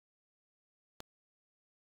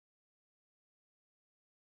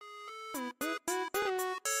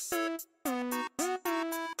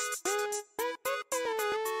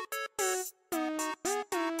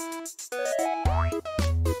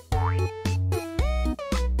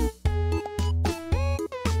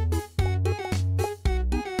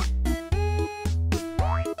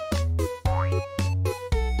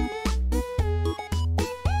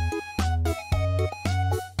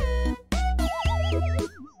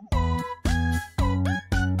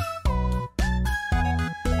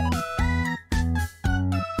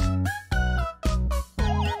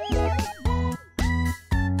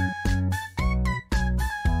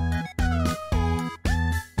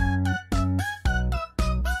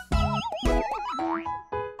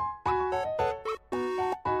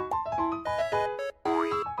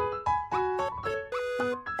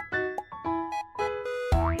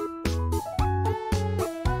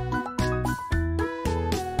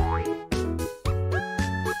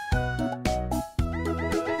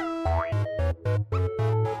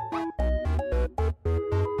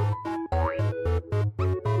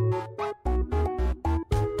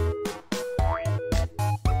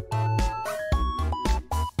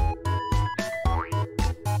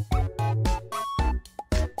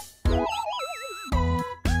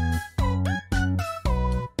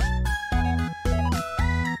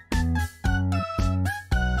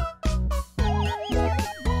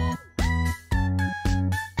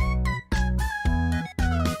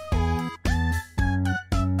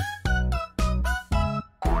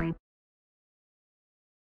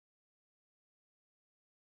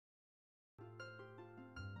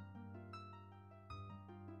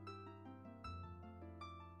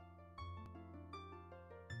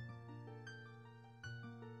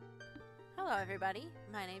Hello everybody,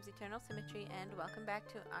 my name's Eternal Symmetry and welcome back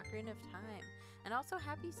to Ocarina of Time. And also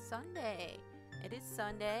happy Sunday! It is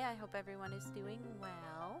Sunday, I hope everyone is doing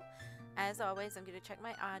well. As always, I'm going to check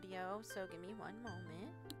my audio, so give me one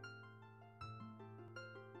moment.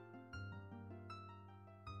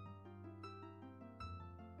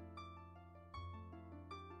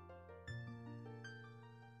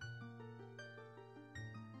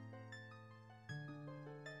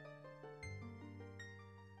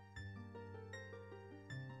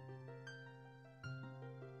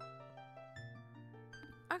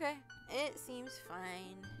 Okay, it seems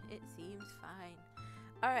fine. It seems fine.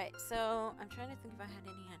 Alright, so I'm trying to think if I had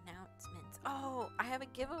any announcements. Oh, I have a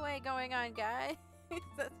giveaway going on, guys.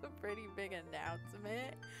 That's a pretty big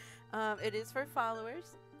announcement. It is for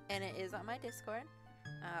followers, and it is on my Discord.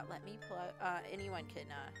 Let me plug. Anyone can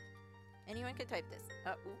type this.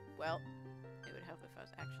 Ooh, well, it would help if I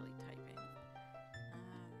was actually typing.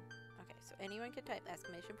 Okay, so anyone can type !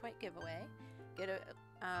 giveaway. Get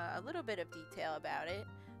a little bit of detail about it.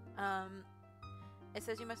 It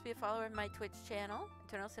says you must be a follower of my Twitch channel,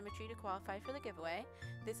 Eternal Symmetry, to qualify for the giveaway.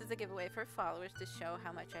 This is a giveaway for followers to show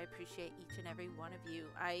how much I appreciate each and every one of you.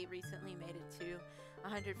 I recently made it to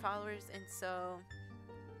 100 followers, and so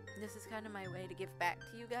this is kind of my way to give back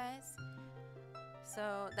to you guys.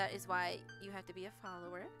 So that is why you have to be a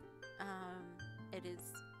follower. It is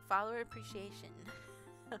follower appreciation.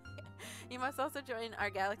 You must also join our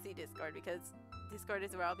Galaxy Discord, because Discord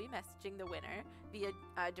is where I'll be messaging the winner via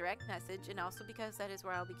direct message, and also because that is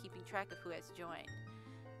where I'll be keeping track of who has joined.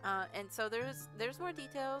 And so there's more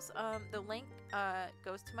details. The link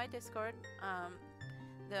goes to my Discord.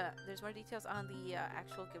 There's more details on the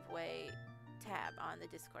actual giveaway tab on the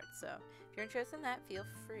Discord. So if you're interested in that, feel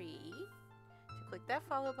free to click that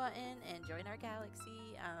follow button and join our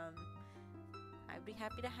Galaxy. I'd be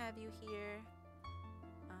happy to have you here.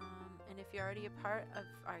 And if you're already a part of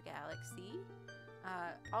our Galaxy,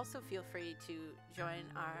 also feel free to join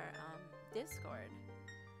our Discord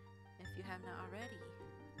if you have not already.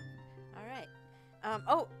 Alright.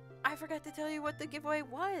 Oh, I forgot to tell you what the giveaway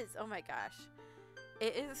was. Oh my gosh.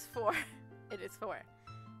 It is for a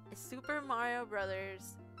Super Mario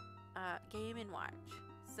Brothers Game & Watch.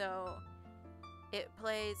 So it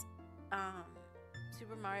plays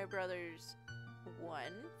Super Mario Brothers 1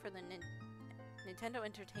 for the Nintendo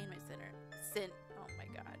Entertainment Center. Oh my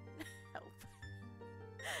god. Help.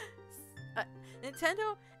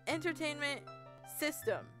 Nintendo Entertainment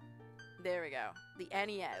System. There we go. The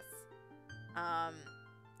NES. I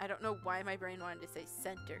don't know why my brain wanted to say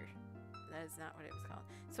center. That is not what it was called.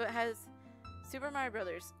 So it has Super Mario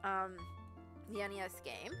Brothers, the NES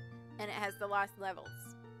game, and it has the Lost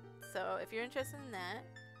Levels. So if you're interested in that,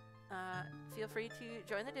 feel free to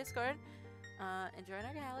join the Discord and join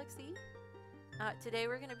our Galaxy. Today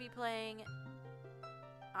we're going to be playing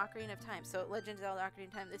Ocarina of Time. So Legend of Zelda Ocarina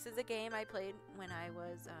of Time. This is a game I played when I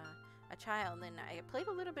was a child, and I played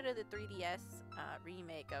a little bit of the 3DS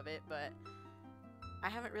remake of it, but I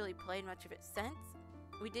haven't really played much of it since.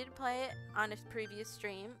 We did play it on a previous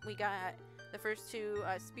stream. We got the first two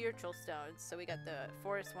spiritual stones. So we got the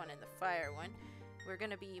forest one and the fire one. We're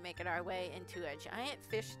going to be making our way into a giant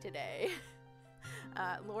fish today.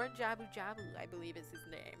 Lord Jabu Jabu, I believe is his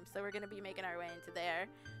name. So we're going to be making our way into there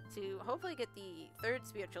to hopefully get the third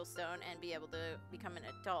spiritual stone and be able to become an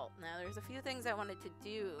adult. Now, there's a few things I wanted to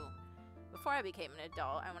do before I became an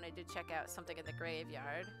adult. I wanted to check out something in the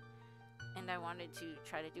graveyard. And I wanted to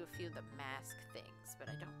try to do a few of the mask things, but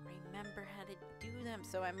I don't remember how to do them,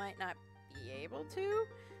 so I might not be able to.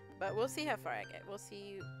 But we'll see how far I get. We'll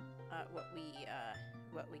see what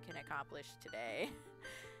we can accomplish today.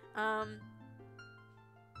 Yeah,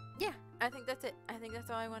 I think that's it. I think that's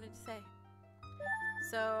all I wanted to say.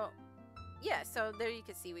 So, yeah, so there you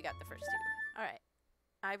can see we got the first two. All right.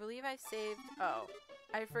 I believe I saved... Oh,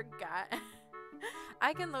 I forgot.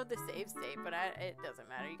 I can load the save state, but it doesn't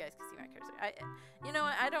matter. You guys can see my cursor. You know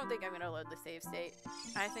what? I don't think I'm going to load the save state.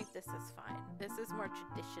 I think this is fine. This is more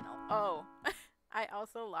traditional. Oh, I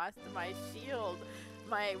also lost my shield,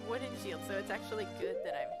 my wooden shield, so it's actually good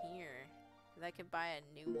that I'm here. Because I can buy a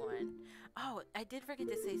new one. Oh, I did forget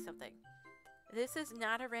to say something. This is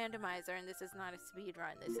not a randomizer, and this is not a speed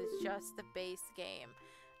run. This is just the base game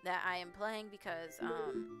that I am playing because,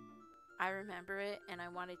 I remember it and I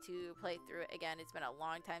wanted to play through it again. It's been a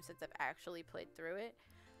long time since I've actually played through it.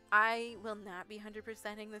 I will not be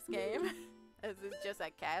 100%ing this game. This is just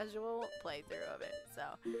a casual playthrough of it. So,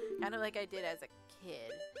 kind of like I did as a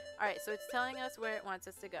kid. Alright, so it's telling us where it wants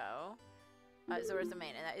us to go. Zora's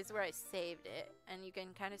Domain, and that is where I saved it. And you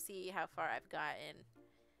can kind of see how far I've gotten.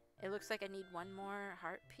 It looks like I need one more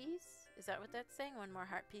heart piece. Is that what that's saying? One more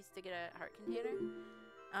heart piece to get a heart container?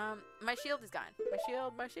 My shield is gone. My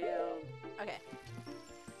shield. Okay.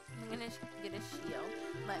 I'm gonna get a shield.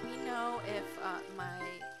 Let me know if my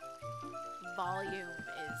volume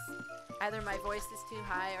is... Either my voice is too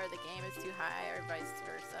high or the game is too high or vice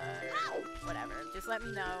versa or whatever. Just let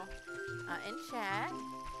me know in chat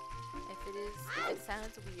if it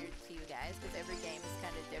sounds weird to you guys, because every game is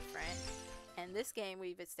kind of different. And this game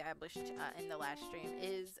we've established in the last stream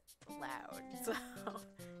is loud. So,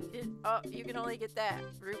 oh, you can only get that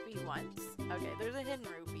rupee once. Okay, there's a hidden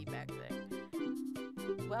rupee back there.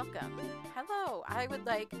 Welcome. Hello, I would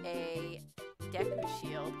like a Deku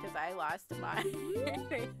shield because I lost mine.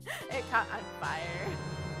 It caught on fire.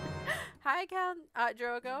 Hi, Cal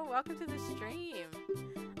Drogo. Welcome to the stream.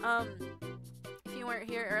 If you weren't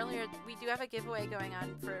here earlier, we do have a giveaway going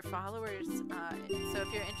on for followers. So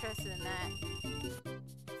if you're interested in that,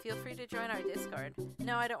 feel free to join our Discord.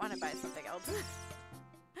 No, I don't want to buy something else.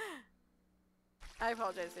 I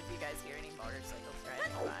apologize if you guys hear any motorcycles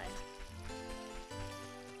driving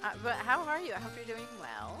by. But how are you? I hope you're doing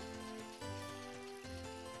well.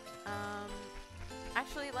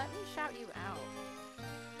 Actually, let me shout you out.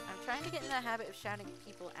 I'm trying to get in the habit of shouting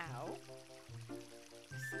people out.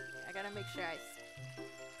 Let's see. I gotta make sure I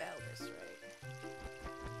spell this right.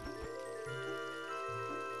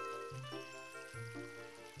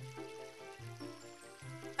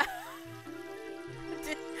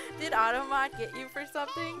 Did Automod get you for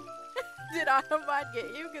something? Did Automod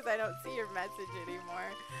get you? Because I don't see your message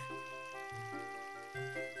anymore.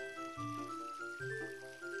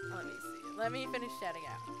 Let me see. Let me finish shouting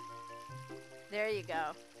out. There you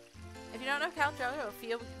go. If you don't know Cal Drogo,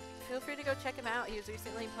 feel free to go check him out. He was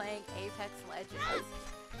recently playing Apex Legends.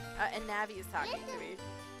 And Navi is talking to me.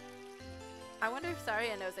 I wonder if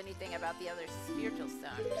Saria knows anything about the other spiritual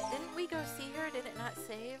stone. Didn't we go see her? Did it not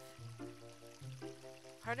save?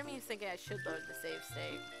 Part of me is thinking I should load the save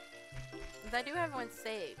state. Because I do have one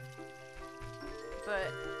saved.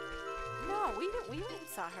 But no, we went and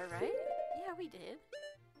saw her, right? Yeah, we did.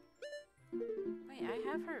 Wait, I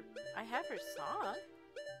have her song.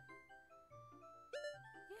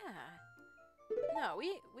 Yeah. No,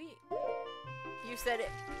 you said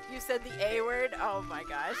it. You said the A word? Oh my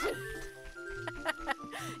gosh.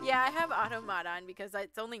 Yeah, I have Automod on because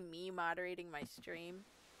it's only me moderating my stream.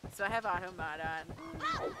 So I have Automod on.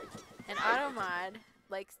 And Automod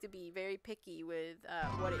likes to be very picky with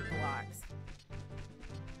what it blocks.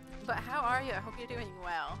 But how are you? I hope you're doing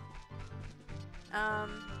well.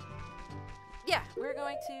 Yeah, we're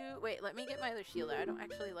going to... Wait, let me get my other shield out. I don't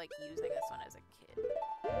actually like using this one as a kid.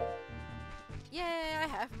 Yay, I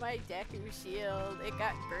have my Deku shield. It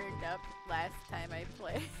got burned up last time I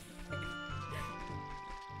played.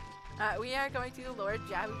 We are going to Lord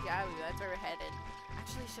Jabu Jabu. That's where we're headed.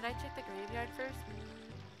 Actually, should I check the graveyard first?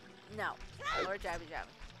 No. Lord Jabu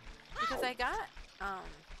Jabu. Because I got...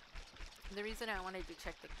 the reason I wanted to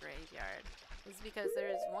check the graveyard is because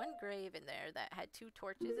there's one grave in there that had 2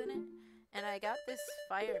 torches in it, and I got this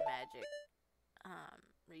fire magic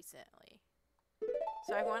recently.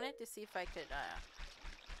 So I wanted to see if I could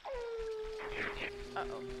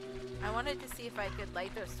I wanted to see if I could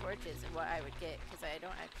light those torches and what I would get, because I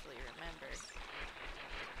don't actually remember.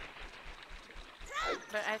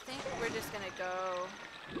 But I think we're just gonna go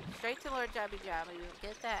straight to Lord Jabu Jabu,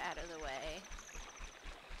 get that out of the way,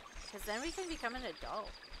 because then we can become an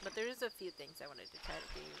adult. But there's a few things I wanted to try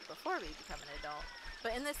to do before we become an adult.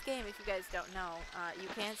 But in this game, if you guys don't know, you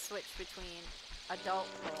can switch between adult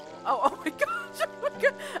role. Oh my gosh! Oh my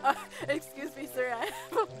god! Excuse me, sir. I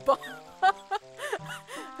have a ball.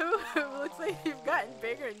 Who looks like you've gotten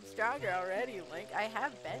bigger and stronger already. Link, I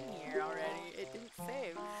have been here already. It didn't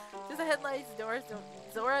save. Just the headlights,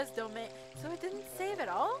 Zora's domain. So it didn't save at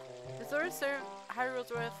all? The Zoras serve Hyrule's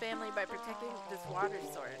royal family by protecting this water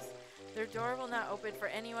source. Their door will not open for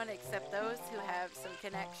anyone except those who have some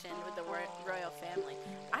connection with the royal family.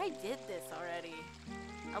 I did this already.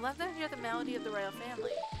 I love that I hear the melody of the royal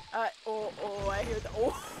family. I hear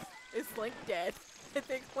the is Link dead? I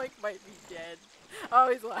think Link might be dead. Oh,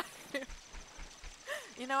 he's alive.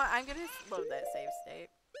 You know what? I'm gonna load that save state,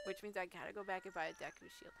 which means I gotta go back and buy a Deku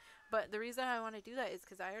shield. But the reason I want to do that is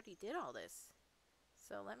because I already did all this.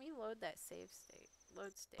 So let me load that save state.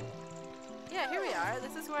 Load state. Yeah, here we are.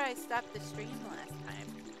 This is where I stopped the stream last time.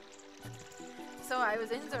 So I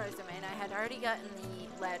was in Zora's domain. I had already gotten the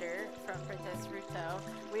letter from Princess Ruto.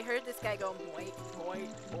 We heard this guy go moit, moit,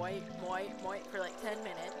 moit, moit, moit for like 10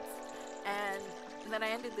 minutes. And then I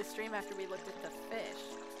ended the stream after we looked at the fish.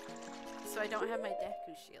 So I don't have my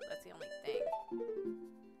Deku shield. That's the only thing.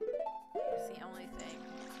 That's the only thing.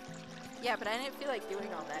 Yeah, but I didn't feel like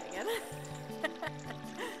doing all that again.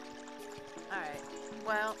 Alright.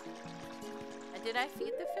 Well, did I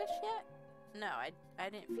feed the fish yet? No, I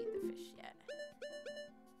didn't feed the fish yet.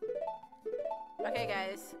 Okay,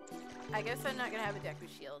 guys. I guess I'm not gonna have a Deku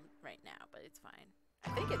shield right now, but it's fine. I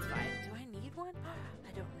think it's fine. Do I need one?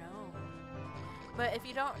 I don't know. But if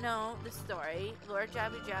you don't know the story, Lord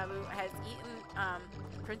Jabu Jabu has eaten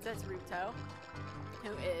Princess Ruto,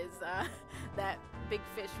 who is that big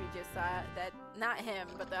fish we just saw. That, not him,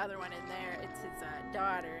 but the other one in there. It's his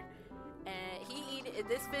daughter. And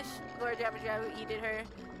this fish, Lord Jabu Jabu, eated her,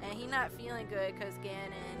 and he not feeling good because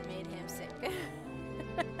Ganon made him sick.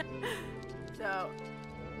 So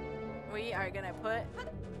we are gonna put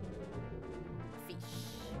fish.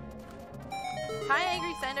 Hi,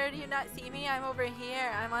 Angry Sender. Do you not see me? I'm over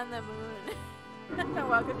here. I'm on the moon.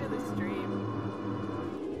 Welcome to the stream.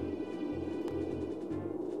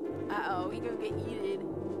 Uh-oh, we gonna get eaten.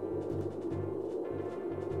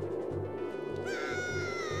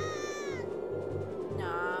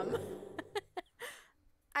 Nom.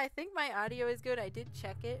 I think my audio is good. I did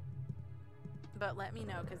check it. But let me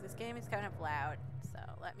know, because this game is kind of loud. So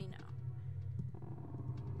let me know.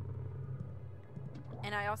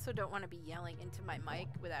 And I also don't want to be yelling into my mic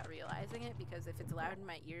without realizing it, because if it's loud in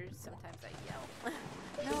my ears, sometimes I yell.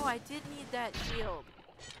 No, I did need that shield.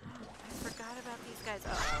 I forgot about these guys.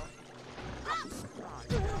 Uh-oh. Oh,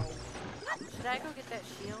 no. Should I go get that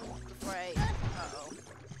shield before I... Uh-oh.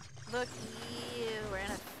 Look, ew, we're in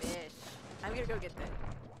a fish. I'm gonna go get that.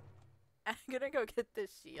 I'm gonna go get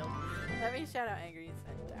this shield. Let me shout out Angry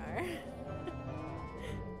Centaur.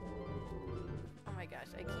 Oh my gosh,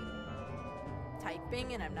 I keep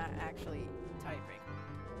typing and I'm not actually typing.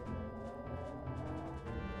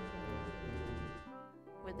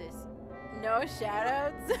 With this. No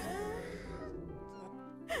shoutouts?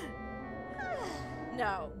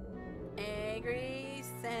 No. Angry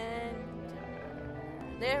Centaur.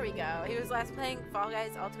 There we go. He was last playing Fall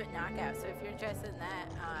Guys Ultimate Knockout, so if you're interested in that,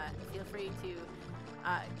 feel free to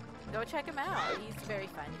go check him out. He's very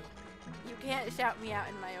funny. You can't shout me out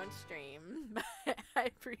in my own stream, but I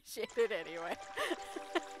appreciate it anyway.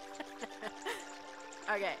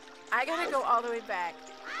 Okay, I gotta go all the way back.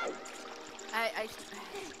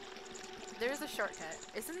 There's a shortcut.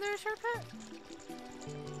 Isn't there a shortcut?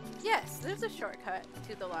 Yes, there's a shortcut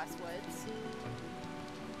to the Lost Woods.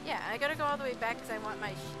 Yeah, I gotta go all the way back because I want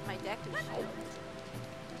my Deku shield.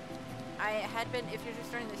 I had been, if you're just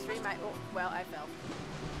starting the stream, well, I fell.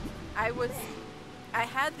 I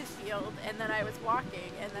had the shield, and then I was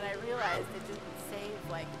walking, and then I realized it didn't save,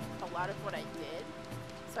 like, a lot of what I did.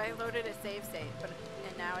 So I loaded a save state,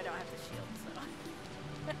 and now I don't have the shield, so.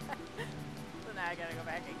 So now I gotta go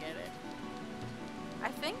back and get it. I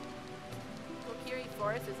think Kokiri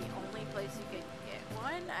Forest is the only place you could get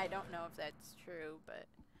one. I don't know if that's true, but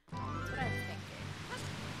that's what I'm thinking.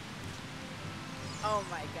 Oh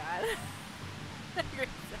my god.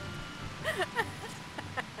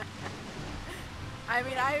 I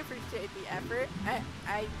mean, I appreciate the effort.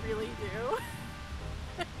 I really do.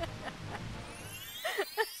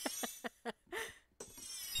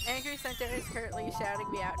 Angry Center is currently shouting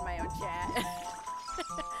me out in my own chat.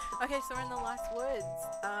 Okay, so we're in the Lost Woods.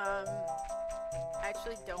 I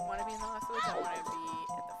actually don't want to be in the Lost Woods. I want to be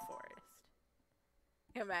at the forest.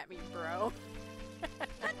 Come at me, bro.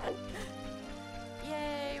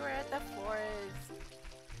 Yay, we're at the forest.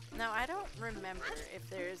 Now, I don't remember if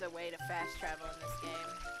there's a way to fast travel in this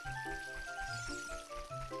game.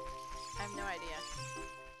 I have no idea.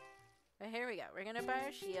 But here we go. We're gonna buy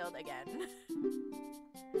our shield again.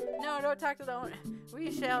 No, don't talk to the owner.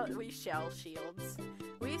 We sell shields.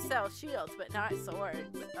 We sell shields, but not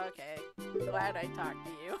swords. Okay. Glad I talked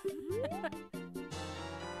to you.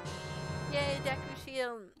 Yay, Deku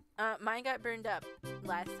shield. Mine got burned up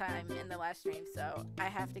last time in the last stream, so I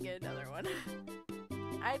have to get another one.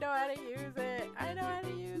 I know how to use it. I know how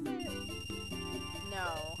to use it.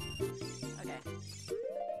 No. Okay.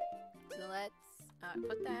 So let's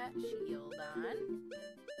put that shield on.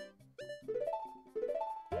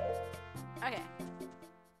 Okay.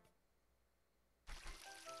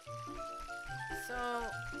 So,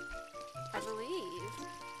 I believe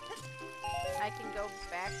I can go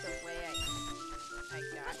back the way I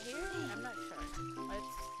got here? I'm not sure.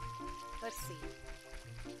 Let's see.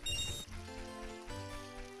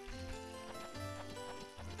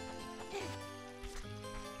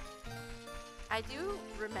 I do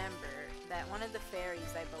remember that one of the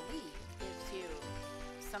fairies, I believe, gives you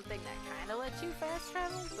something that kind of lets you fast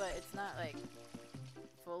travel, but it's not like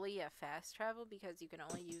fully a fast travel because you can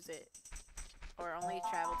only use it or only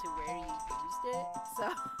travel to where you used it. So,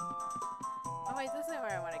 oh wait, this isn't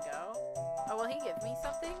where I want to go. Oh, will he give me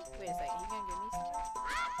something? Wait a second, he gonna give me something?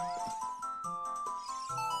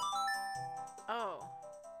 Oh.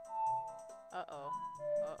 Uh-oh.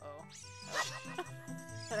 Uh-oh.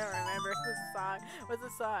 I don't remember the song. What's the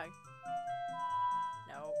song?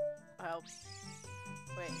 No. Help.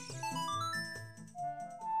 Wait.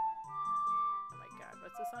 Oh my god,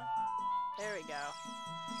 what's the song? There we go.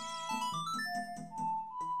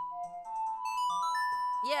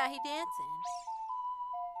 Yeah, he dancing.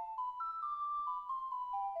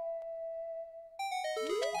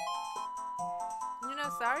 You know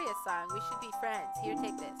Saria's song, We Should Be Friends. Here,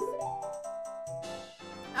 take this.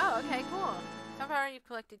 Oh, okay, cool. So far you've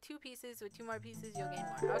collected 2 pieces. With 2 more pieces, you'll gain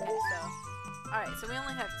more. Okay, so... Alright, so we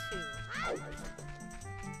only have 2.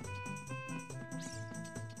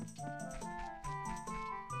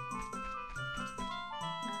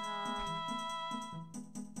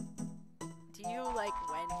 Do you like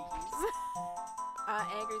Wendy's?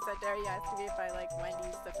 Angry Centaur, you asked me if I like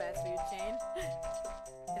Wendy's, the fast food chain.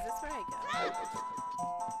 Is this where I go?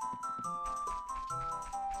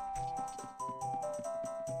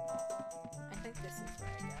 I think this is where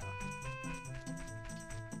I go.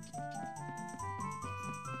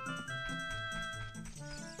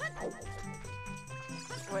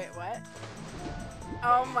 Wait, what?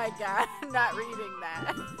 Oh my god, I'm not reading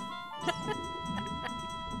that.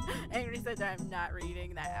 Angry Centaur, I'm not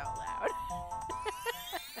reading that out loud.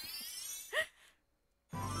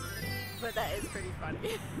 But that is pretty funny.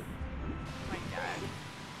 Oh my god.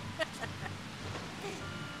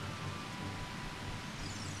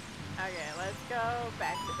 Okay, let's go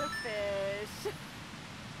back to the fish.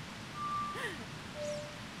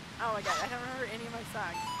 Oh my god, I don't remember any of my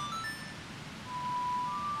songs.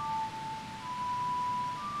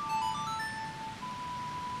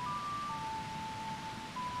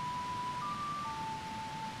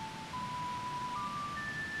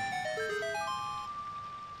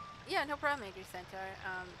 Yeah, no problem, Angry Centaur.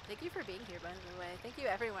 Thank you for being here, by the way. Thank you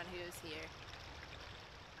everyone who's here.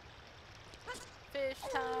 Fish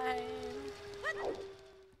time!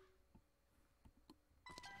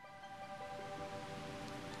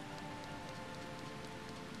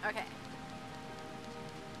 Okay.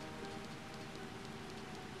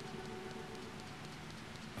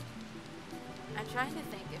 I'm trying to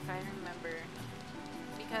think if I remember,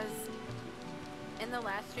 because in the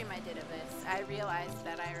last stream I did of this, I realized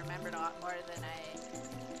that I remembered a lot more than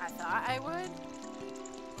I thought I would.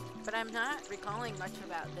 But I'm not recalling much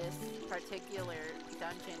about this particular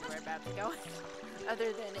dungeon we're about to go in,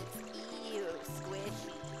 other than it's ew,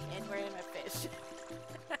 squishy, and we're in a fish.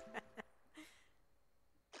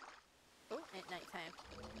 Oh, at nighttime.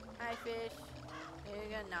 Hi, fish. Are you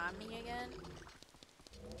gonna nom me again?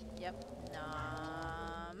 Yep,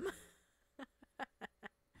 nom.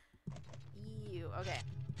 Ew, okay.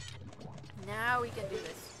 Now we can do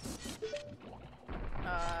this.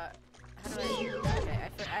 How do I...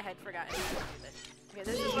 Okay, I had forgotten how to do this. Okay,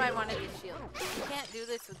 this is why I wanted the shield. You can't do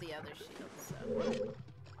this with the other shield, so.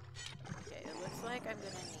 Okay, it looks like I'm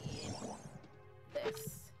gonna need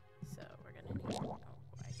this. So we're gonna need. Oh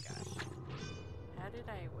my gosh.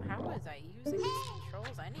 How was I using these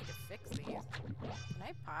controls? I need to fix these. Can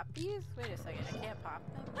I pop these? Wait a second, I can't pop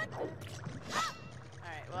them like that?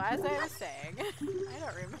 Alright, well as I was saying, I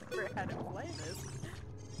don't remember how to play this.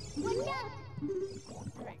 There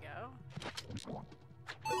we go.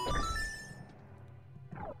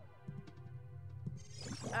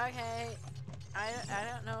 Okay, I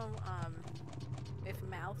don't know if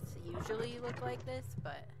mouths usually look like this,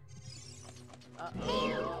 but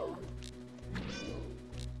uh-oh.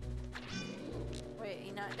 Wait,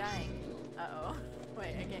 he's not dying. Uh-oh.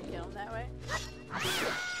 Wait, I can't kill him that way?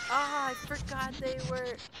 Ah, I forgot they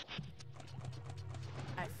were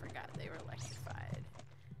electrified.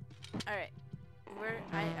 Alright.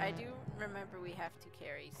 I do remember we have to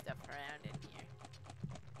carry stuff around in here.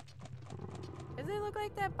 Does it look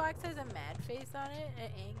like that box has a mad face on it?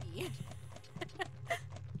 Angie.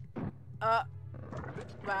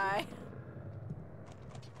 Bye.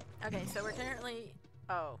 Okay, so we're currently...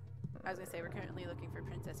 Oh, I was gonna say we're currently looking for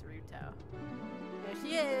Princess Ruto. There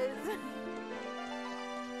she is!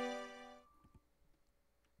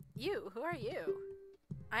 You? Who are you?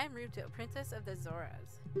 I am Ruto, Princess of the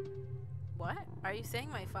Zoras. What? Are you saying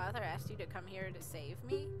my father asked you to come here to save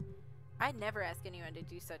me? I'd never ask anyone to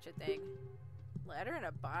do such a thing. Letter in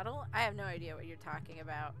a bottle? I have no idea what you're talking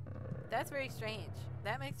about. That's very strange.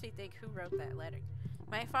 That makes me think, who wrote that letter?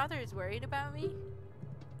 My father is worried about me?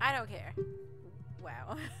 I don't care.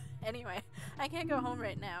 Wow. Anyway, I can't go home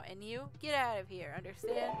right now, and you? Get out of here,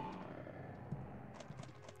 understand?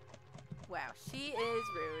 Wow, she is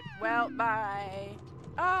rude. Well, bye.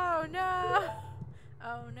 Oh, no!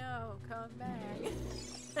 Oh, no, come back.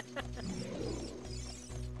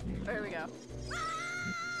 There we go.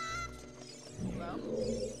 Hello?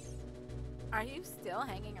 Are you still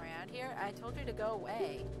hanging around here? I told you to go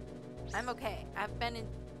away. I'm okay. I've been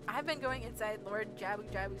going inside Lord Jabu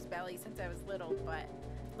Jabu's belly since I was little, but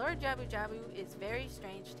Lord Jabu Jabu is very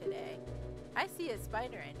strange today. I see a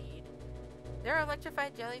spider I need. There are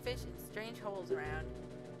electrified jellyfish and strange holes around.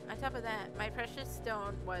 On top of that, my precious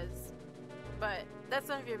stone was... But that's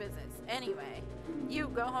none of your business. Anyway, you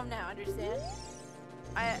go home now, understand?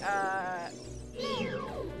 How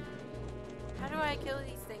do I kill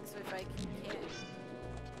these things if I can't?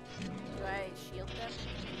 Do I shield them?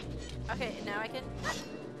 Okay, now I can...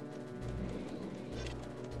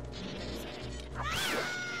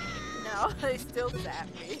 No, they still zap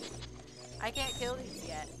me. I can't kill these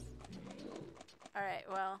yet. Alright,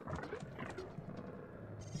 well...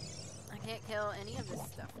 I can't kill any of this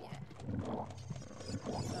stuff yet.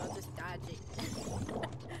 So I'll just dodge it.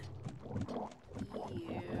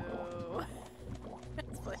 Ew.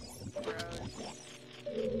 This place is gross.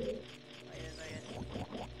 Wait a second.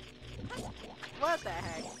 What the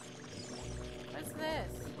heck? What's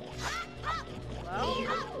this? Hello?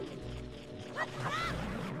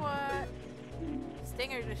 What?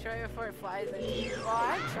 Stinger destroy before it flies into you. Well,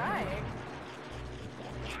 I'm trying.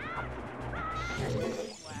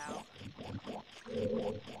 Wow.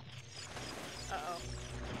 Uh-oh.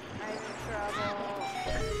 I'm in trouble.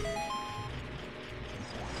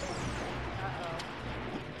 Uh-oh.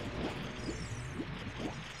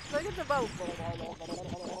 Look at the bubble.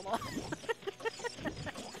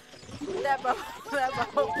 That bubble.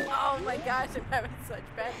 Oh my gosh, I'm having such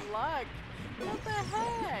bad luck. What the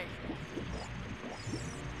heck?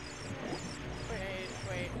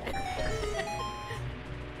 Wait.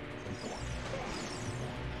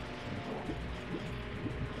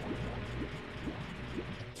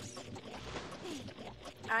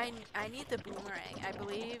 I need the boomerang. I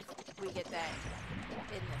believe we get that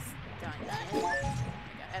in this dungeon.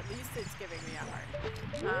 At least it's giving me a heart.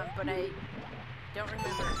 But I don't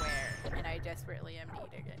remember where, and I desperately am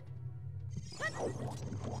needing it.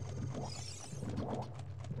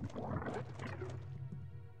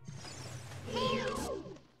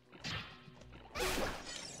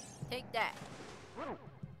 Take that.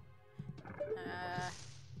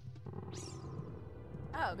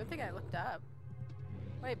 Oh, good thing I looked up.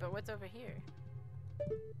 Wait, but what's over here?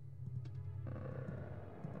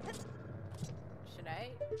 Should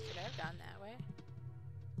I have gone that way?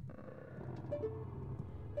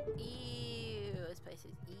 Ew, this place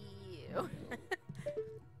is ew.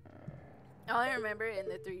 All I remember in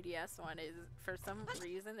the 3DS one is, for some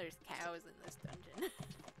reason, there's cows in this dungeon.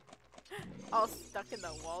 All stuck in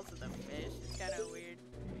the walls of the fish. It's kind of weird.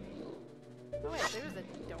 Oh wait, there was a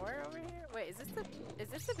door over here? Wait, is this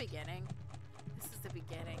the beginning? This is the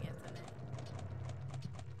beginning, isn't it?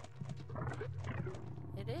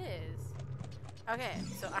 It is. Okay,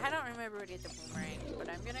 so I don't remember where to get the boomerang, but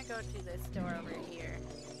I'm gonna go to this door over here.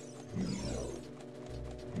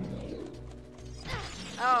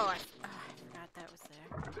 Oh, I forgot that was there.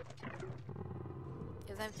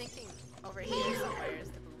 Because I'm thinking over here somewhere is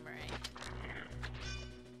the boomerang.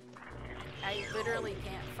 I literally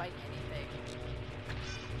can't fight anything.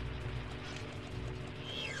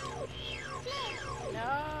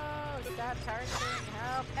 No! Stop targeting!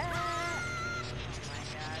 Help! Ah! Oh my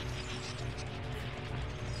god.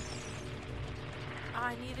 Oh,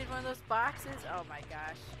 I needed one of those boxes? Oh my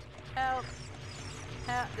gosh. Help!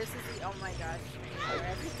 Help! This is the oh my gosh stream where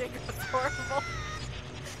everything goes horrible.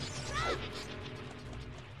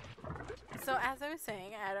 So as I was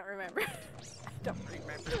saying, I don't remember. I don't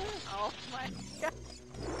remember. Oh my god.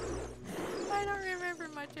 I don't remember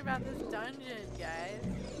much about this dungeon, guys.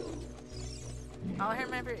 All I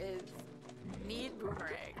remember is need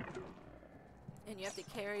boomerang. And you have to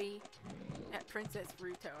carry that Princess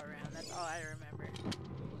Ruto around. That's all I remember.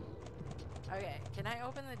 Okay, can I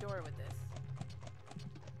open the door with this?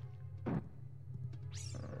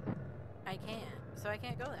 I can't. So I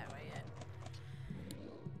can't go that way yet.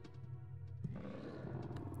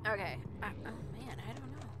 Okay. Oh man, I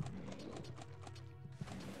don't know.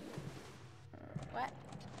 What?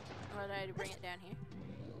 What did I do? Bring it down here?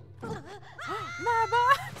 My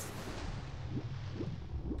box!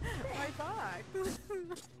 My box!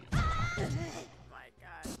 My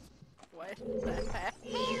god. What the heck?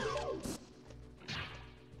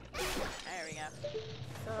 There we go.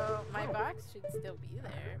 So, my box should still be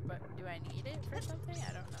there, but do I need it for something?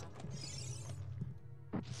 I don't know.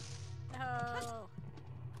 No!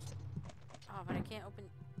 Oh, but I can't open...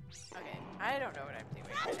 Okay, I don't know what I'm doing,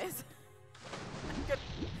 guys.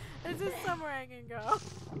 This is somewhere I can go.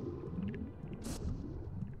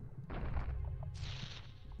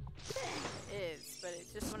 It is, but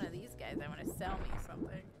it's just one of these guys. I want to sell me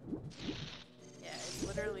something. Yeah, it's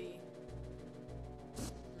literally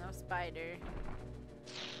no spider.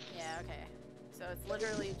 Yeah, okay. So it's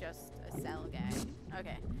literally just a sell guy.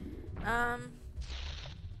 Okay.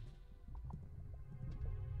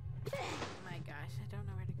 My gosh, I don't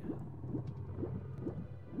know where to go.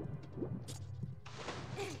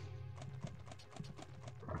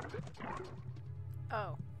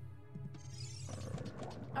 Oh.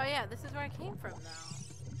 Oh yeah, this is where I came from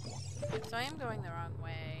though. So I am going the wrong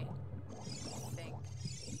way, I think.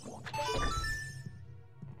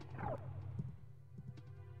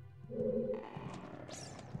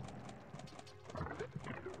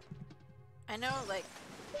 I know, like,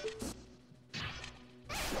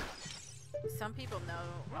 some people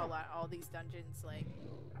know all these dungeons, like,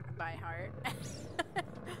 by heart.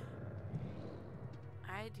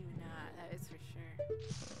 I do not, that is for sure.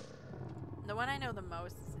 The one I know the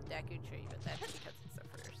most is the Deku Tree, but that's because it's the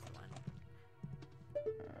first one.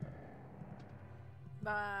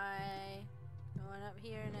 Bye. Going up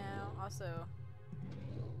here now. Also,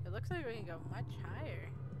 it looks like we can go much higher.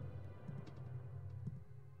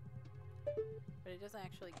 But it doesn't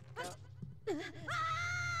actually go.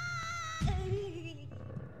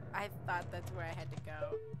 I thought that's where I had to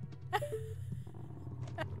go.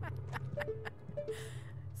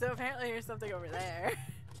 So apparently there's something over there.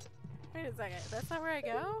 Wait a second, that's not where I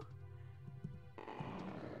go?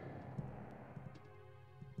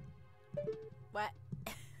 What?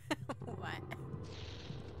 What?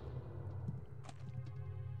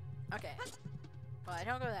 Okay. Well, I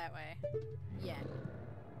don't go that way. Yet.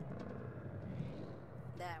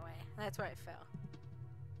 That way. That's where I fell.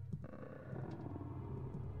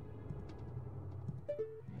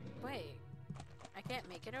 Wait. I can't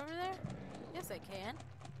make it over there? Yes, I can.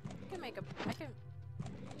 I can make a... I can...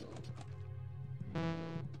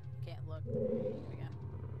 Can't look. Here we go.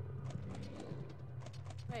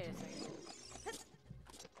 Wait a second.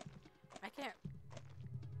 I can't...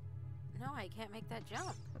 No, I can't make that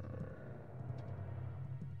jump.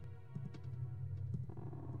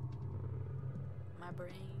 My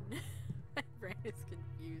brain... My brain is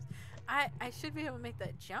confused. I should be able to make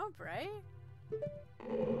that jump, right?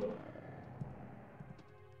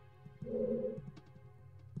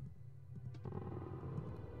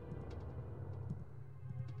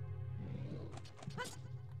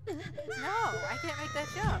 No, I can't make that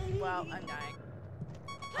jump. Well, I'm dying.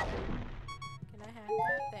 Can I have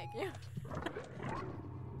that? Thank you.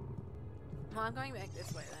 Well, I'm going back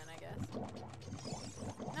this way then, I guess.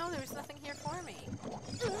 No, there's nothing here for me.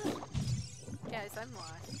 Guys, I'm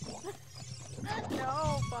lost.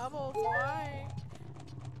 No, Bubbles, why?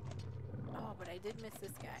 Oh, but I did miss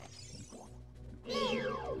this guy.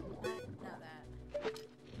 Not that.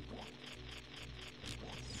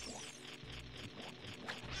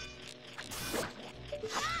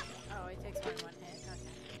 one in one hit.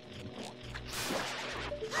 Okay.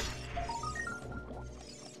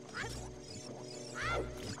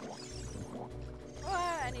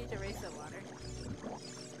 Oh, I need to raise the water.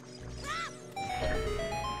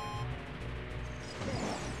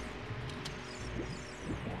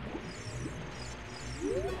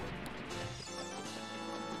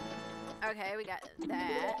 Okay, we got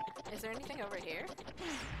that. Is there anything over here? Up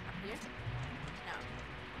here? No.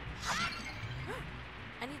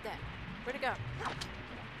 I need that. Where'd it go?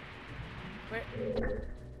 Where?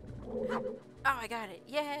 Oh, I got it.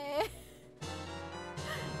 Yay!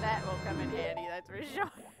 That will come in handy, that's for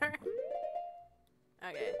sure.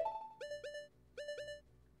 Okay.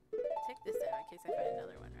 Take this out in case I find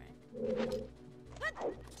another one, right?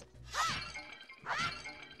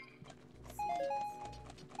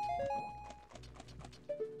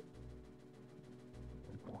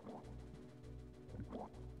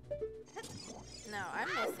 No, I'm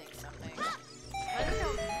missing something.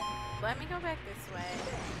 Let me go back this way.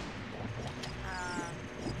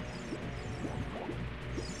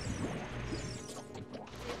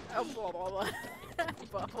 Oh, blah, blah, blah.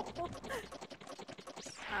 Bubble.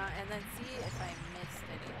 And then see if I missed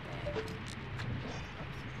anything.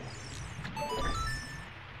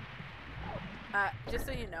 Just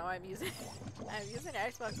so you know, I'm using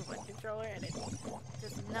Xbox One controller, and it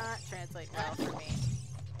does not translate well for me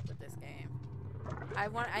with this game.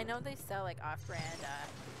 I know they sell like off-brand,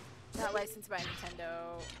 not licensed by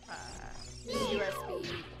Nintendo, USB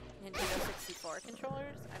Nintendo 64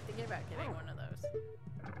 controllers. I'm thinking about getting one of those.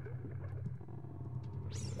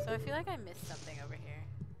 So I feel like I missed something over here.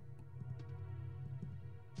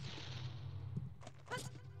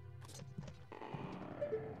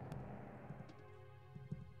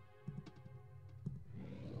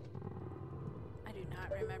 I do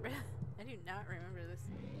not remember. I do not remember this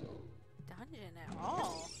dungeon at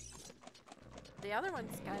all. The other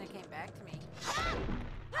ones kind of came back to me.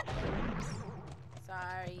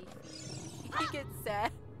 Sorry. He gets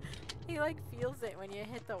sad. He like feels it when you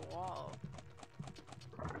hit the wall.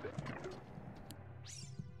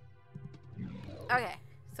 Okay,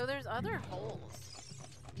 so there's other holes.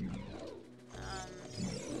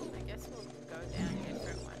 I guess we'll go down a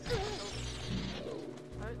different one.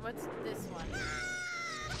 Oh. What's this one?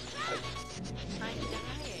 I'm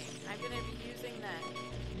dying. I'm gonna be using that.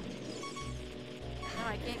 No,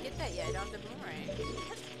 I can't get that yet. I don't have the boomerang.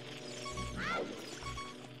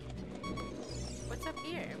 What's up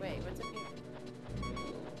here? Wait, what's up here?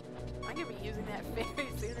 I'm gonna be using that very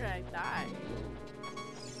soon when I die.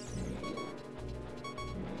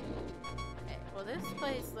 Okay, well this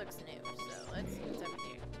place looks new, so let's see what's up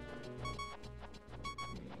here.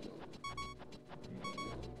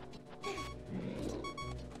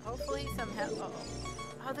 Hopefully some help.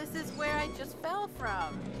 Oh, this is where I just fell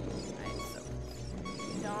from. I'm so...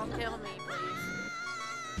 Don't kill me, please.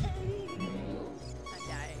 I'm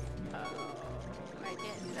dying. Uh-oh. I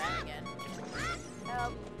can't do that again.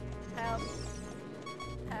 Help. Help.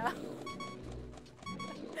 Help.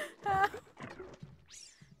 Help.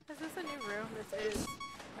 Is this a new room? This is.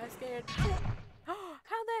 I'm scared. Oh,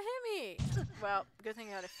 how'd that hit me? Well, good thing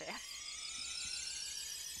I got a fan.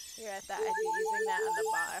 Yeah, I thought I'd be using that on the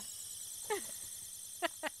boss.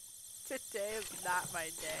 Today is not my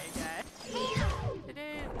day, guys.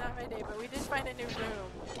 Today is not my day, but we did find a new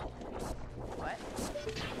room. What?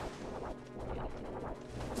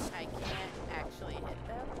 I can't actually hit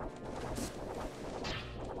them?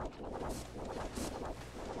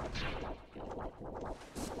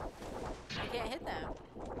 I can't hit them.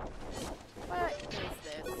 What is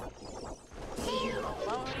this?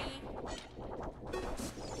 Baloney.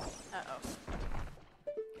 Uh-oh.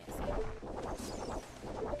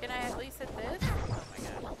 Can I at least hit this? Oh my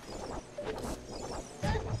gosh.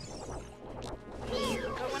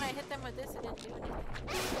 But when I hit them with this, it didn't do anything.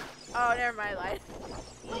 Oh, never mind, I lied.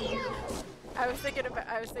 I was thinking of the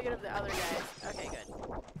other guys. Okay, good.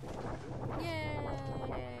 Yay!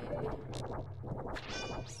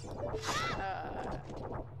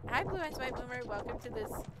 Hi, Blue Eyes White Bloomer. Welcome to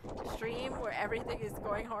this stream where everything is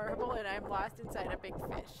going horrible and I'm lost inside a big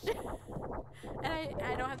fish. And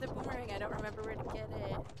I don't have the boomerang. I don't remember where to get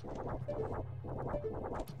it.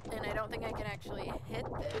 And I don't think I can actually hit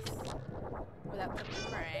this without the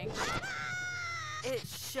boomerang. It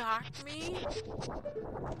shocked me.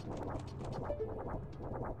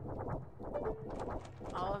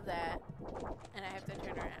 All of that. And I have to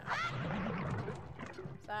turn around.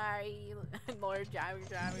 Sorry, Lord Jamu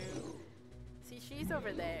Jamu. See, she's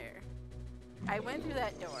over there. I went through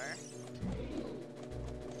that door.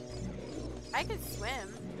 I could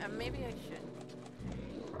swim. Maybe I should.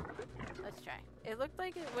 Let's try. It looked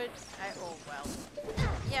like it would. Oh well.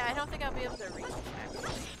 Yeah, I don't think I'll be able to reach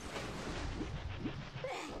actually.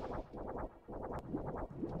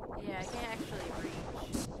 Yeah, I can't actually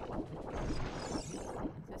reach. Is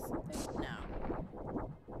this something? No.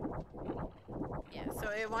 Yeah, so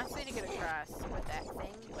it wants me to get across with that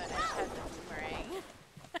thing, but I don't have the boomerang.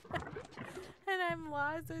 And I'm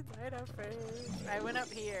lost inside a fish. I went up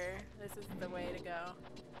here. This is the way to go.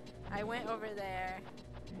 I went over there.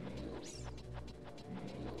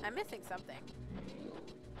 I'm missing something.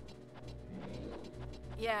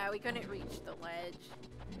 Yeah, we couldn't reach the ledge.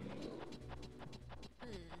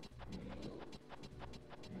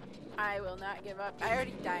 I will not give up. I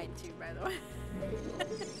already died too, by the way.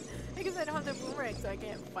 Because I don't have the boomerang, so I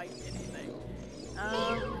can't fight anything.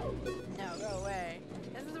 No, go away.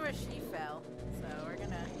 This is where she fell, so we're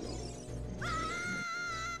gonna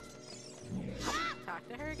talk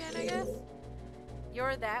to her again, I guess?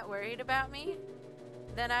 You're that worried about me?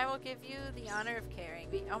 Then I will give you the honor of carrying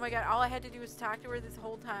me. Oh my god, all I had to do was talk to her this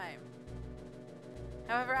whole time.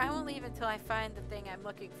 However, I won't leave until I find the thing I'm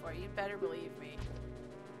looking for. You'd better believe me.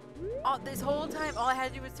 This whole time, all I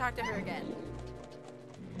had to do was talk to her again.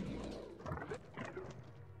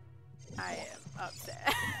 I am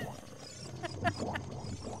upset.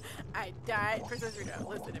 I died. Princess Rita,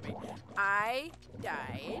 listen to me. I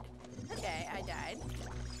died. Okay, I died.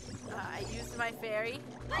 I used my fairy.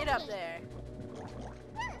 Get up there.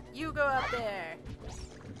 You go up there.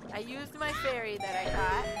 I used my fairy that I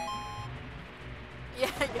caught.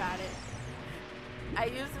 Yeah, I got it. I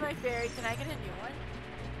used my fairy. Can I get a new one?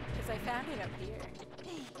 Because I found it up here.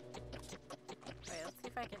 Wait, let's see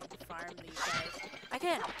if I can farm these guys. I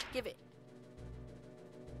can! Give it!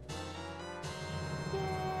 Yay!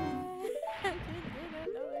 I can get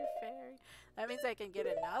another fairy. That means I can get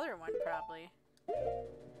another one, probably.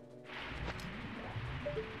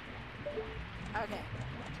 Okay.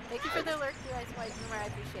 Thank you for the alert, you guys. White Boomer, I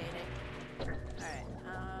appreciate it. Alright,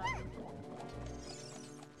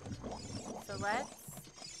 so let's...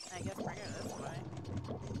 I guess bring her this way.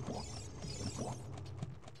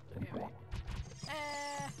 Okay, wait.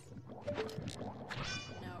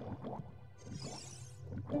 No.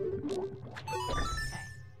 Okay.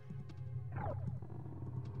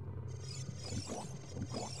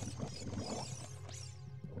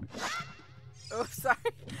 Oh,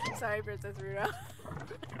 sorry. Sorry, Princess Rudo.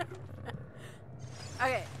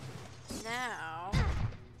 Okay. Now...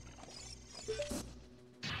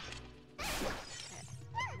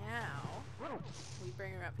 we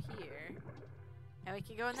bring her up here, and we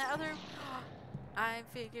can go in that other. I'm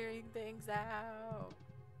figuring things out.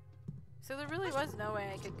 So there really was no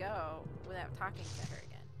way I could go without talking to her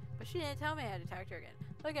again. But she didn't tell me I had to talk to her again.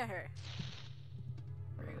 Look at her.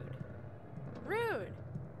 Rude. Rude.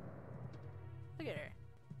 Look at her.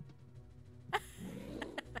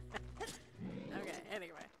 Okay.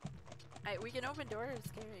 Anyway, we can open doors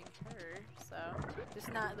carrying her, so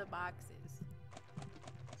just not the boxes.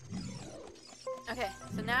 Okay,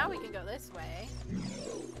 so now we can go this way.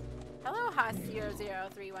 Hello,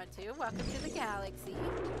 Haas00312. Welcome to the galaxy.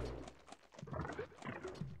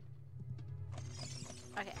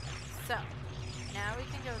 Okay, so now we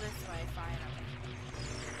can go this way finally.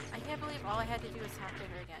 I can't believe all I had to do was talk to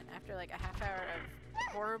her again after like a half hour of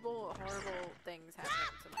horrible, horrible things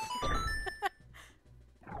happening to me.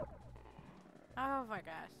 Oh my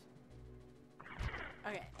gosh.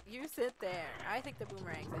 Okay, you sit there. I think the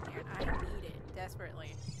boomerang's in here, and I need it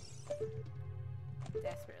desperately.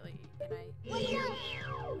 Desperately. Can I?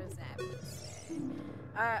 What does that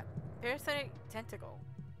say? Parasitic tentacle.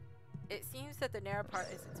 It seems that the narrow part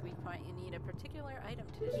is its weak point. You need a particular item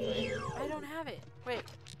to destroy. I don't have it. Wait.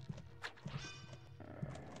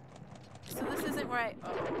 So this isn't where I.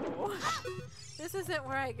 Oh. This isn't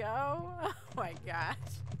where I go. Oh my gosh.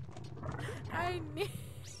 I need.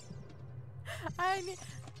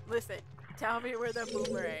 Listen, tell me where the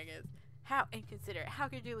boomerang is. How inconsiderate. How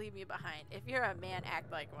could you leave me behind? If you're a man,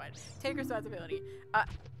 act like one. Take responsibility.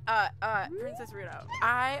 Princess Rudo,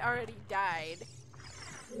 I already died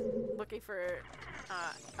looking for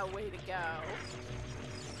a way to go.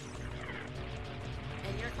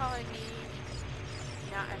 And you're calling me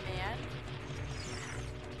not a man?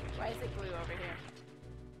 Why is it blue over here?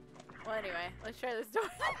 Well, anyway, let's try this door.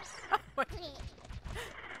 Oh,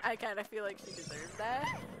 I kind of feel like she deserves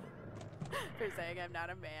that for saying I'm not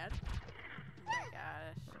a man. Oh my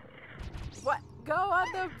gosh. What? Go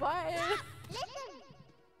on the button!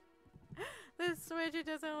 This switch, it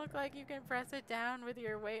doesn't look like you can press it down with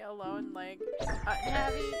your weight alone, like...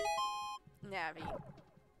 Navi.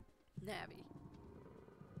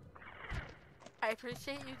 I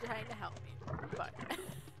appreciate you trying to help me, but...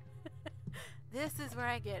 This is where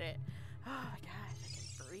I get it. Oh my gosh, I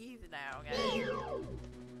can breathe now, guys.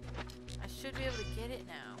 I should be able to get it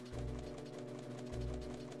now.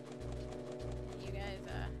 And you guys,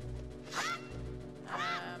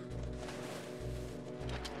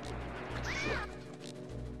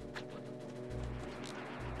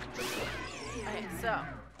 okay, so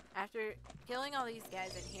after killing all these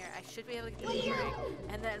guys in here, I should be able to get the boomerang,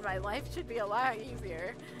 and then my life should be a lot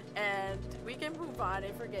easier, and we can move on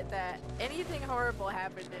and forget that anything horrible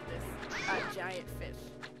happened in this giant fish.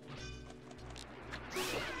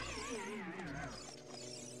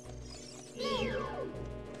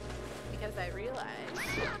 Because I realized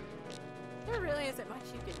there really isn't much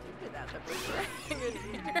you can do without the boomerang in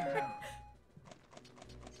here.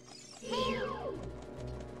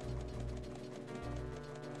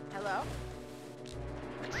 Hello?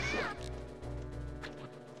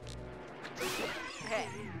 Okay,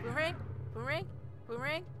 boomerang, boomerang,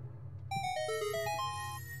 boomerang.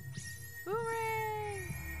 Boomerang!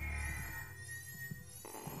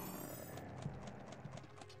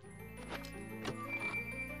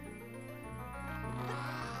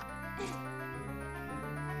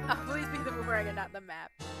 Oh, please be the boomerang and not the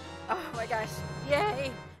map. Oh my gosh,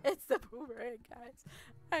 yay! It's the boomerang, guys.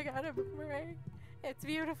 I got a boomerang. It's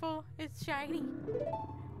beautiful. It's shiny.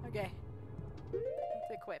 Okay.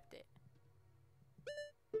 Let's equip it.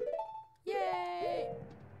 Yay!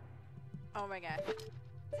 Oh my gosh.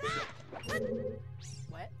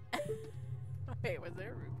 What? Wait, was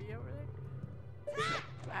there a rupee over there?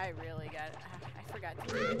 I really got I forgot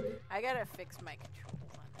to do it. I gotta fix my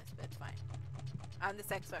controls on this, but it's fine. On this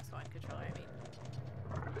Xbox One controller, I mean.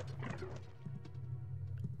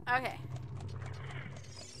 Okay.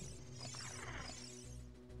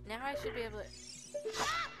 Now I should be able to,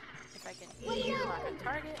 if I can lock on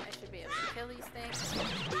target, I should be able to kill these things.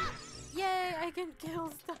 Yay, I can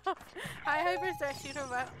kill stuff. Hi Hyperstar Shooter,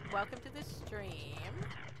 welcome to the stream.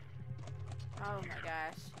 Oh my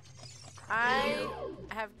gosh. I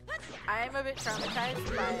am a bit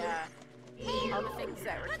traumatized by all the things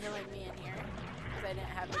that were killing me in here, because I didn't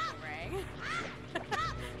have the boomerang.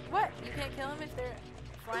 What? You can't kill them if they're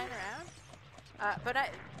flying around?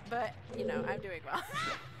 But, you know, I'm doing well.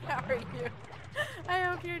 How are you? I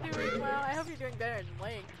hope you're doing well. I hope you're doing better than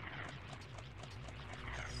Link.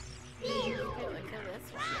 Be able to kill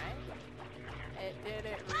this one, right? It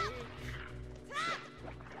didn't reach.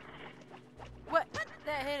 What?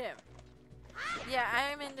 That hit him. Yeah,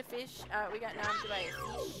 I am into fish. We got nommed by a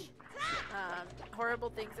fish. Horrible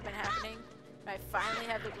things have been happening. I finally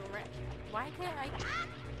have the boomerang. Why can't I?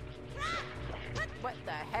 What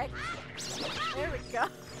the heck? There we go.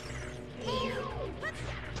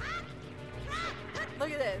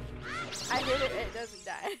 Look at this. I hit it, it doesn't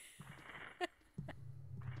die.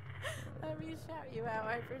 Let me shout you out,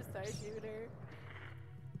 Hyperstar Shooter.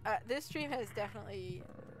 This stream has definitely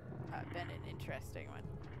been an interesting one.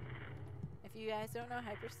 If you guys don't know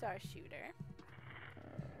Hyperstar Shooter,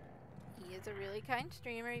 he is a really kind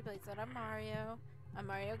streamer. He plays a lot of Mario,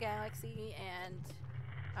 Mario Galaxy, and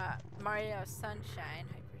Mario Sunshine.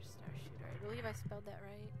 Hyperstar Shooter. I believe I spelled that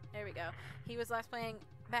right. There we go. He was last playing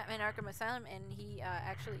Batman Arkham Asylum, and he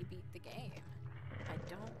actually beat the game. I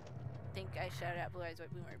don't think I shouted out Blue Eyes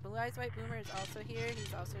White Boomer. Blue Eyes White Boomer is also here.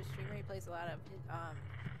 He's also a streamer. He plays a lot of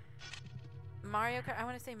Mario Kart. I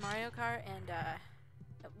want to say Mario Kart and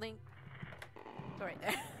Link. Go right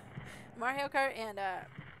there. Mario Kart and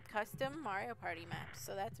custom Mario Party maps.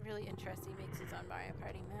 So that's really interesting. He makes his own Mario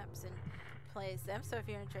Party maps and plays them. So if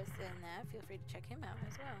you're interested in that, feel free to check him out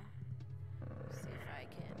as well. Let's see if I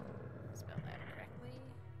can spell that correctly.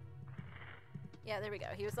 Yeah, there we go.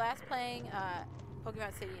 He was last playing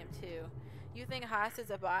Pokemon Stadium 2. You think Haas is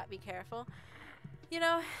a bot? Be careful. You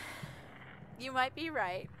know, you might be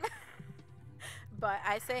right. But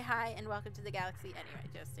I say hi and welcome to the galaxy anyway,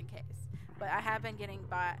 just in case. But I have been getting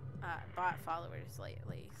bot followers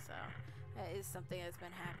lately, so that is something that's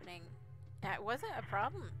been happening. And it wasn't a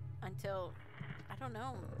problem until, I don't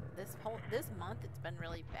know, this month it's been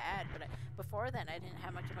really bad. But before then I didn't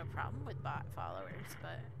have much of a problem with bot followers,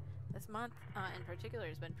 but this month in particular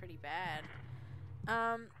has been pretty bad.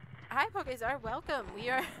 Hi Pokezar, welcome.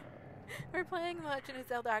 We're playing Legend of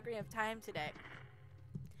Zelda Ocarina of Time today.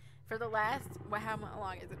 For the last, how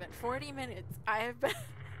long has it been? 40 minutes. I have been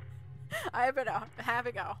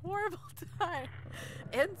having a horrible time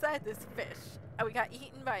inside this fish. We got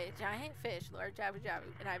eaten by a giant fish, Lord Jabu Jabu,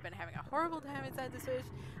 and I've been having a horrible time inside this fish.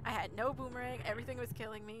 I had no boomerang. Everything was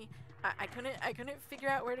killing me. I couldn't figure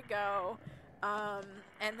out where to go.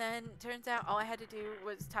 And then turns out all I had to do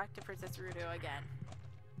was talk to Princess Ruto again,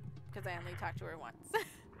 because I only talked to her once,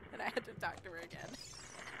 and I had to talk to her again.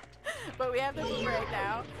 But we have the boomerang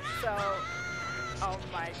now, so oh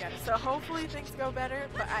my god. So hopefully things go better,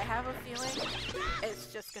 but I have a feeling it's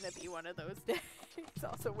just gonna be one of those days.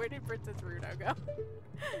 Also, where did Princess Runo go?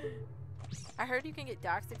 I heard you can get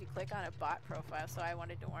doxxed if you click on a bot profile, so I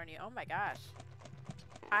wanted to warn you. Oh my gosh.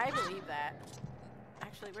 I believe that.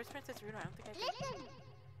 Actually, where's Princess Runo? I don't think I can.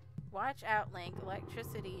 Watch out, Link.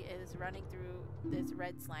 Electricity is running through this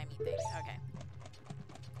red slimy thing. Okay.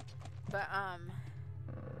 But,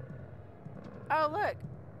 oh, look.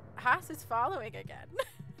 Haas is following again.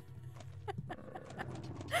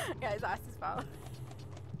 Guys, Haas is following.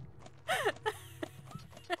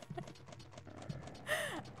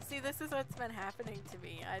 See, this is what's been happening to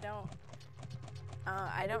me. I don't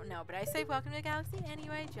know, but I say welcome to the galaxy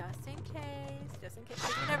anyway, just in case. Just in case.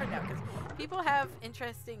 'Cause you never know, because people have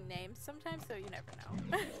interesting names sometimes, so you never know.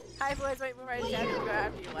 Hi, boys. Wait, we're right down to go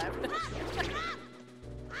after you left.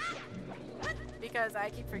 Because I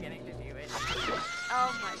keep forgetting to do it.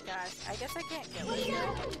 Oh my gosh. I guess I can't kill this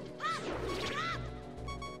guy.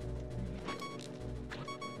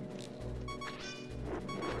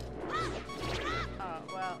 Oh,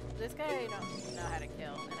 well, this guy I don't know how to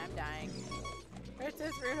kill, and I'm dying. Where's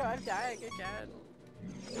this Runo? I'm dying again.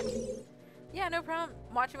 Yeah, no problem.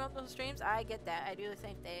 Watching multiple streams, I get that. I do the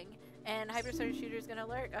same thing. And Hyperstar Shooter is gonna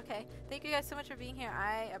alert. Okay. Thank you guys so much for being here.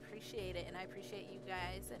 I appreciate it, and I appreciate you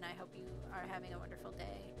guys, and I hope you are having a wonderful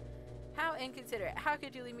day. How inconsiderate. How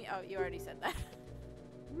could you leave me? Oh, you already said that.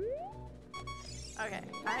 Okay.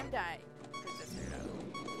 I'm dying. Princess Runo.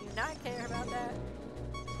 Do you not care about that?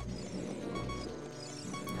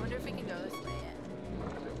 I wonder if we can go this way yet.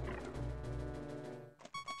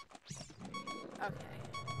 Okay.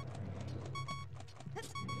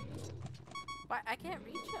 Why, I can't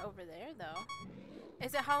reach it over there, though.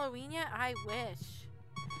 Is it Halloween yet? I wish.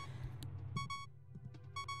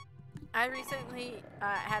 I recently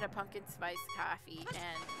had a pumpkin spice coffee,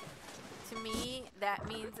 and to me, that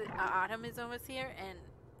means that autumn is almost here, and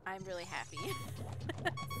I'm really happy.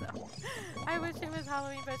 So, I wish it was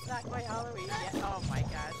Halloween, but it's not quite Halloween yet. Oh my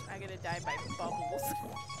gosh, I'm gonna die by bubbles.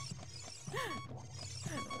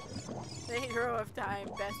 The hero of time,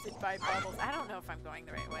 bested by bubbles. I don't know if I'm going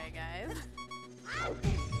the right way, guys.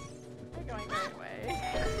 We're going the right way.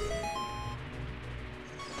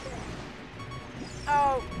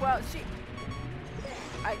 Oh, well,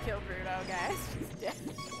 I killed Bruno, guys. She's dead.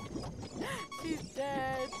 She's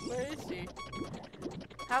dead. Where is she?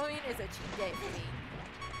 Halloween is a cheat day for me.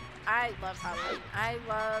 I love Halloween. I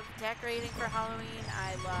love decorating for Halloween.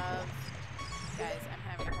 I love... Guys, I'm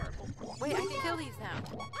having a horrible... Wait, I can kill these now.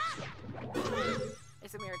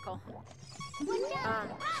 It's a miracle.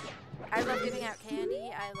 I love giving out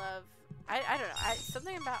candy. I love... I don't know.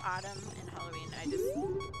 Something about autumn and Halloween.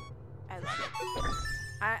 I love it.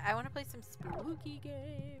 I want to play some spooky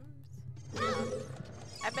games.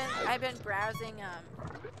 I've been browsing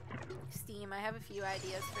Steam. I have a few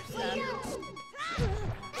ideas for stuff.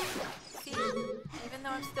 See, even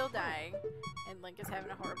though I'm still dying, and Link is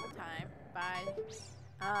having a horrible time. Bye.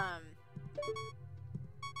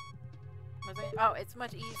 Oh, it's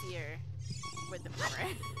much easier with the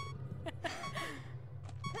boomerang.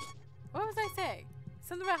 What was I saying?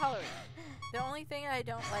 Something about Halloween. The only thing I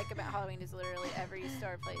don't like about Halloween is literally every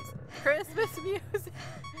store plays Christmas music.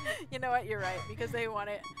 You know what? You're right, because they want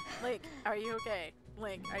it. Link, are you okay?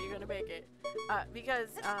 Link, are you gonna make it? Because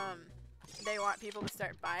they want people to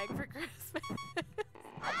start buying for Christmas.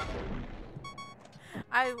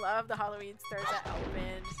 I love the Halloween stores that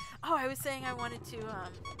open. Oh, I was saying I wanted to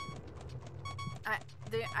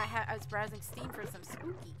I was browsing Steam for some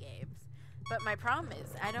spooky games. But my problem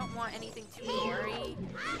is, I don't want anything too gory,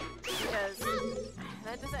 because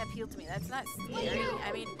that doesn't appeal to me. That's not scary.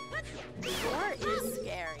 I mean, gore is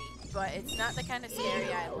scary, but it's not the kind of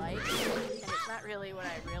scary I like, and it's not really what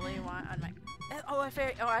I really want on my... Oh,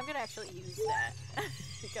 I'm gonna actually use that,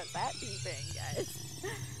 because that beeping, guys.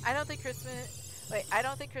 I don't think Christmas... Wait, I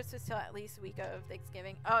don't think Christmas till at least week of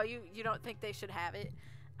Thanksgiving. Oh, you don't think they should have it?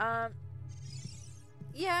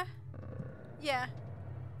 Yeah. Yeah.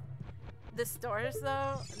 The stores,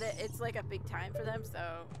 though, it's like a big time for them,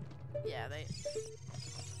 so yeah,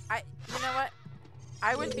 you know what?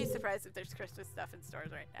 I wouldn't be surprised if there's Christmas stuff in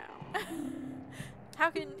stores right now.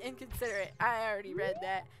 How can inconsiderate? I already read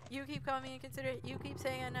that. You keep calling me inconsiderate. You keep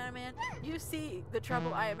saying I'm not a man. You see the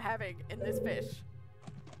trouble I am having in this fish.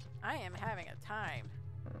 I am having a time.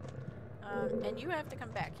 And you have to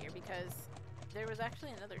come back here because there was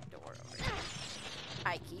actually another door over here.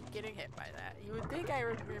 I keep getting hit by that. You would think I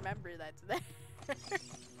would remember that's there.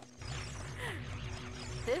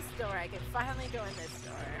 This door, I can finally go in this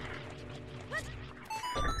door.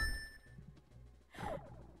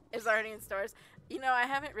 is already in stores. You know, I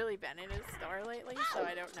haven't really been in a store lately, so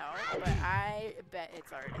I don't know. But I bet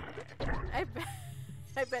it's already there.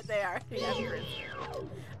 I bet they already have Christmas.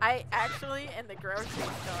 I actually, in the grocery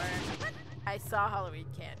store, I saw Halloween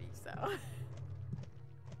candy, so.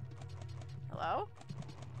 Hello?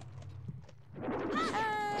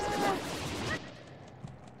 Ah.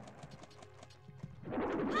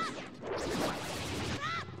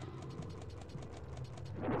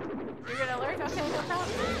 You're gonna lurk? Okay, no problem.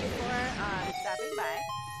 Thank you for stopping by.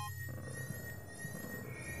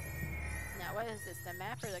 Now, what is this? The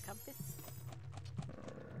map or the compass?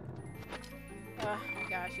 Oh my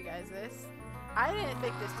gosh, you guys, this. I didn't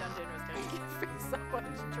think this dungeon was gonna give me so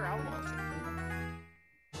much trouble.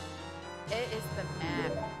 It is the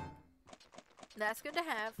map. That's good to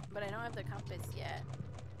have, but I don't have the compass yet.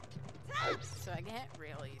 So I can't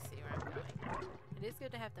really see where I'm going. It is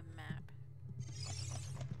good to have the map.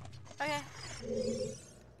 Okay.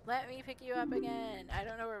 Let me pick you up again. I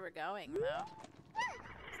don't know where we're going, though.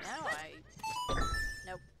 Now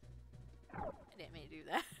Nope. I didn't mean to do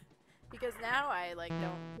that. Because now I, like, I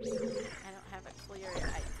don't have a clear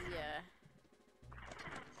idea.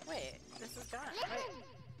 Wait, this is gone. Wait.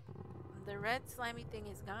 The red slimy thing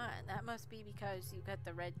is gone. That must be because you got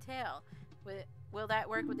the red tail. Will that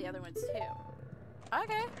work with the other ones too?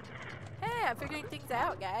 Okay. Hey, I'm figuring things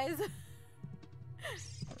out, guys.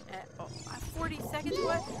 40 seconds?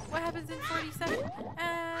 What happens in 40 seconds?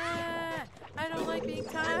 I don't like being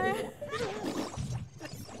timed.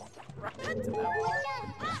 Right into the wall.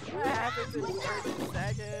 What happens in 30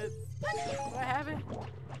 seconds? What happened? Oh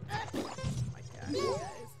my god, you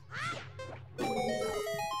guys.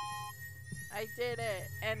 I did it,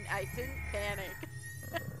 and I didn't panic.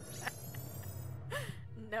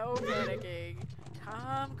 No panicking.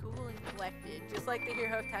 Calm, cool, and collected, just like the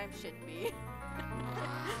hero time should be.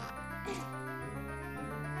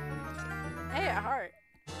 Hey, a heart.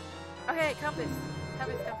 Okay, compass.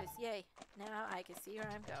 Compass, yay. Now I can see where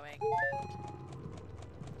I'm going.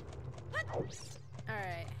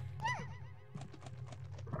 Alright.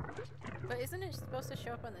 But isn't it supposed to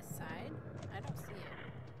show up on the side? I don't see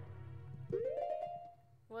it.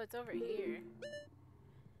 Well, it's over here.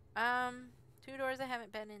 2 doors I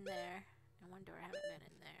haven't been in there. And 1 door I haven't been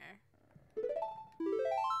in there.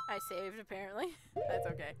 I saved, apparently. That's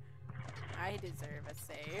okay. I deserve a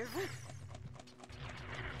save.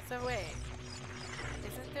 So wait.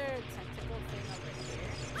 Isn't there a tentacle thing over here?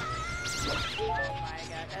 Oh my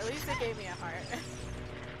god. At least it gave me a heart.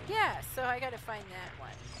 Yeah, so I gotta find that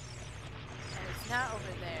one. And it's not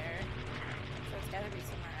over there. So it's gotta be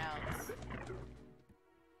somewhere else.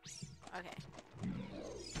 Okay.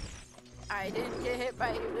 I didn't get hit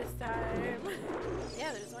by you this time.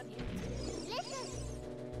 Yeah, there's one here.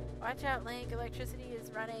 Watch out, Link. Electricity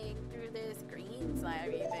is running through this green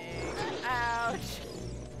slimy thing. Ouch.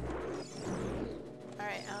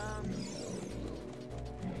 Alright,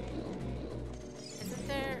 isn't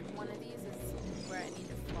there one of these is where I need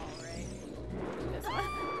to fall, right? This one?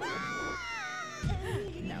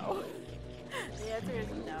 No. The answer is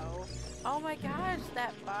no. Oh my gosh,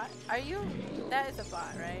 that bot. Are you? That is a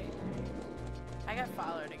bot, right? I got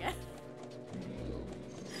followed again.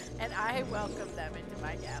 And I welcome them into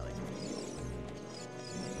my galaxy.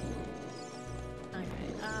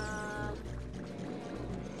 Okay,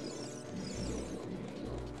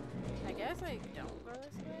 I guess I don't go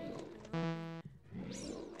this way.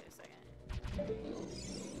 Wait a second.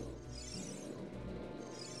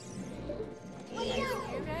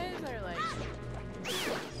 You guys are like...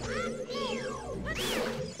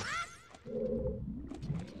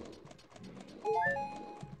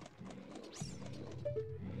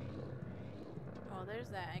 Oh, there's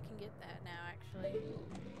that. I can get that now, actually.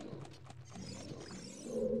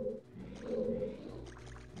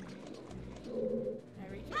 Can I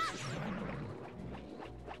reach it?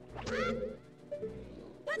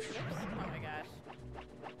 Oops. Oh my gosh.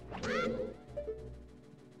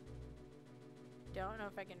 Don't know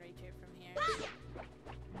if I can reach it from here.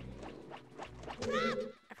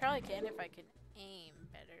 I probably can if I can aim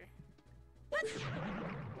better.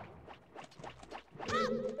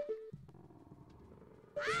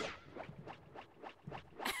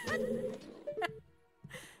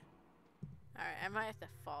 Alright, I might have to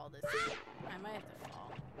fall this time. I might have to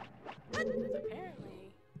fall. Because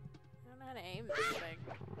apparently, I don't know how to aim this thing.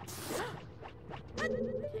 Okay,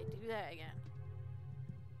 do that again.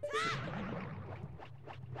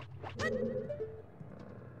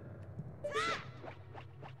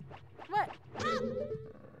 What?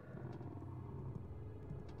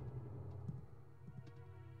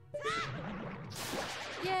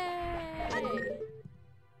 Yay!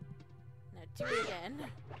 Now do it again.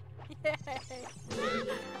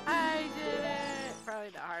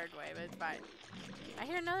 hard way, but it's fine. I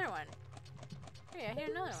hear another one. Hey, I hear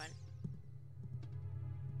another one.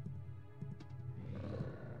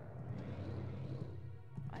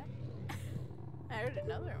 What? I heard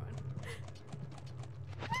another one.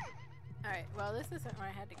 Alright, well this isn't where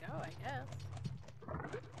I had to go, I guess.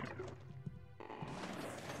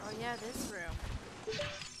 Oh yeah, this room.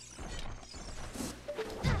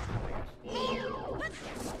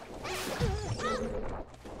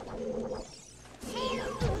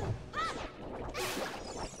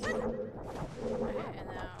 Okay, and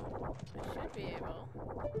now I should be able.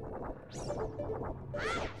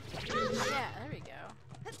 Yeah, there we go.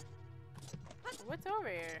 What's over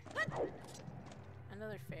here?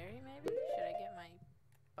 Another fairy, maybe? Should I get my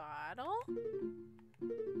bottle?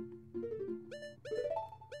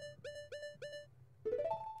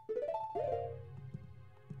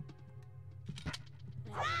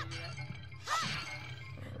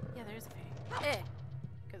 Yeah, there's a fairy. Eh!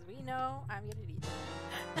 Because we know I'm gonna need that.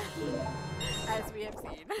 As we have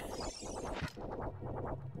seen.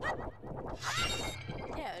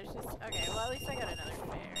 Yeah, there's just... Okay, well at least I got another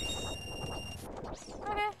fairy.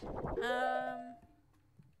 Okay.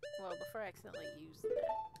 Well, before I accidentally use that.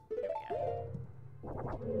 Here we go.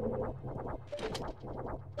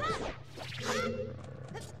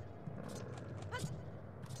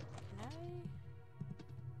 Can I?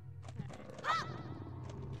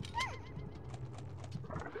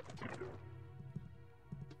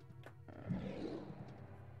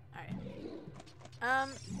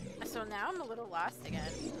 Alright. So now I'm a little lost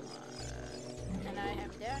again. And I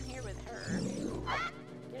am down here with her.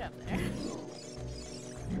 Get up there.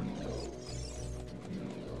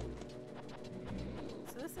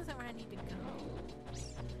 So this isn't where I need to go.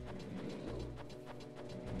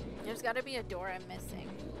 There's gotta be a door I'm missing.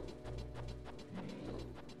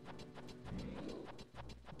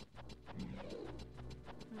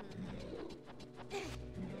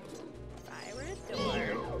 If I were a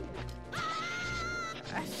door...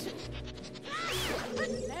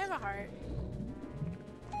 I have a heart.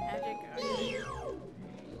 Magic. Okay.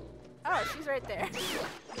 Oh, she's right there.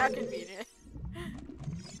 How convenient.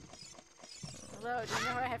 Hello, do you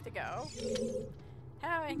know where I have to go?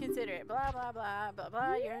 How inconsiderate. Blah, blah, blah, blah,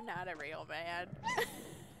 blah. You're not a real man.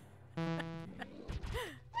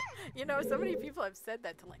 You know, so many people have said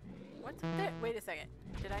that to like... What's up there? Wait a second.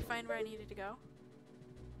 Did I find where I needed to go?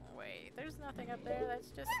 Wait, there's nothing up there. That's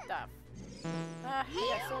just stuff. I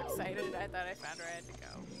got so excited. I thought I found where I had to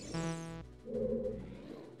go.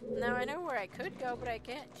 Now I know where I could go, but I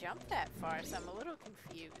can't jump that far, so I'm a little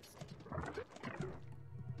confused.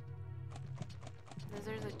 Because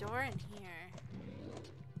there's a door in here.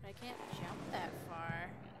 But I can't jump that far.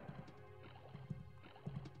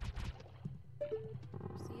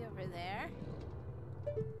 See over there?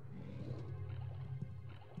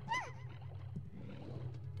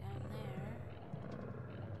 Down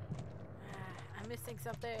there. I'm missing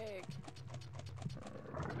something.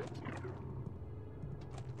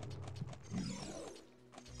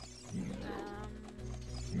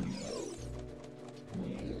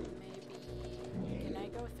 Maybe... Can I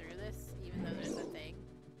go through this, even though there's a thing?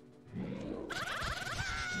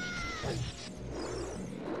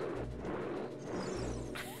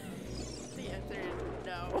 The answer is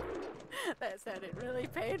no. That sounded really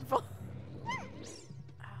painful. Oh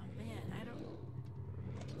man, I don't...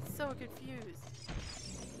 So confused.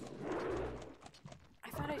 I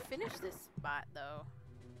thought I finished this spot, though.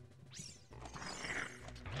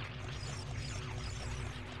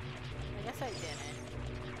 I guess I didn't.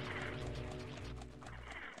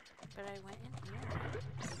 But I went in here.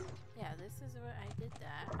 Yeah, this is where I did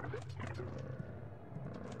that.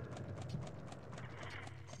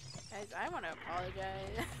 Guys, I want to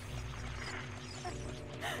apologize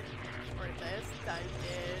for this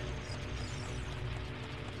dungeon.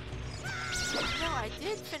 No, I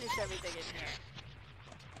did finish everything in here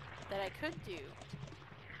that I could do.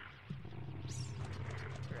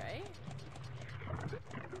 Right?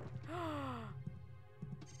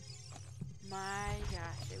 My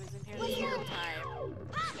gosh, it was in here this whole time.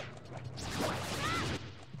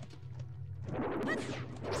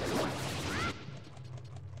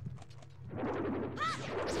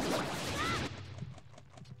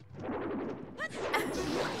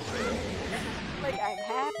 Like, I'm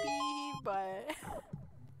happy, but...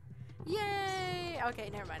 Yay! Okay,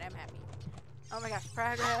 never mind, I'm happy. Oh my gosh,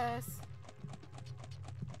 progress!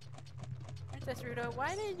 Princess Ruto,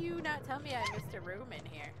 why did you not tell me I missed a room in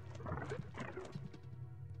here?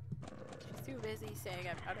 She's too busy saying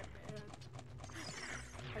I'm not a man.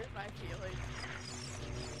 Hurt my feelings.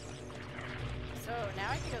 So,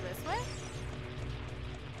 now I can go this way?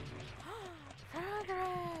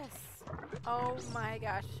 Progress! Oh my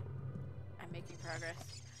gosh. I'm making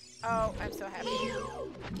progress. Oh, I'm so happy.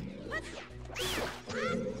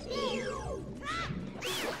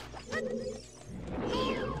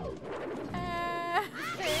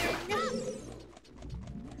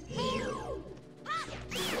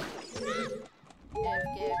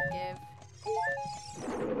 Give.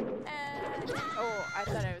 Oh, I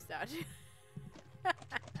thought I was dodging.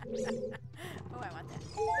 Oh, I want that.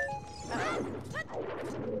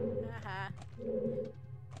 Uh-huh.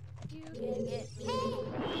 You can get me.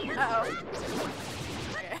 Uh-oh.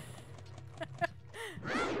 Okay.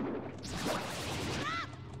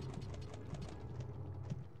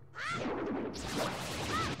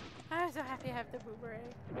 I'm so happy I have the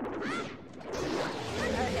boomerang.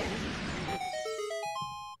 Okay.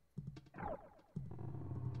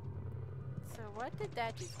 So what did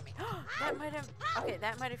that do for me? That might have, okay,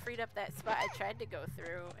 that might have freed up that spot I tried to go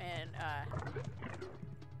through and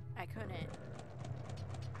I couldn't.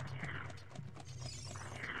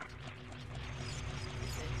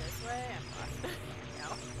 Is it this way? I'm lost. No.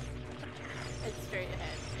 It's straight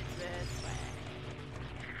ahead. It's this way.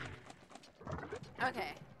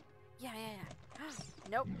 Okay. Yeah.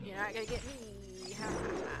 Nope, you're not gonna get me.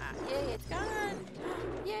 Yay, it's gone.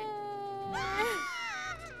 Yay!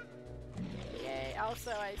 Yay,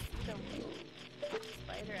 also I see the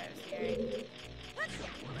spider I was hearing.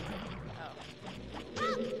 Oh.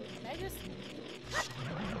 Can I just...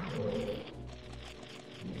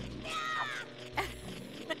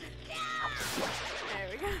 There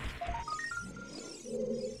we go.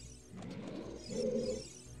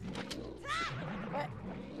 What?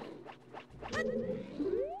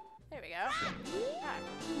 There we go. Ah.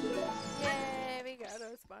 Yay, we got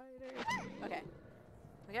a spider. Okay.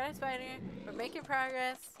 We got a spider. We're making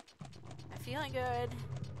progress. I'm feeling good.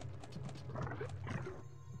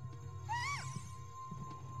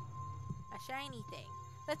 A shiny thing.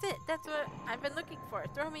 That's it. That's what I've been looking for.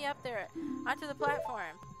 Throw me up there onto the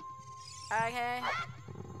platform. Okay.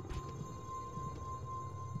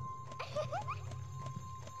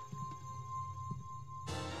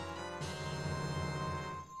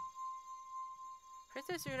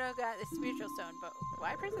 Princess Rudo got the spiritual stone, but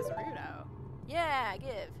why Princess Rudo? Yeah,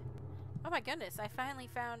 give. Oh my goodness, I finally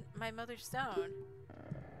found my mother's stone.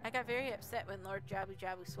 I got very upset when Lord Jabu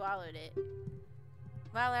Jabu swallowed it.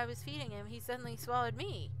 While I was feeding him, he suddenly swallowed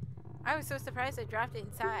me. I was so surprised I dropped it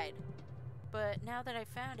inside. But now that I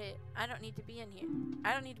found it, I don't need to be in here.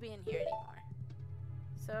 I don't need to be in here anymore.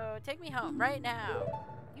 So take me home right now.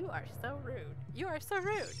 You are so rude. You are so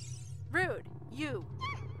rude. Rude. You.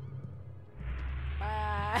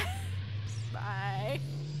 Bye. Bye.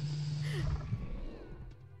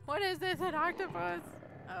 What is this, an octopus?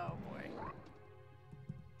 Oh boy.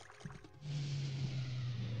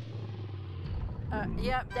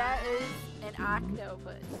 Yep, that is an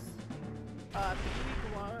octopus. A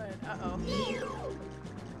big one. Uh-oh.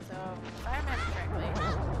 So, if I remember correctly,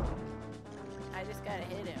 I just gotta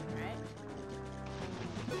hit him, right?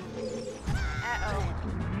 Uh-oh.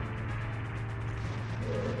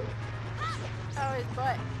 Oh, his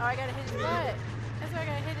butt. Oh, I gotta hit his butt. That's why I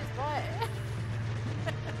gotta hit his butt.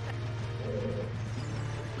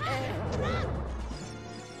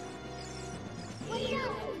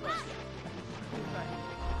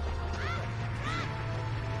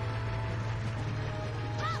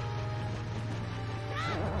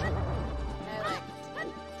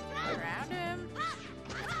 Around him.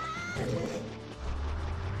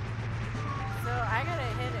 So I gotta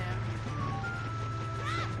hit him.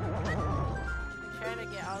 Try to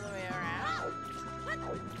get all the way around.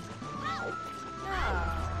 No,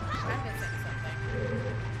 I'm missing something.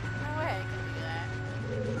 No way I can do that.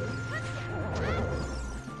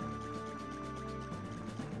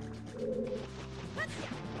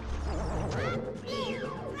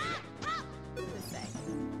 This thing.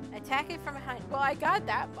 Attack it from behind. Well, I got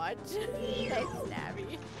that much. Thanks,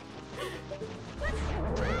 Nabby.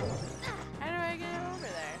 How do I get over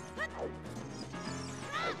there?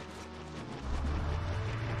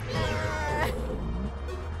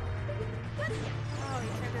 Oh, he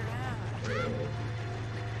turned around.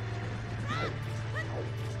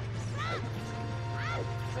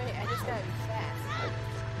 Wait, I just gotta be fast.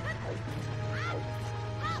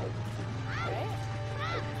 Right?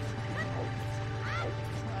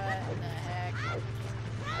 What the heck?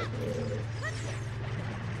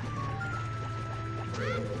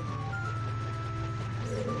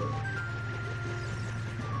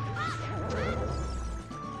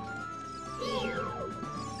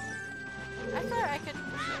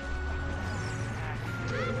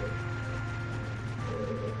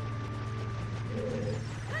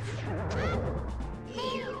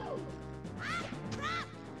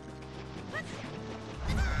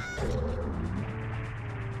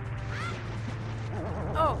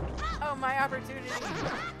 opportunity.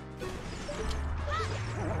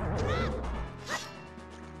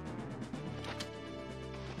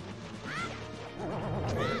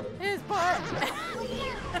 His part.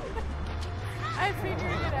 I figured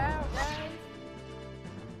it out, guys.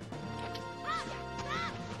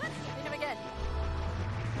 Hit him again.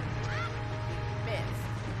 Missed.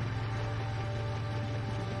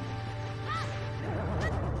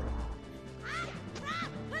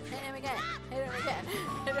 Hit him again. Hit him again.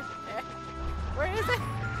 Hit him again. Where is it?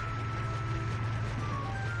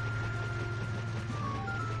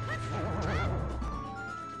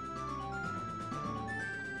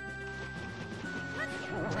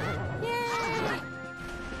 Yay!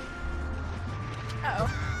 Uh-oh.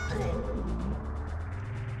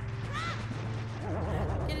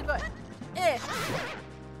 Get his butt. Eh!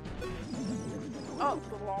 Oh.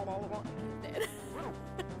 Dead.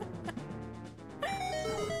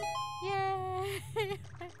 Yay!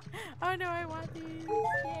 Oh no, I want these.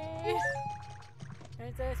 Yay!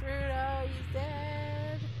 Princess Rudo, he's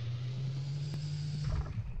dead.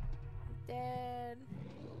 He's dead.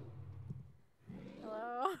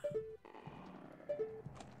 Hello?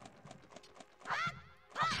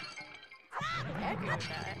 Heck with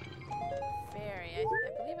that. Fairy. I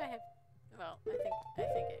believe I have. Well, I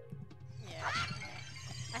think it. Yeah.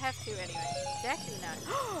 I have two anyway. It's actually not.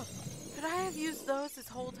 Could I have used those this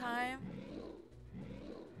whole time?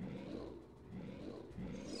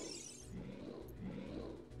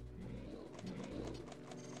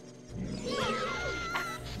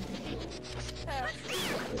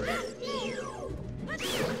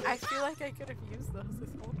 I feel like I could have used those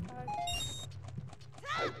this whole time.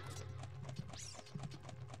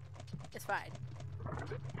 It's fine.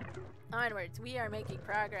 Onwards, we are making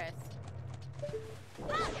progress.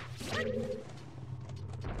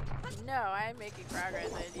 No, I'm making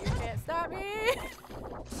progress and you can't stop me!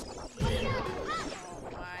 Oh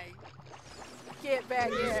my. Get back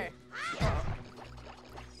here! Oh.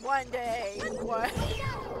 One day! One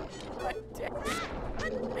day!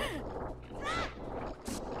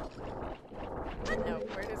 No,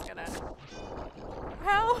 we're just gonna...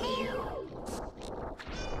 Help!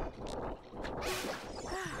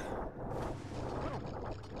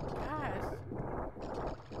 Gosh.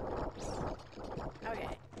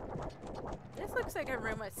 Okay. This looks like a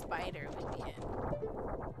room a spider would be in.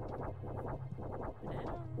 But I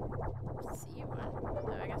don't see one.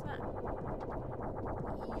 No, I guess not.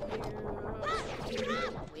 Ew.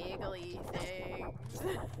 Wiggly things.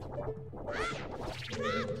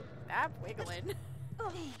 Stop wiggling.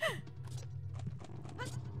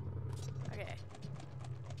 Okay.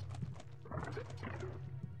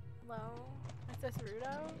 Hello? Princess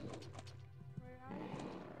Rudo? Where are you?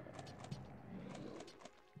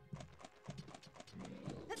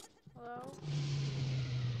 Hello?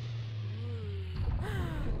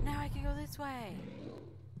 Now I can go this way.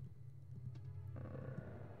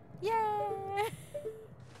 Yay!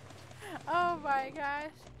 Oh my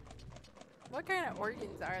gosh. What kind of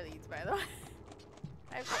organs are these, by the way?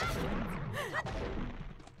 I have questions.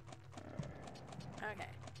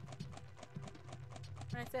 Okay.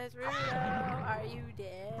 Princess Rudo, are you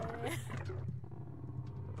dead?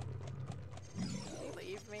 She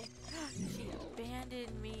leave me? She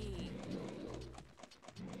abandoned me.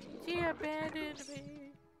 She abandoned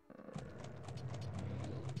me.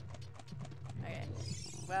 Okay.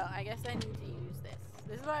 Well, I guess I need to use this.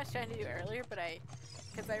 This is what I was trying to do earlier, but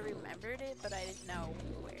because I remembered it, but I didn't know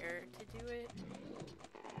where to do it.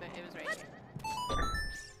 But it was right here.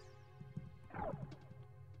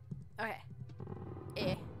 Okay.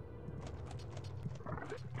 Eh.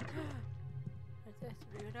 Princess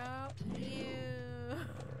Rudo? Ew.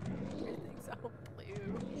 Everything's all blue.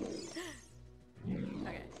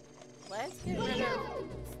 Okay. Let's get rid of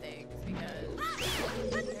sticks because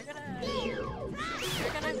they're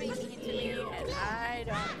gonna be mean to me and I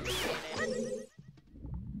don't appreciate it.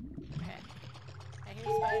 Okay. I hear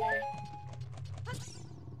spider.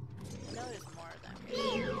 I know there's more of them.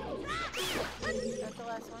 Is that the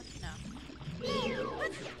last one? No.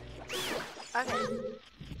 Okay.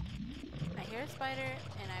 I hear a spider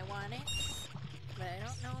and I want it, but I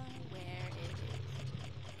don't know where it is.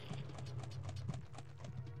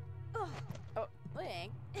 Oh,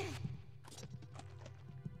 Link.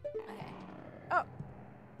 Okay. Oh!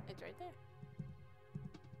 It's right there.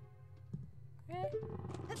 Okay.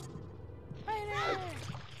 Spider!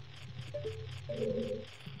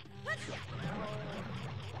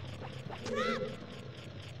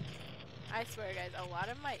 I swear guys, a lot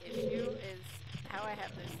of my issue is how I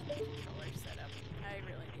have this controller set up. I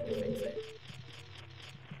really need to fix it.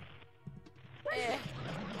 Eh.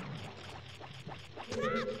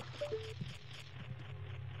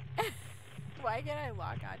 Why can't I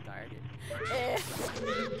lock on target?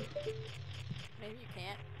 Maybe you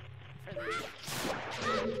can't for these.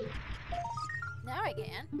 Now I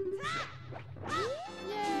can.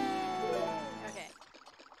 Yay! Okay.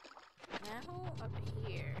 Now up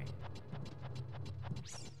here.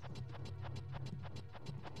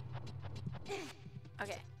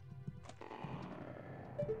 Okay.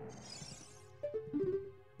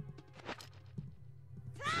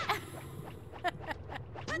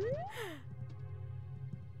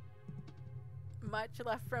 Much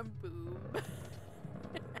left from Boob.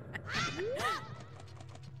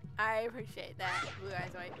 I appreciate that, Blue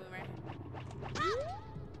Eyes White Boomer.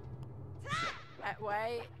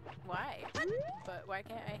 Why? But why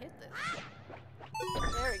can't I hit this?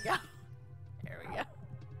 There we go. There we go.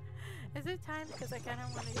 Is it time? Because I kind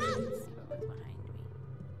of want to see what was behind me.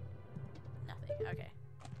 Nothing. Okay.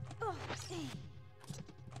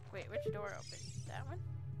 Wait, which door opened? That one?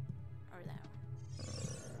 Or that one?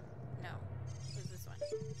 No. It was this one.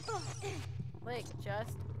 Like,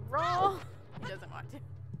 just roll! He doesn't want to.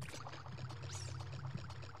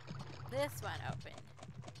 This one opened.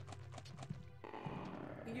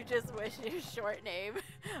 You just wish your short name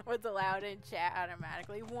was allowed in chat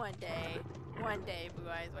automatically. One day, Blue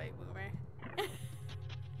Eyes White Boomer.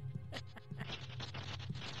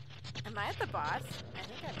 Am I at the boss? I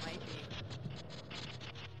think I might be.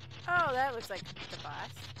 Oh, that looks like the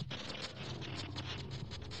boss.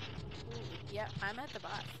 Ooh, yep, I'm at the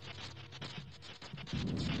boss.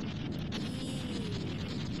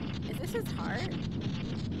 Is this his heart?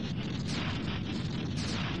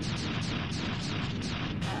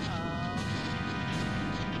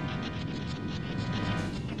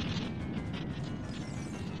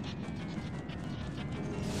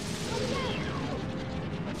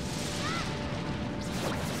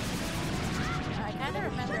 I kind of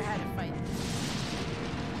remember how to fight this.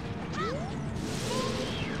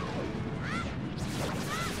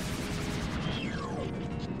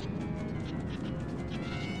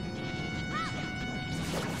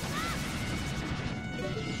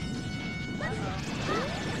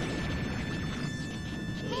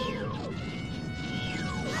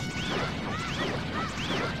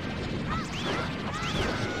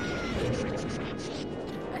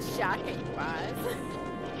 Shocking boss.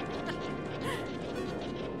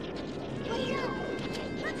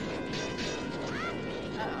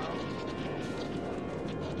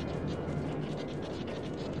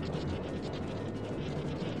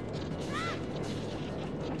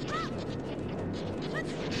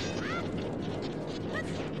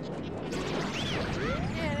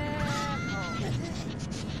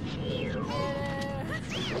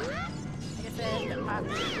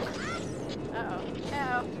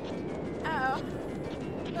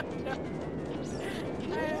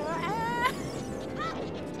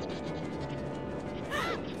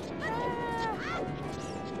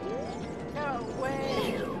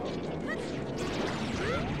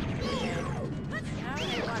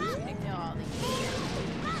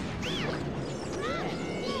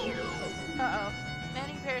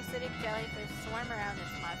 Jellyfish swarm around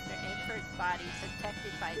this monster, aim for its body,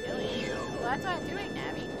 protected by millions. Well, that's what I'm doing,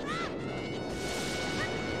 Nabby.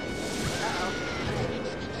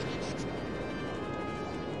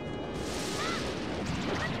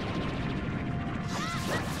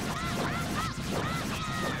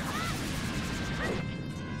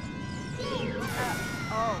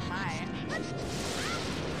 Oh my.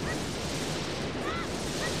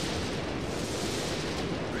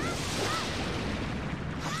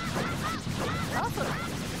 Also,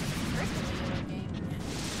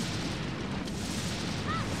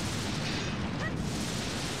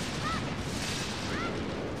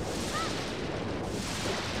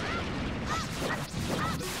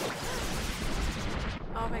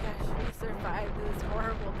 oh my gosh, we survived this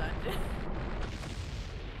horrible dungeon.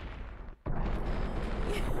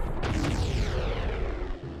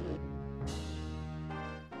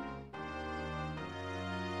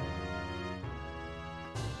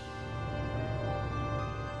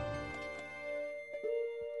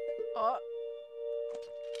 Oh.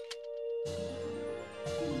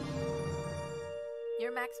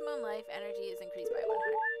 Your maximum life energy is increased by 1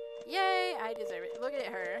 heart. Yay! I deserve it. Look at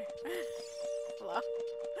her. Hello?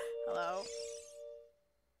 Hello?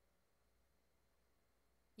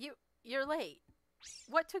 You're late.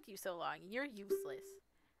 What took you so long? You're useless.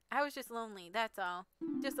 I was just lonely, that's all.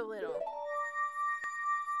 Just a little.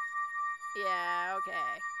 Yeah,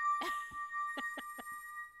 okay.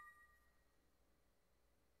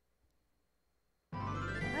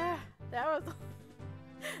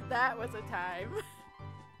 That was a time.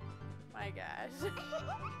 My gosh.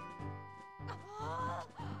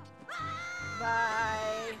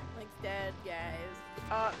 Bye. Link's dead, guys.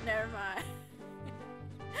 Oh, never mind.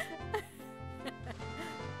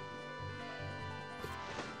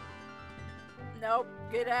 Nope.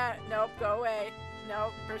 Get out. Nope. Go away.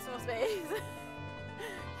 Nope. Personal space.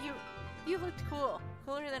 You looked cool.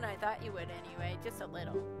 Cooler than I thought you would anyway. Just a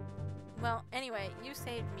little. Well, anyway, you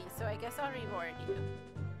saved me, so I guess I'll reward you.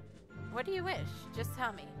 What do you wish? Just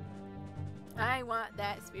tell me. I want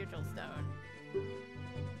that spiritual stone.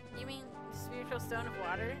 You mean spiritual stone of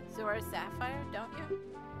water? Zora's sapphire, don't you?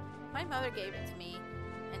 My mother gave it to me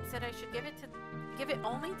and said I should give it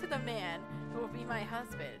only to the man who will be my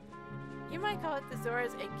husband. You might call it the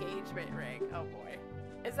Zora's engagement ring. Oh boy.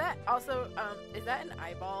 Is that also is that an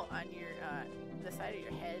eyeball on your the side of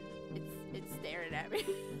your head? It's staring at me.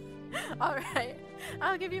 Alright.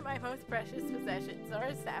 I'll give you my most precious possession,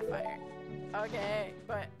 Zora's sapphire. Okay,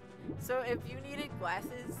 but so if you needed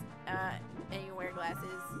glasses, and you wear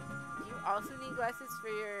glasses, you also need glasses for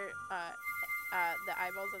your the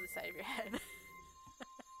eyeballs on the side of your head.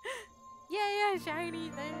 Yeah, shiny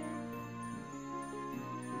there.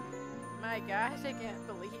 My gosh, I can't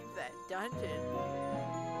believe that dungeon.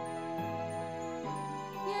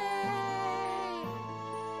 Yay!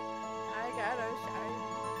 I got a shiny.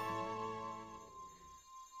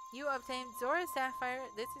 You obtained Zora's sapphire.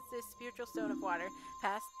 This is the spiritual stone of water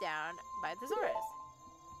passed down by the Zoras.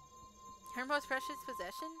 Her most precious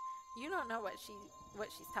possession? You don't know what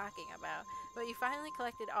she's talking about, but you finally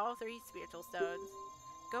collected all 3 spiritual stones.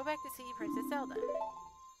 Go back to see Princess Zelda.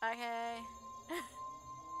 Okay.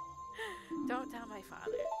 Don't tell my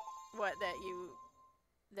father what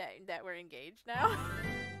that we're engaged now.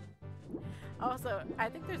 Also, I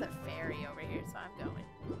think there's a fairy over here, so I'm going.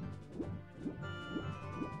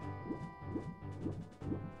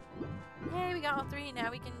 Yay, we got all 3. Now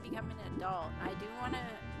we can become an adult. I do want to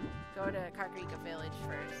go to Ocarina Village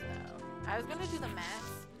first, though. I was going to do the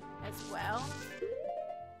mass as well,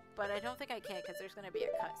 but I don't think I can because there's going to be a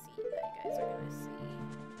cutscene that you guys are going to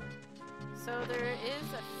see. So there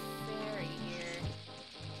is a fairy here.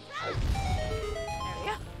 There we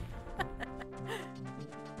go.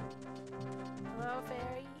 Hello,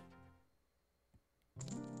 fairy.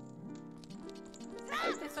 I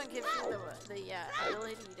think this one gives you the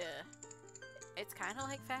ability to... It's kind of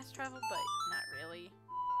like fast travel, but not really.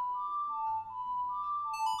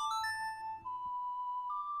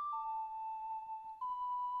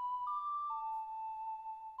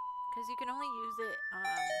 Because you can only use it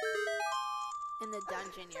in the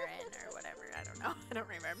dungeon you're in or whatever. I don't know. I don't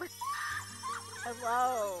remember.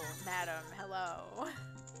 Hello, madam. Hello.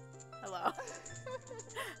 Hello.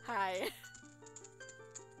 Hi.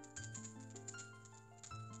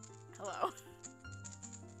 Hello.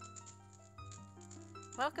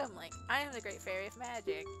 Welcome, Link. I am the Great Fairy of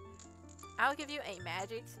Magic. I'll give you a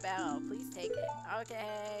magic spell. Please take it.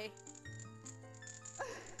 Okay.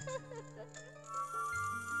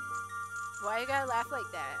 Why you gotta laugh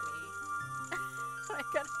like that at me?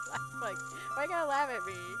 Why you gotta laugh at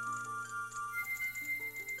me?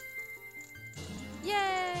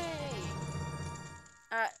 Yay!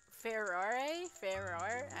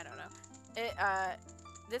 Ferrore? I don't know.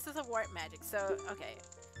 This is a warp magic, so, okay.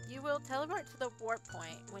 You will teleport to the warp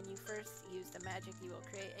point. When you first use the magic, you will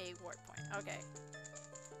create a warp point. Okay.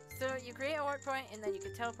 So you create a warp point, and then you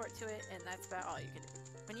can teleport to it, and that's about all you can do.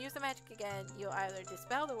 When you use the magic again, you'll either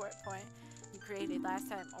dispel the warp point you created last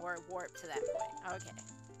time, or warp to that point. Okay.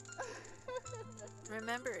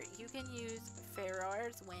 Remember, you can use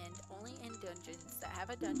Ferrore's Wind only in dungeons that have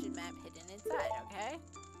a dungeon map hidden inside, okay?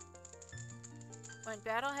 When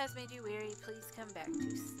battle has made you weary, please come back to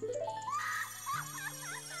see me.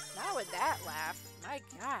 Not with that laugh. My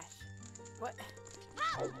gosh. What?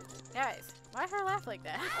 Guys, why her laugh like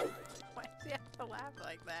that? Why does she have to laugh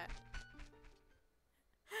like that?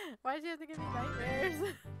 Why does she have to give me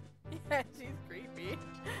nightmares? Yeah, she's creepy.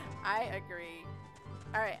 I agree.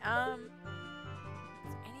 Alright, is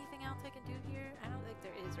there anything else I can do here? I don't think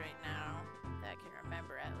there is right now that I can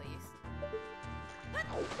remember at least.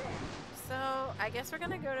 So, I guess we're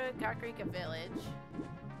gonna go to Ocarina Village.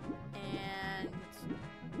 And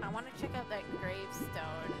I want to check out that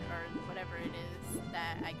gravestone, or whatever it is,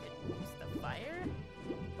 that I could use the fire?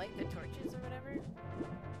 Light the torches or whatever?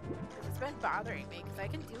 Because it's been bothering me, because I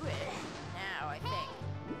can do it now, I think.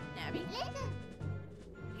 Nabby?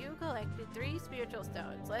 You collected 3 spiritual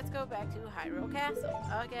stones. Let's go back to Hyrule Castle.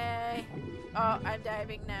 Okay. Oh, I'm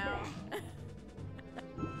diving now.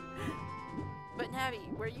 But Nabby,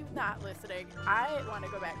 were you not listening? I want to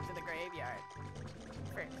go back to the graveyard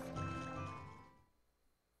first.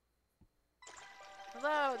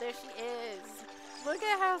 Hello, there she is. Look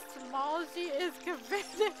at how small she is compared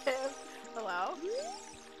to him. Hello?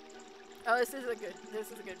 Oh, this is a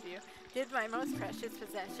good view. Did my most precious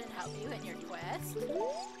possession help you in your quest?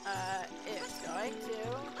 It's going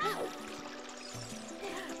to.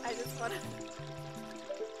 I just wanna.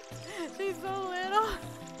 She's so little.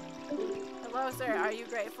 Hello, sir. Are you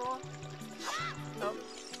grateful? Oh.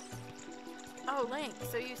 Oh, Link.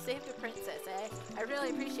 So you saved a princess, eh? I really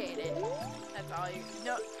appreciate it. That's all you.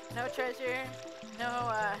 No treasure.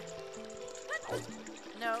 No.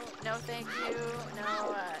 No, thank you.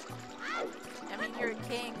 No. I mean, you're a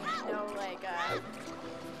king. No, like,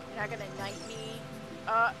 you're not gonna knight me.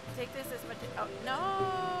 Take this as much. Oh, no,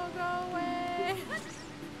 go away.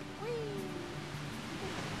 Whee.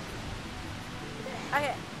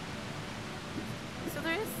 Okay. So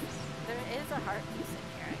there is a heart piece in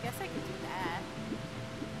here. I guess I could do that.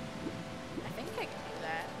 I think I can do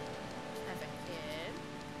that as a kid.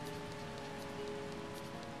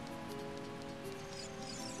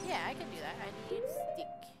 Yeah, I can do that. I need stick.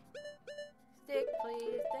 Stick,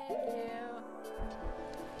 please. Thank you.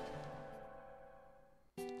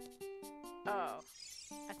 Oh.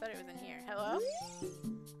 I thought it was in here. Hello?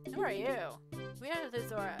 Who are you? We are the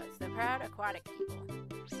Zoras, the proud aquatic people.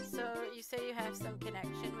 So, you say you have some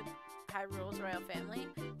connection with Hyrule's royal family?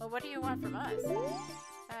 Well, what do you want from us?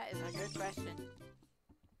 That is a good question.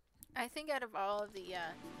 I think out of all of the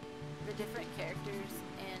different characters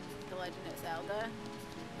in The Legend of Zelda,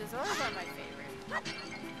 the Zoras are my favorite.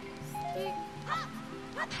 Stick.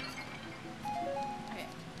 Okay.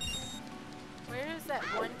 Where is that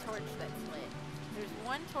one torch that's lit? There's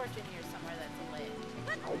one torch in here somewhere that's lit.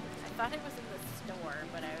 I thought it was in the store,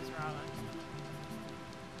 but I was wrong.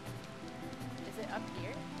 Is it up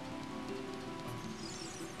here?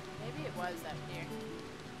 Maybe it was up here.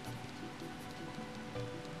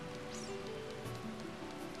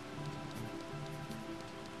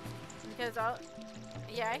 Because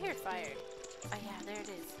yeah, I hear fire. Oh yeah, there it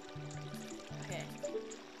is. Okay.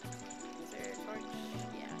 Is there a torch?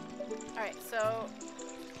 Yeah. Alright, so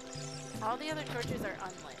all the other torches are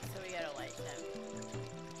unlit, so we gotta light them.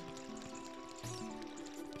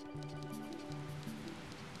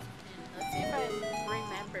 And let's see if I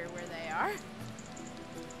remember where they are.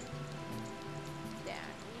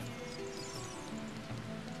 Down here.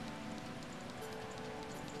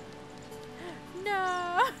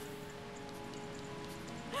 No!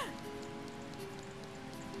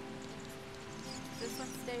 Does this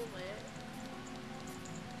one stay lit?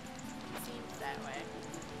 It seems that way.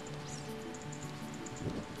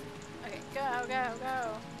 Okay, go, go, go!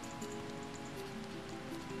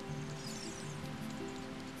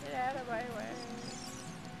 Get out of my way!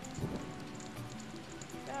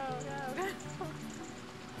 Go, go, go!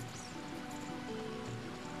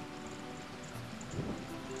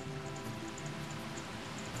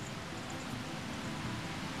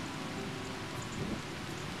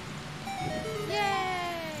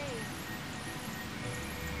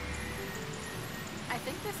 I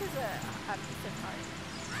think this is a piece of heart.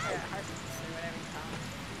 Or a heart piece, or whatever you call it.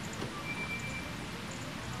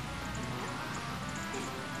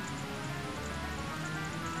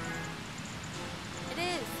 It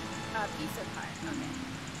is a piece of heart. Okay.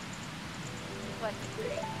 Collected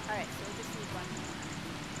 3. Alright, so we just need one more.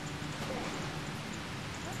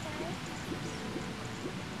 Okay.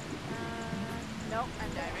 Nope,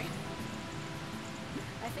 I'm diving.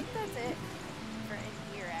 I think that's it. For in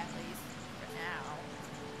here, at least. For now.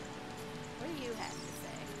 What do you have to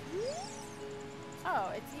say? Oh,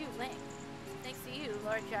 it's you, Link. Thanks to you,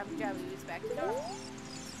 Lord Jabu Jabu is back to normal.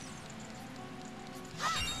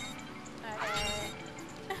 Okay.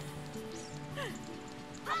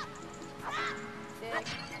 Stick.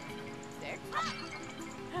 Stick.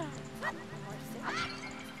 More stick.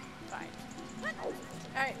 Fine.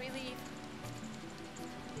 Alright, we leave.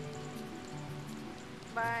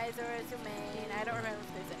 Bye, Zora's Domain. I don't remember if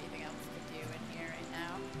there's anything else to do in here right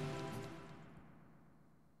now.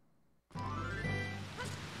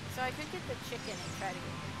 So I could get the chicken and try to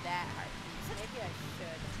get that heart piece. Maybe I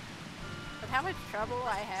should. But how much trouble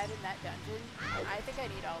I had in that dungeon, I think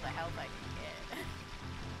I need all the help I can get.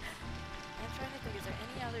 I'm trying to think, is there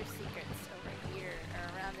any other secrets over here or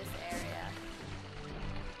around this area?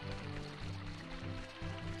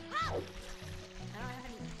 I don't have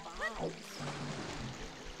any bombs.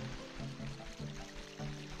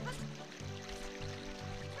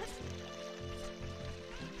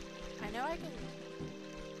 I know I can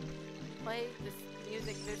play this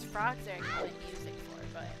music. There's frogs there I can play music for,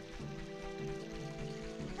 but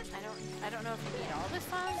I don't know if you need all the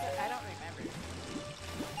songs. I don't remember.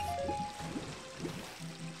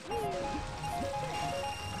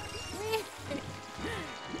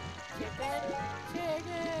 Chicken,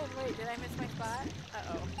 chicken. Wait, did I miss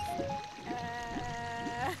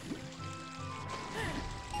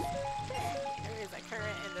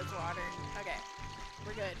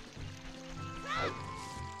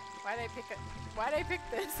Why'd I pick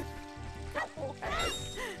this? Go away.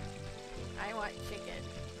 I want chicken.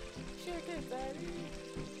 Chicken, daddy.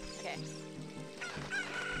 Okay.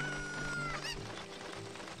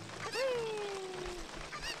 Whee!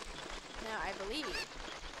 Now I believe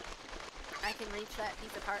I can reach that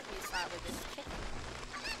piece of heart we saw with this chicken.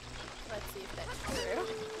 Let's see if that's true.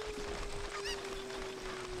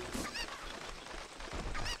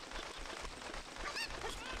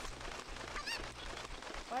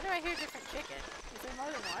 Why do I hear different chicken? Is there more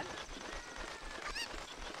than one?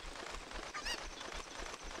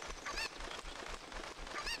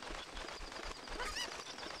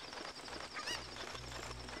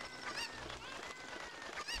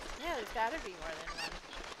 Yeah, there's gotta be more than one.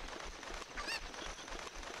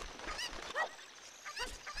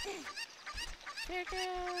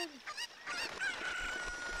 Chicken!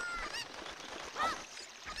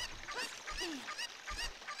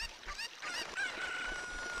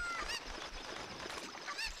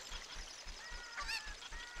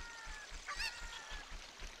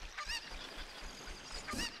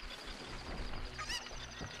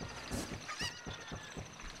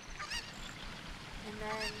 And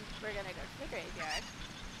then we're gonna go to the graveyard.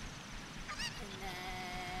 And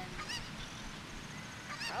then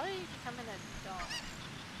probably become an adult.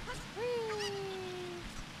 Whee!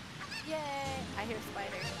 Yay! I hear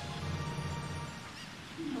spiders.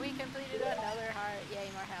 We completed another heart. Yay,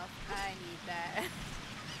 more health. I need that.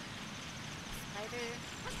 Spider.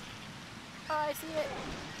 Oh, I see it.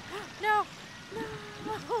 No! No!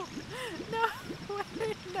 No!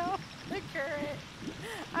 Wait, no! The current.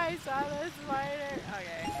 I saw the spider.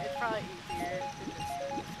 Okay, it's probably easier to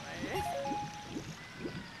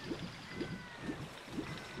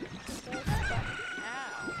just see the spider.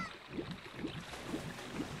 Ow.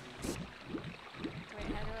 Wait,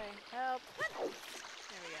 how do I help?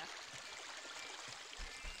 There we go.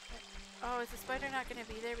 Oh, is the spider not going to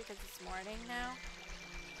be there because it's morning now?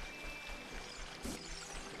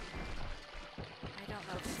 I don't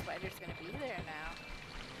know if the spider's going to be there now.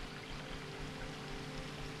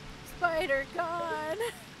 Spider gone!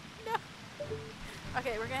 No!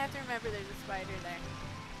 Okay, we're going to have to remember there's a spider there.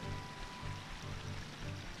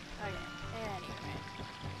 Okay, anyway.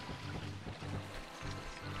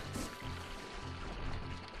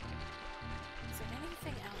 Is there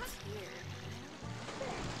anything else here?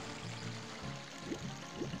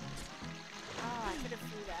 Oh, I could have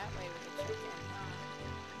flew that way with the chicken. Oh.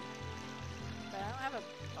 But I don't have a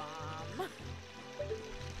bomb.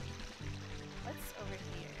 What's over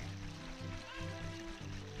here?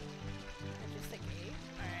 Just a gate?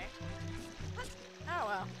 Alright. Oh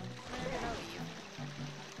well. We're gonna leave.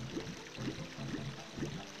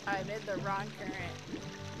 I'm in the wrong current.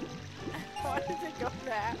 I wanted to go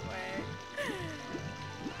that way.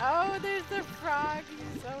 Oh, there's the frog.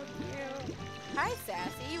 He's so cute. Hi,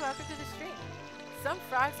 Sassy. Welcome to the stream. Some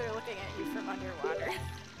frogs are looking at you from underwater.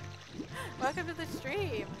 Welcome to the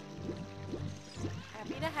stream.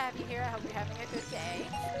 Happy to have you here. I hope you're having a good day.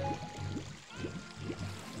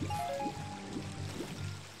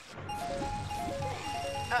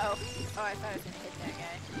 Uh-oh. Oh, I thought I was going to hit that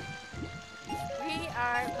guy. We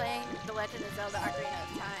are playing The Legend of Zelda Ocarina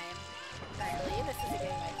of Time. Currently, this is a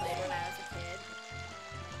game I played when I was a kid.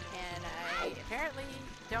 And I apparently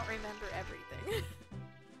don't remember everything.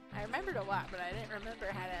 I remembered a lot, but I didn't remember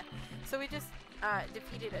how to... So we just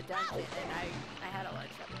defeated a dungeon, and I had a lot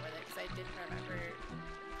of trouble with it because I didn't remember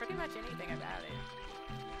pretty much anything about it.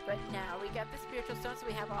 But now we got the spiritual stones, so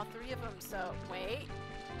we have all three of them. So, wait.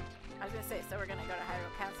 I was going to say, so we're going to go to Hyrule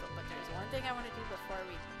Castle, but there's one thing I want to do before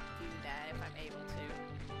we do that, if I'm able to.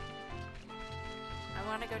 I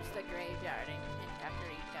want to go to the graveyard and after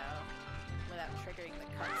you go, without triggering the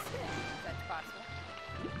cutscene, if that's possible.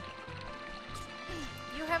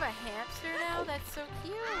 You have a hamster now? That's so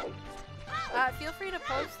cute! Feel free to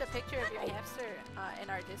post a picture of your hamster in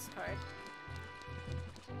our Discord.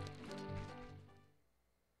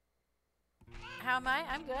 How am I?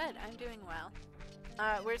 I'm good. I'm doing well.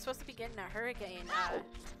 We're supposed to be getting a hurricane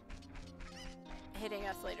hitting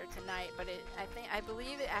us later tonight, but I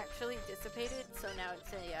believe it actually dissipated, so now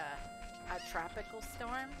it's a tropical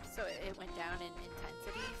storm, so it went down in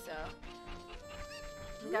intensity, so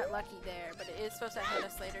we got lucky there, but it is supposed to hit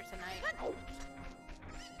us later tonight.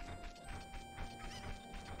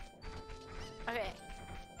 Okay.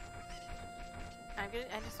 I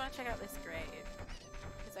just want to check out this grave,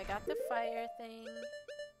 because I got the fire thing.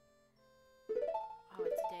 Oh,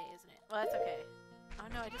 it's day, isn't it? Well, that's okay. Oh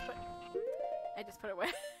no, I just put it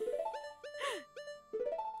away.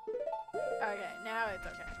 Okay, now it's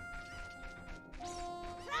okay.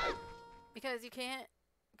 Because you can't,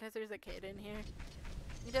 because there's a kid in here.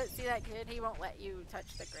 You don't see that kid? He won't let you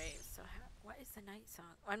touch the graves. So what is the night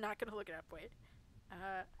song? Oh, I'm not gonna look it up. Wait.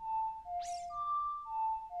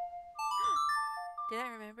 Did I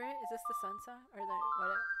remember it? Is this the sun song or the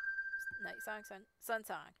what? Night song, sun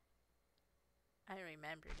song. I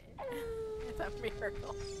remembered it. It's a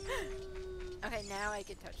miracle. Okay, now I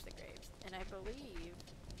can touch the graves, and I believe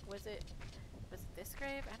was it this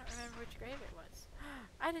grave? I don't remember which grave it was.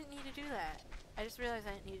 I didn't need to do that. I just realized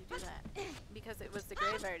I didn't need to do that because it was the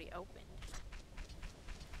grave already opened.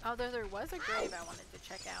 Although there was a grave I wanted to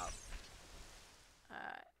check out.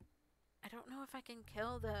 I don't know if I can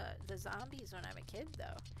kill the zombies when I'm a kid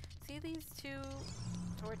though. See these two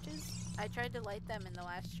torches? I tried to light them in the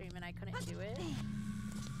last stream and I couldn't do it.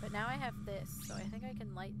 But now I have this, so I think I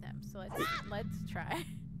can light them. So let's try.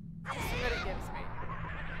 Let's see what it gives me.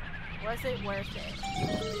 Was it worth it?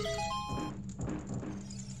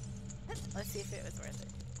 Let's see if it was worth it.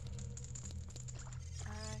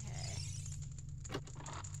 Okay.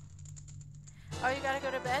 Oh, you gotta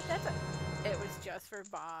go to bed? It was just for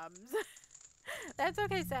bombs. That's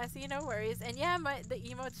okay, Sassy, no worries. And yeah, the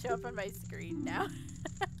emotes show up on my screen now.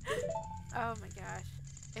 Oh my gosh.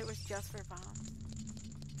 It was just for bombs.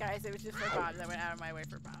 Guys, it was just for bombs. I went out of my way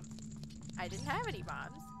for bombs. I didn't have any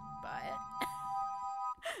bombs, but...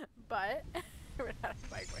 but... I went out of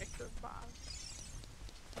my way for bombs.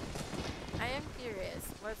 I am curious.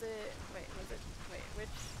 Wait, which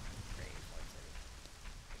grave was it?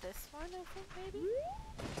 This one, I think, maybe?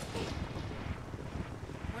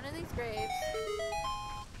 One of these graves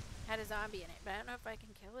had a zombie in it, but I don't know if I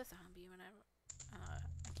can kill a zombie when I'm a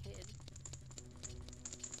kid.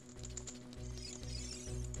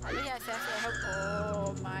 Oh yeah, Sassy, I hope—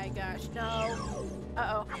 oh my gosh, no!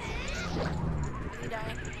 Uh-oh. Is he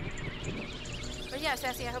dying? But yeah,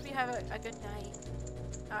 Sassy, I hope you have a good night.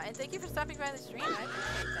 And thank you for stopping by the stream, I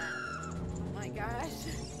appreciate that. Oh my gosh.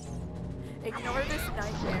 Ignore this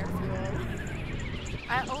nightmare fuel.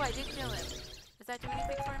 Oh, I did kill him. Does that do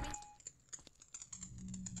anything for me?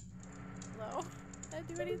 Hello? Does that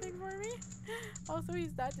do anything for me? Also,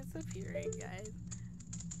 he's not disappearing, guys.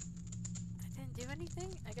 That didn't do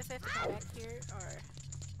anything? I guess I have to come back here, or...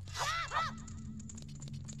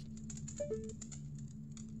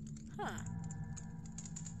 huh.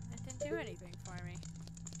 That didn't do anything for me.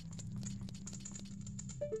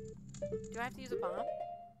 Do I have to use a bomb?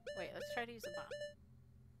 Wait, let's try to use a bomb.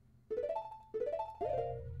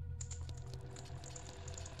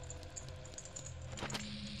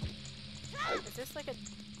 Is this like a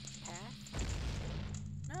path?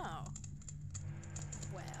 No.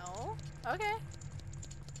 Well, okay.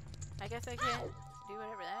 I guess I can't do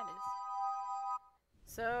whatever that is.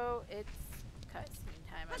 So, it's cutscene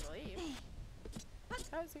time, I believe.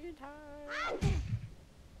 Cutscene time!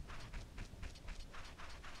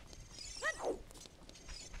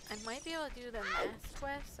 I might be able to do the mass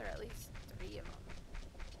quests, or at least 3 of them.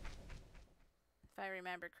 If I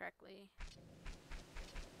remember correctly.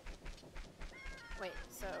 Wait.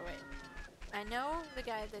 I know the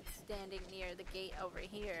guy that's standing near the gate over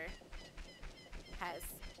here has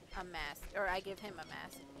a mask, or I give him a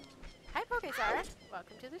mask. Hi, Pokesar!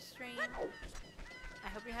 Welcome to the stream. I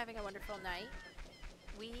hope you're having a wonderful night.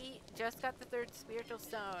 We just got the 3rd spiritual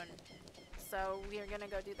stone, so we are gonna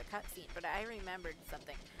go do the cutscene, but I remembered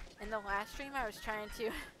something. In the last stream, I was trying to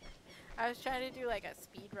do like a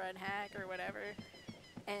speedrun hack or whatever,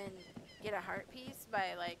 and get a heart piece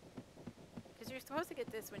by like, because you're supposed to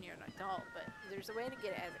get this when you're an adult, but there's a way to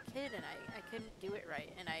get it as a kid, and I couldn't do it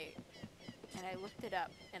right, and I looked it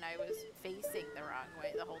up, and I was facing the wrong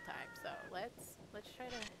way the whole time. So let's try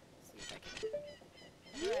to see if I can.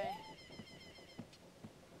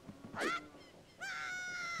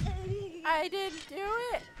 I didn't do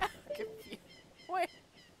it. I'm confused. Wait.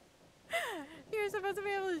 You're supposed to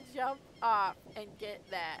be able to jump off and get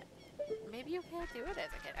that. Maybe you can't do it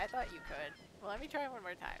as a kid. I thought you could. Well, let me try one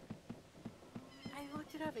more time. I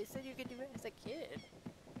looked it up. It said you could do it as a kid.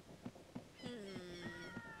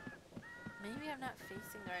 Maybe I'm not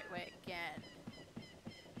facing the right way again.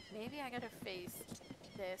 Maybe I gotta face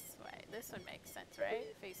this way. This would make sense,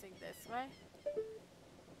 right? Facing this way.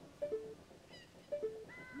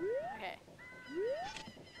 Okay. You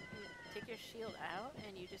take your shield out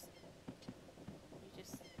and you just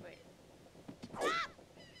wait.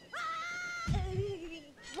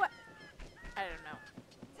 What? I don't know.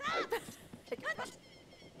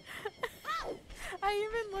 I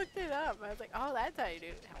even looked it up. I was like, oh, that's how you do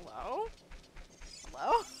it. Hello?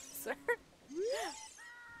 Hello? Sir?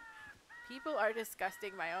 People are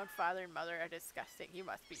disgusting. My own father and mother are disgusting. You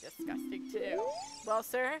must be disgusting too. Well,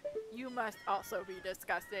 sir, you must also be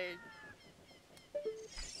disgusting.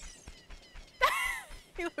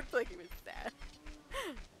 He looked like he was sad.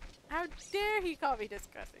 How dare he call me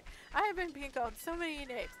disgusting? I have been being called so many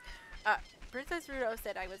names. Princess Rudo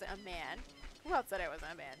said I was a man. Who else said I was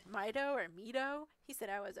a man? Mido or Mito? He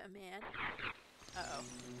said I was a man. Uh-oh.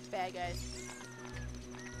 Bad guys.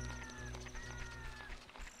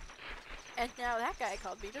 And now that guy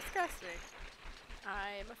called me disgusting.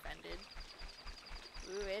 I am offended.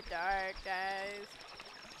 Ooh, it's dark, guys.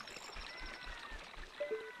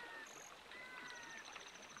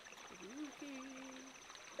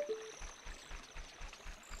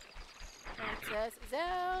 Princess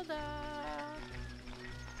Zelda!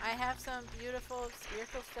 I have some beautiful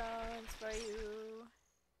spiritual stones for you.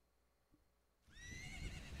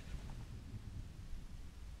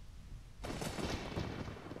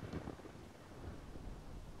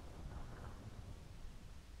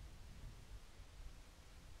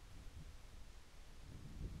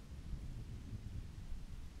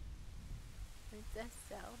 Princess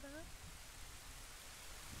Zelda?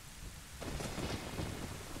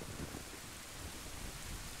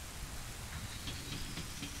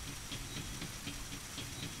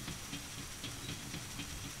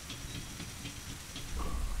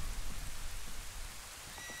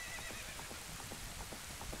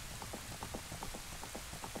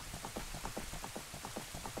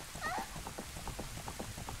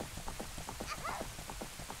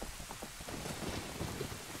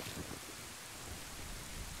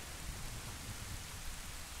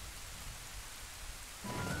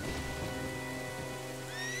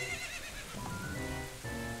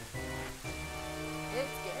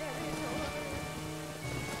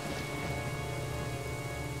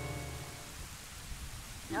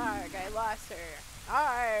 Arg, I lost her.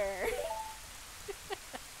 Arg!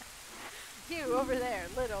 You over there,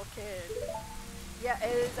 little kid. Yeah,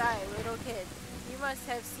 it is I, little kid. You must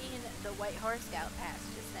have seen the white horse scout pass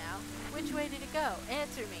just now. Which way did it go?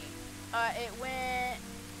 Answer me.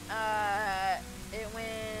 It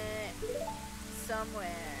went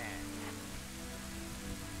somewhere.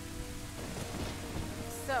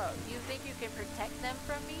 So, you think you can protect them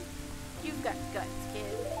from me? You've got guts,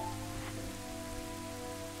 kid.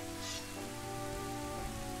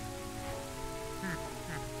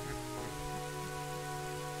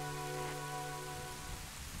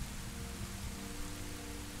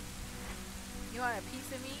 You want a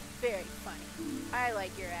piece of me? Very funny. I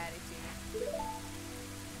like your attitude.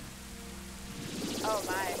 Oh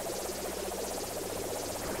my.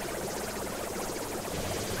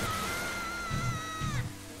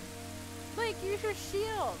 Blake, use your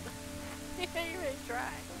shield! You may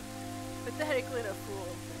try. Pathetic little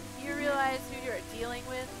fool. Do you realize who you are dealing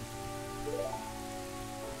with?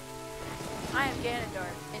 I am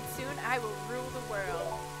Ganondorf, and soon I will rule the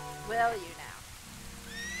world. Will you now?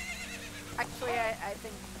 Actually, I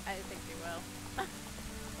think you will.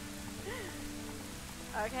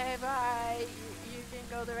 Okay, bye. You can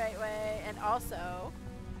go the right way. And also,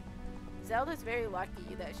 Zelda's very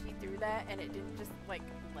lucky that she threw that and it didn't just like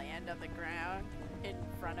land on the ground in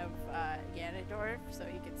front of Ganondorf so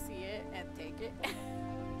he could see it and take it.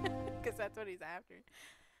 Because that's what he's after.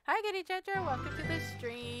 Hi, Kitty Chetra. Welcome to the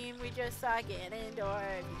stream. We just saw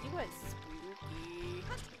Ganondorf. He was spooky.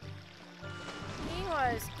 He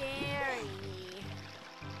was scary.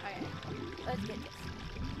 Okay, let's get this.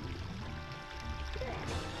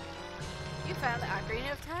 You found the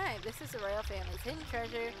Ocarina of Time. This is the royal family's hidden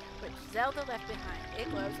treasure, which Zelda left behind. It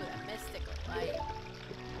glows with a mystical light.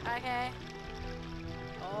 Okay.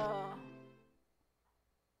 Oh.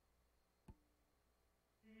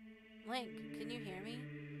 Link, can you hear me?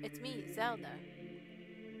 It's me, Zelda.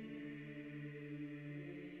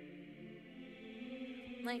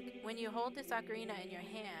 Link, when you hold this ocarina in your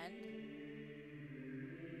hand,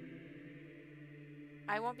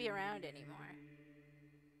 I won't be around anymore.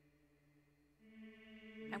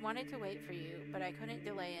 I wanted to wait for you, but I couldn't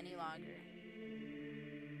delay any longer.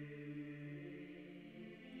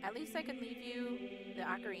 At least I could leave you the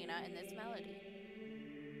ocarina and this melody.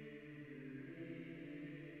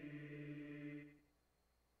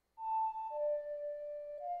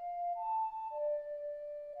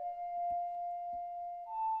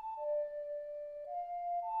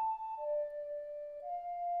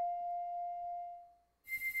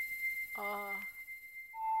 Oh.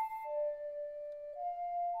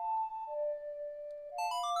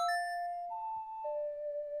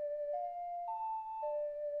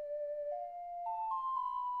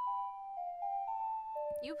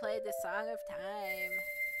 You played the Song of Time.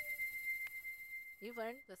 You've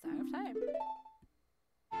learned the Song of Time.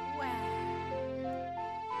 Wow.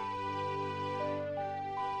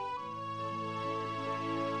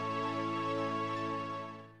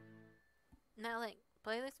 Now, Link,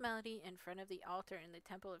 play melody in front of the altar in the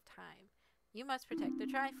Temple of Time. You must protect the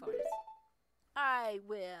Triforce. I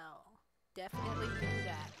will definitely do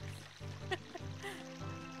that.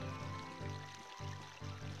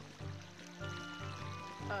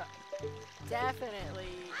 Definitely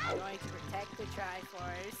going to protect the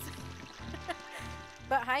Triforce.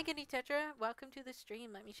 But hi, Kitty Tetra. Welcome to the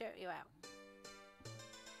stream. Let me shout you out.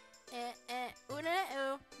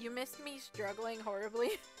 You missed me struggling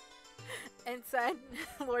horribly inside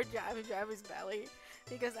Lord Jabba Jabba's belly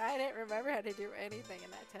because I didn't remember how to do anything in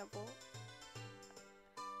that temple.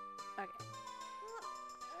 Okay.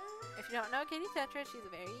 If you don't know Kitty Tetra, she's a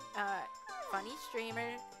very funny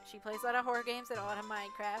streamer. She plays a lot of horror games and a lot of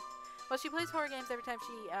Minecraft. Well, she plays horror games every time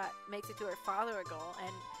she makes it to her follower goal,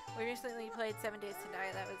 and we recently played 7 Days to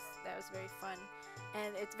Die. That was very fun,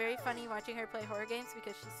 and it's very funny watching her play horror games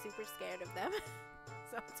because she's super scared of them.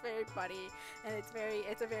 So it's very funny, and it's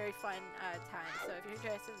a very fun time. So if you're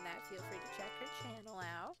interested in that, feel free to check her channel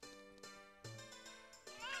out.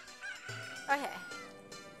 Okay,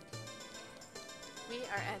 we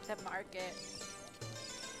are at the market.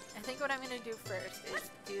 I think what I'm gonna do first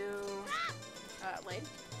is do wait.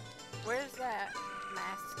 Where's that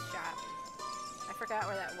mask shop? I forgot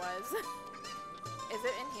where that was. Is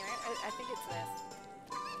it in here? I think it's this.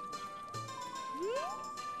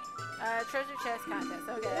 Treasure chest contest.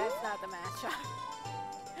 Okay, that's not the mask shop.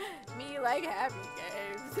 Me like happy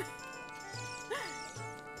games.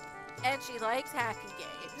 And she likes happy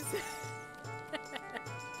games.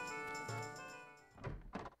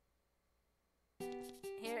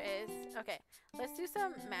 Here is... Okay, let's do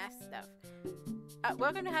some mask stuff.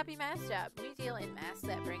 Welcome to Happy Mask Shop. We deal in masks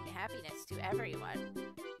that bring happiness to everyone.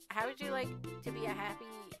 How would you like to be a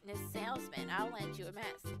happiness salesman? I'll lend you a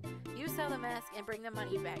mask. You sell the mask and bring the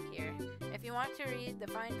money back here. If you want to read the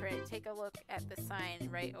fine print, take a look at the sign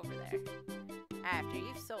right over there. After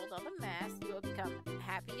you've sold all the masks, you will become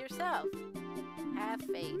happy yourself. Have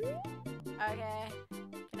faith. Okay.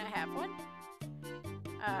 Can I have one?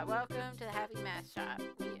 Welcome to the Happy Mask Shop.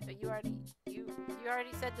 You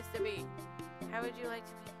already said this to me. How would you like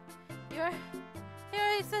to be? You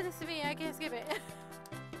already said this to me. I can't skip it.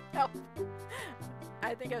 Help.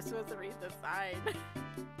 I think I'm supposed to read the sign.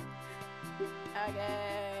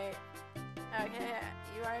 Okay. Okay.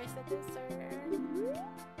 You already said this, sir.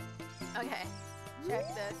 Okay. Check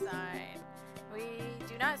the sign. We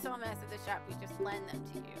do not sell masks at the shop. We just lend them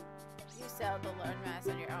to you. You sell the loan mask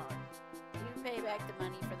on your own. You pay back the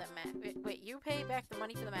money for the mask. Wait, you pay back the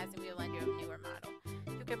money for the mask and we'll lend you a newer model.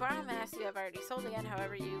 You can borrow masks you have already sold again,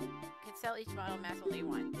 however you can sell each model mask only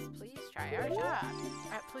once. Please try our shop.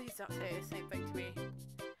 Please don't say the same thing to me.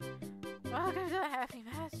 Welcome to the Happy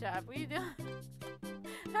Mask Shop. We do...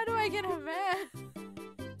 How do I get a mask?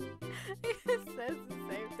 It says the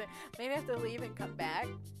same thing. Maybe I have to leave and come back?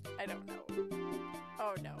 I don't know.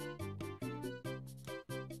 Oh no.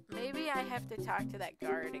 Maybe I have to talk to that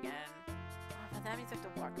guard again. Oh, but that means I have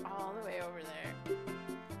to walk all the way over there.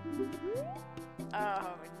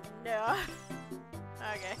 Oh no.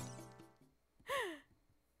 Okay.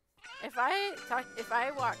 If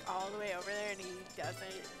I walk all the way over there and he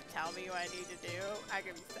doesn't tell me what I need to do, I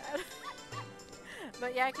could be sad.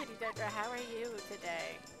 But yeah, Kitty Dedra, how are you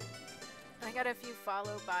today? I got a few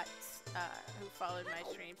follow bots who followed my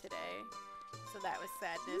stream today, so that was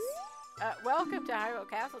sadness. Welcome to Hyrule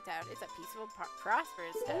Castle Town. It's a peaceful,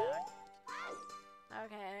 prosperous town.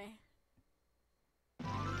 Okay.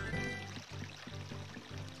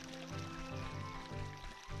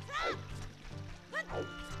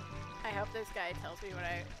 I hope this guy tells me what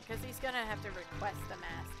because he's gonna have to request the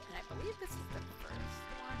mask, and I believe this is the first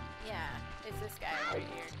one. Yeah, it's this guy right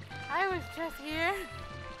here. I was just here.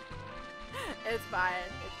 It's fine.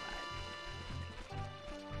 It's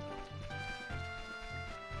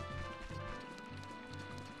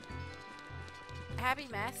fine. Happy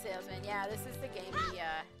Mask Salesman. Yeah, this is the game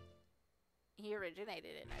he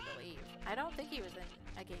originated in, I believe. I don't think he was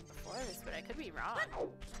in a game before this, but I could be wrong.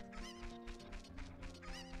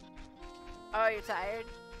 Oh, you're tired?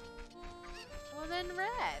 Well then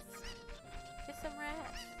rest. Get some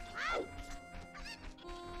rest.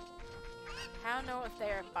 I don't know if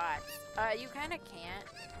they're bots. You kind of can't.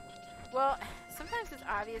 Well, sometimes it's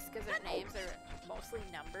obvious because their names are mostly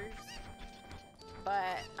numbers.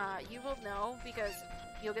 But you will know because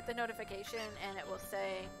you'll get the notification and it will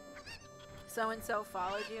say so-and-so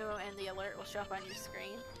followed you and the alert will show up on your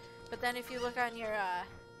screen. But then if you look on your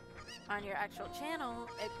actual channel,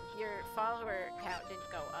 your follower count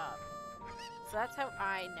didn't go up. So that's how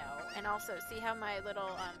I know. And also, see how my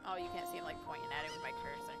little, oh, you can't see I'm like pointing at it with my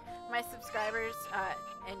cursor. My subscribers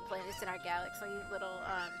and planets in our galaxy little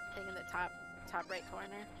thing in the top right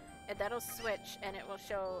corner. and that'll switch, and it will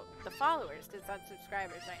show the followers, because it's on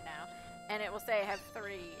subscribers right now, and it will say I have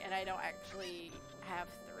 3, and I don't actually have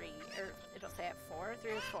 3, or it'll say I have 4,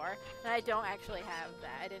 3 or 4, and I don't actually have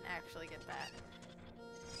that. I didn't actually get that.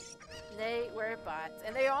 They were bots,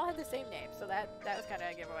 and they all had the same name, so that was kind of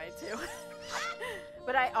a giveaway too.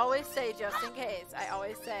 But I always say, just in case, I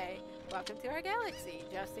always say, welcome to our galaxy,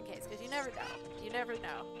 just in case, because you never know. You never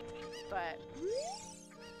know. But,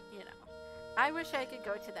 you know. I wish I could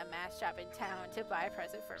go to the mask shop in town to buy a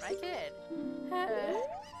present for my kid.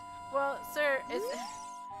 Well, sir,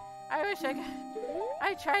 I wish I could.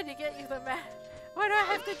 I tried to get you the mask. What do I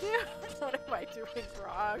have to do? What am I doing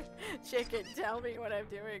wrong? Chicken, tell me what I'm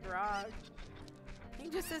doing wrong. He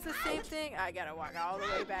just says the same thing. I gotta walk all the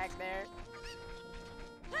way back there.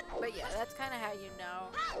 But yeah, that's kind of how you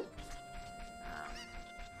know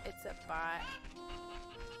it's a bot.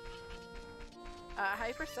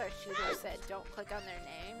 Hyperstar Shooter said don't click on their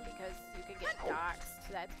name because you could get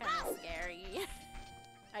doxxed. That's kind of scary.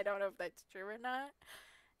 I don't know if that's true or not.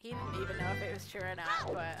 He didn't even know if it was true or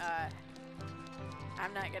not, but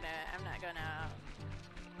I'm not gonna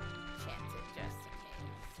chance it just in case.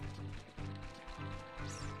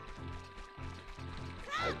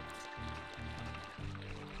 I'm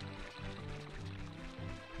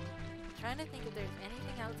trying to think if there's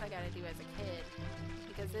anything else I gotta do as a kid,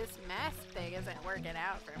 because this mask thing isn't working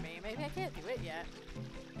out for me. Maybe I can't do it yet.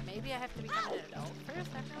 Maybe I have to become an adult first?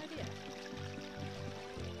 I have no idea.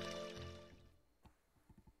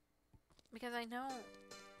 Because I know...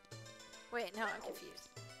 Wait, no, I'm confused.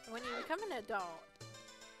 When you become an adult,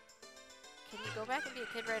 can you go back and be a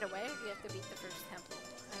kid right away, or do you have to beat the first temple?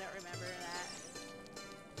 I don't remember that.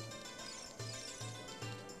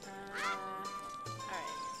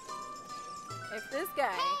 Alright. If this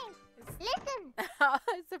guy... Listen!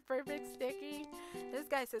 It's a perfect sticky. This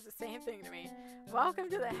guy says the same thing to me. Welcome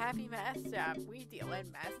to the Happy Mask Shop. We deal in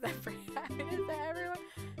masks that bring happiness to everyone.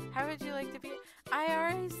 How would you like to be... I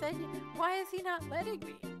already said... Why is he not letting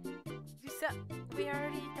me? We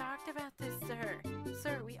already talked about this, sir.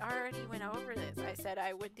 Sir, we already went over this. I said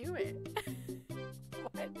I would do it.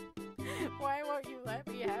 What? Why won't you let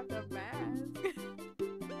me have the mask?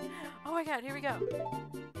 Oh my god, here we go.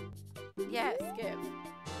 Yes, give.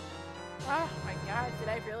 Oh my gosh, did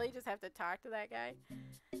I really just have to talk to that guy?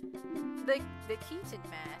 The Keaton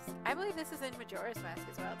mask. I believe this is in Majora's Mask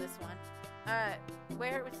as well, this one.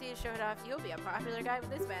 Where it would see it showed off, you'll be a popular guy with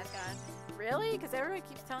this mask on. Really? Because everyone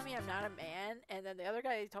keeps telling me I'm not a man, and then the other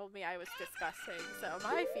guy told me I was disgusting, so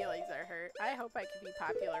my feelings are hurt. I hope I can be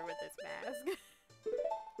popular with this mask.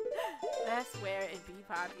 Mask wear and be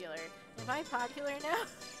popular. Am I popular now?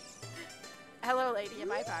 Hello lady,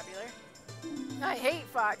 am I popular? I hate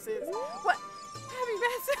foxes. What? Happy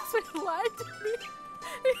Mask has been lied to me.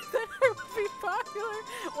 He said I would be popular.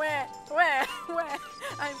 Where?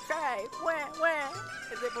 I'm crying. Where?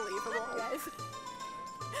 Is it believable, guys?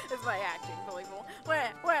 Is my acting believable?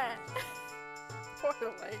 Where? Poor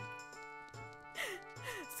leg.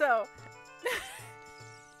 So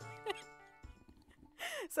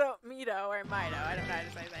Mito, or Mito, I don't know how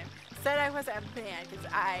to say his name, said I was a man because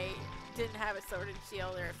I didn't have a sword and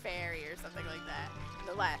shield or a fairy or something like that in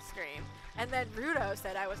the last stream. And then Rudo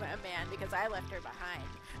said I wasn't a man because I left her behind.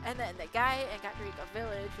 And then the guy in Kakariko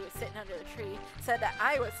Village who was sitting under the tree said that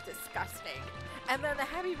I was disgusting. And then the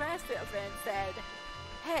Happy Mask event said,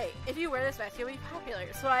 hey, if you wear this mask, you'll be popular.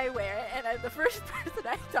 So I wear it, and the first person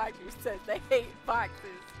I talked to said they hate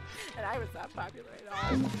foxes. And I was not popular at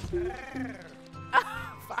all.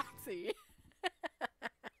 Foxy.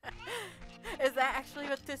 Is that actually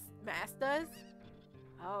what this mask does?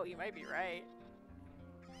 Oh, you might be right.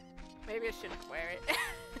 Maybe I shouldn't wear it.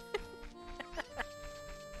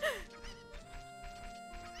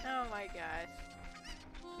 Oh my gosh.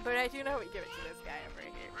 But I do know we give it to this guy over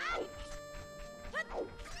here.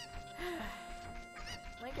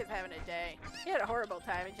 Link is having a day. He had a horrible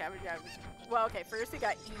time in Jabba Jabba's. Well, okay, first he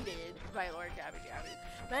got eaten by Lord Jabba Jabba.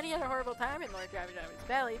 Then he had a horrible time in Lord Jabba Jabba's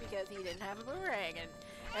belly because he didn't have a boomerang,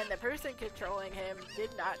 and the person controlling him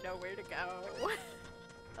did not know where to go.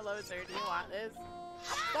 Hello, sir, do you want this?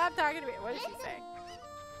 Stop talking to me. What did she say?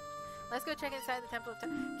 Let's go check inside the Temple of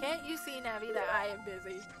Can't you see, Navi, that I am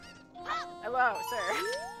busy? Hello, sir.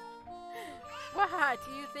 What?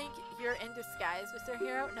 Do you think you're in disguise, Mr.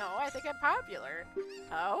 Hero? No, I think I'm popular.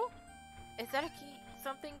 Oh? Is that a key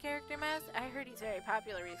something character mask? I heard he's very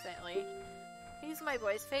popular recently. He's my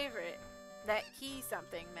boy's favorite. That key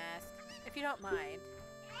something mask. If you don't mind.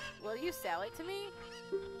 Will you sell it to me?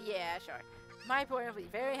 Yeah, sure. My boy will be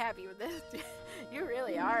very happy with this. You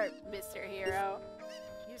really are, Mr. Hero.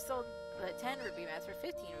 You sold the 10 rupee mask for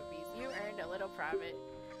 15 rupees. You earned a little profit.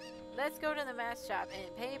 Let's go to the mask shop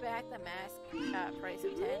and pay back the mask price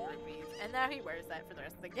of 10 rupees. And now he wears that for the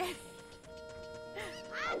rest of the game.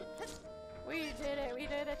 We did it. We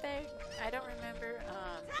did a thing. I don't remember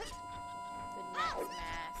the next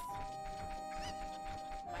mask.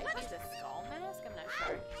 Might be the skull mask? I'm not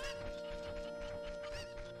sure.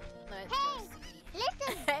 Let's go see.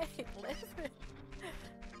 Listen! Hey, listen!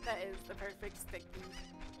 That is the perfect sticky.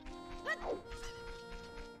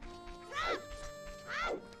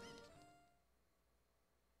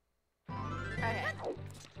 Okay.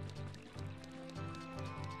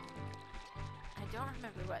 I don't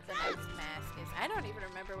remember what the next mask is. I don't even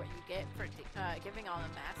remember what you get for giving all the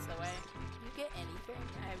masks away. You get anything?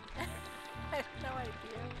 I have no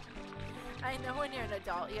idea. I know when you're an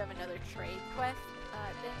adult you have another trade quest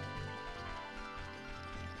thing.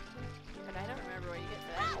 But I don't remember what you get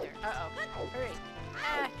for that either. Uh-oh. Hurry.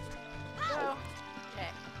 Ah! Go!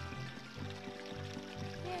 Okay.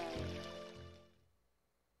 Yay!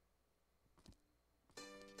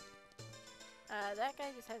 That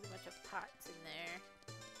guy just has a bunch of pots in there.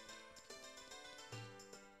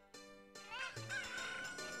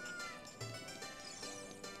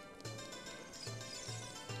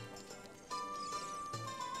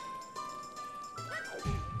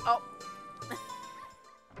 Oh!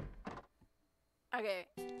 Okay.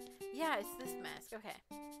 Yeah, it's this mask. Okay.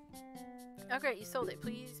 Oh great, you sold it.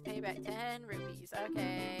 Please pay back 10 rupees.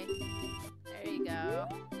 Okay. There you go.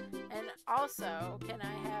 And also, can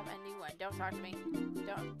I have a new one? Don't talk to me.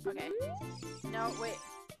 Don't. Okay. No, wait.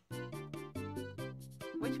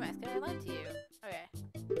 Which mask did I lend to you? Okay.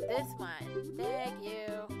 This one. Thank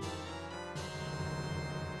you.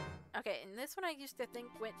 Okay, and this one I used to think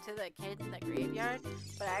went to the kid in the graveyard,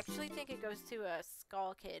 but I actually think it goes to a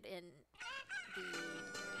skull kid in the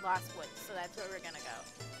Lost Woods, so that's where we're gonna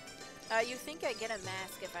go. You think I get a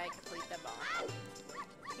mask if I complete them all.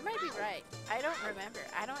 You might be right. I don't remember.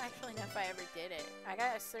 I don't actually know if I ever did it. I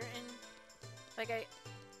got a certain... Like,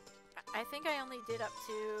 I think I only did up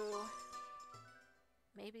to...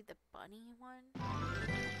 Maybe the bunny one?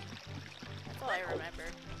 That's all I remember.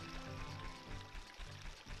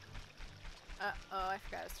 Uh-oh, I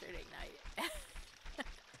forgot it was turning night.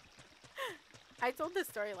 I told this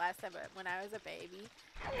story last time, but when I was a baby,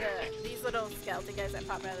 these little skeleton guys that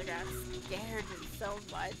pop out of the ground scared me so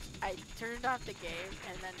much. I turned off the game,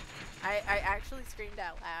 and then I actually screamed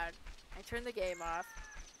out loud. I turned the game off,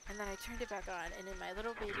 and then I turned it back on, and in my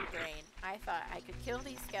little baby brain, I thought I could kill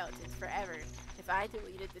these skeletons forever if I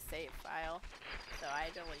deleted the save file. So I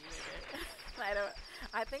deleted it.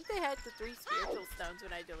 I think they had the 3 spiritual stones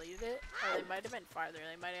when I deleted it, or they might have been farther.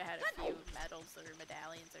 They might have had a few medals or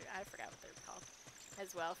medallions, or I forgot what they're called,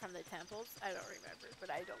 as well from the temples. I don't remember,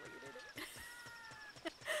 but I deleted it.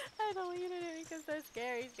 I deleted it because those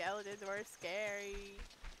scary skeletons were scary,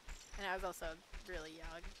 and I was also really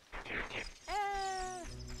young. Ah!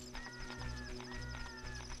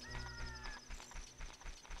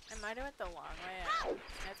 I might have went the long way.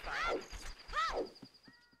 That's fine.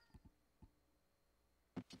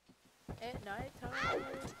 At night time.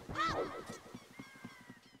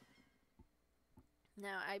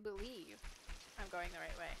 Now I believe I'm going the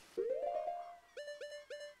right way.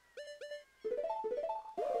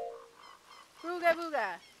 Booga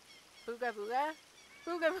booga! Booga booga!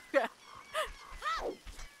 Booga booga!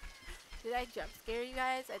 Did I jump scare you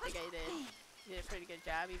guys? I think I did. You did a pretty good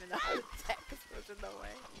job, even though the text was in the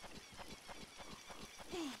way.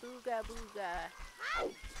 Booga booga!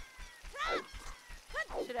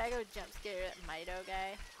 Should I go jump scare that Mito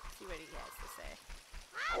guy? See what he has to say.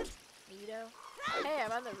 Mito? Hey,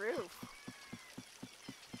 I'm on the roof.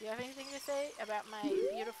 Do you have anything to say about my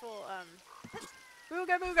beautiful,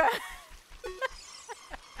 Booga booga!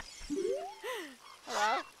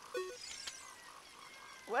 Hello?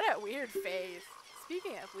 What a weird face.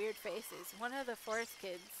 Speaking of weird faces, one of the forest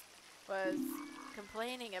kids was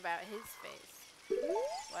complaining about his face.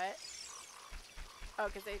 What? Oh,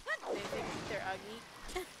 because they think they're ugly?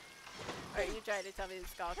 Or are you trying to tell me the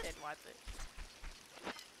skull kid wants it?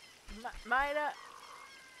 Mida!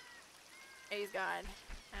 He's gone.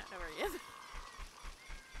 I don't know where he is.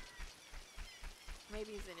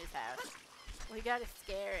 Maybe he's in his house. We gotta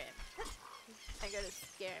scare him. I gotta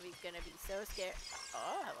scare him. He's gonna be so scared.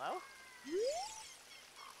 Oh, hello?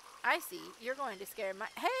 I see. You're going to scare my...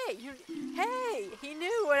 Hey! Hey! He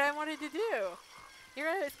knew what I wanted to do! You're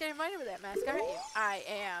gonna scare Mida with that mask, aren't you? I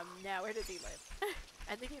am. Now, where does he live?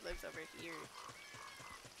 I think he lives over here.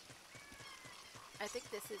 I think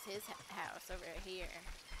this is his house over here.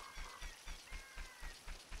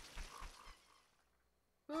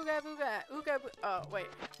 Ooga booga! Ooga boo... Oh, wait.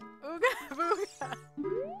 Ooga booga!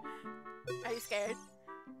 Are you scared?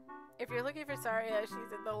 If you're looking for Saria, she's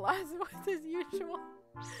in the Lost Woods as usual.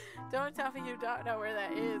 Don't tell me you don't know where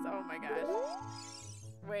that is. Oh my gosh.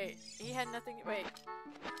 Wait, he had nothing. Wait,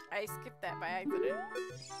 I skipped that by accident.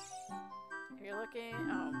 If you're looking,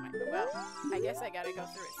 oh my, well, I guess I gotta go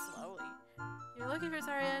through it slowly. You're looking for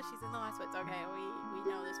Saria, she's in the Lost Woods. Okay, we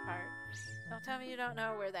know this part. Don't tell me you don't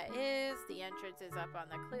know where that is. The entrance is up on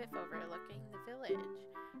the cliff overlooking the village.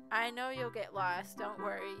 I know you'll get lost. Don't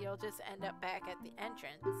worry, you'll just end up back at the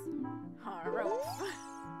entrance. Rope.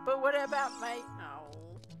 But what about my...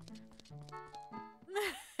 Oh.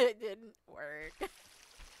 It didn't work.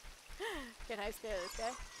 Can I scare this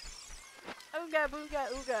guy? Ooga booga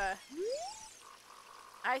ooga.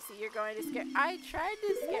 I see you're going to scare... I tried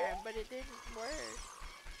to scare him, but it didn't work.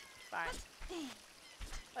 Fine.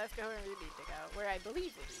 Let's go where we need to go. Where I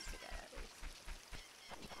believe we need to go, at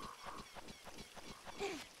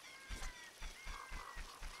least.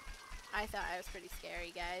 I thought I was pretty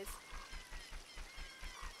scary, guys.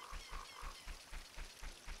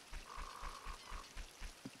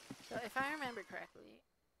 So if I remember correctly,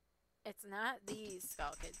 it's not these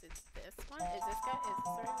skull kids, it's this one. Is this guy? Is this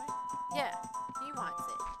the right way? Yeah, he wants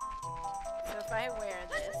it. So if I wear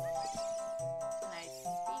this and I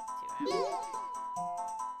speak to him,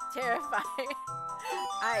 terrifying.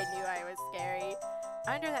 I knew I was scary.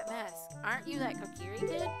 Under that mask, aren't you that Kokiri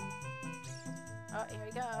kid? Oh, here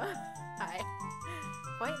we go. Hi.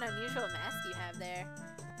 Quite an unusual mask you have there.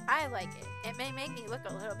 I like it. It may make me look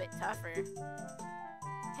a little bit tougher.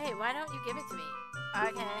 Hey, why don't you give it to me?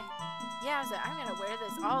 Okay. Yeah, so I'm gonna wear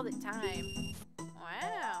this all the time.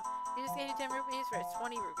 Wow. We just gave you 10 rupees for a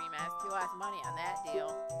 20 rupee mask. You lost money on that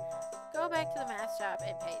deal. Go back to the mask shop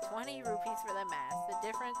and pay 20 rupees for the mask. The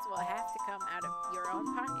difference will have to come out of your own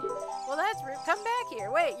pocket. Well, that's rude. Come back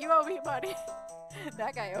here. Wait, you owe me money.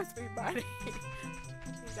 That guy owes me money.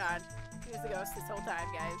 He's gone. He was the ghost this whole time,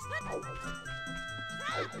 guys.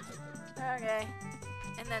 Okay.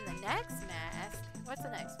 And then the next mask. What's the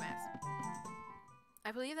next mask?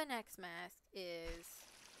 I believe the next mask is...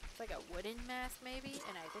 It's like a wooden mask, maybe?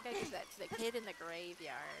 And I think I give that to the kid in the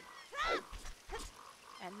graveyard.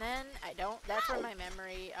 And then I don't... That's where my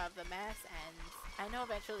memory of the mask ends. I know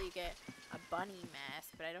eventually you get a bunny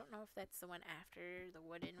mask, but I don't know if that's the one after the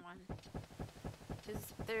wooden one.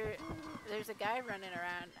 Because there's a guy running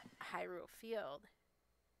around Hyrule Field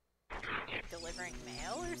delivering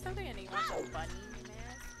mail or something, and he wants a bunny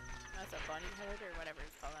mask. That's a bunny hood or whatever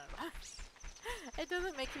it's called. It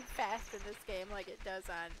doesn't make you fast in this game like it does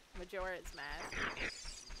on Majora's Mask.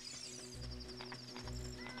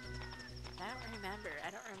 I don't remember.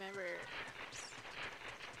 I don't remember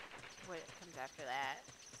what comes after that.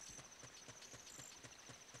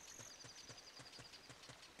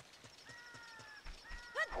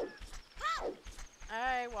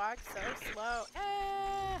 I walked so slow.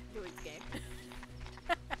 Doing game.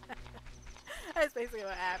 That's basically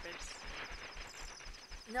what happened.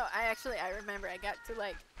 No, I remember I got to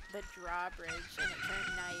like the drawbridge and it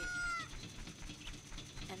turned night.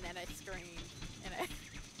 And then I screamed and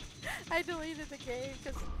I deleted the game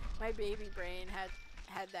because my baby brain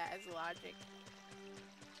had that as logic.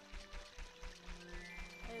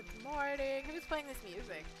 It's morning. Who's playing this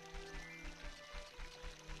music?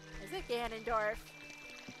 Is it Ganondorf?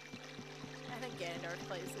 I think Ganondorf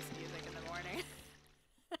plays this music in the morning.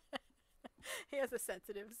 He has a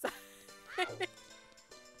sensitive side.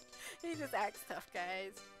 He just acts tough,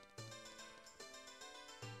 guys.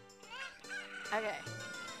 Okay.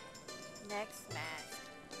 Next mask.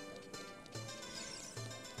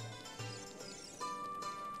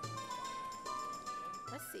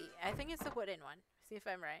 Let's see. I think it's the wooden one. See if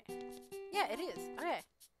I'm right. Yeah, it is. Okay.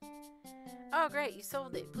 Oh, great. You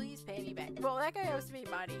sold it. Please pay me back. Well, that guy owes me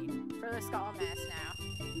money for the skull mask now.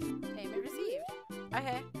 Payment received.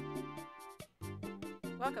 Okay.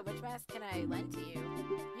 Welcome. Which mask can I lend to you?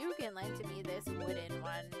 You can lend to me this wooden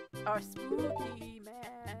one. Oh, spooky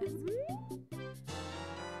mask.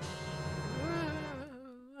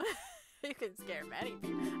 You can scare many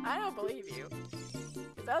people. I don't believe you.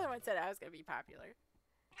 Because the other one said I was going to be popular.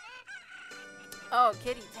 Oh,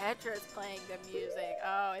 Kitty Tetra's playing the music.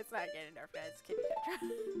 Oh, it's not Ganondorf, guys. It's Kitty Tetra.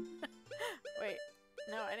 Wait.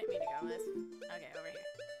 No, I didn't mean to go with this. Okay, over here.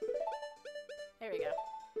 Here we go.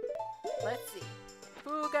 Let's see.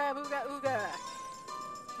 Booga booga ooga.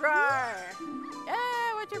 Roar!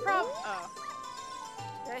 Yeah, what's your problem? Oh.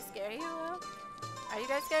 Did I scare you a little? Are you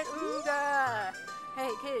guys scared? Ooga!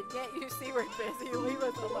 Hey kid, can't you see we're busy? Leave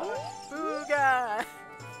us alone. Booga!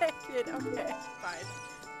 Hey kid, okay, fine.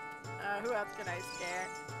 Who else can I scare?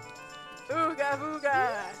 Ooga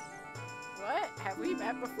booga! What? Have we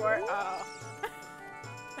met before? Oh.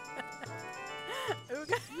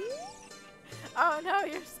 Ooga. Oh no,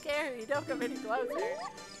 you're scary. Don't come any closer.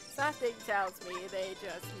 Something tells me they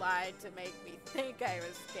just lied to make me think I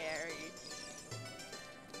was scary.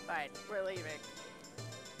 Fine, we're leaving.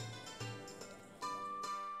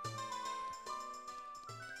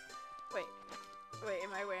 Wait,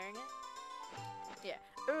 am I wearing it? Yeah.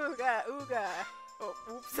 Ooga, ooga. Oh,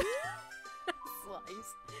 oops.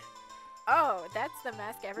 Slice. Oh, that's the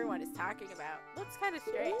mask everyone is talking about. Looks kind of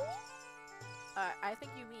strange. I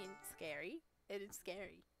think you mean scary. It is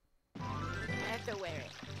scary. I have to wear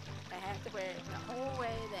it. I have to wear it the whole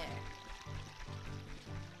way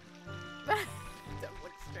there. Don't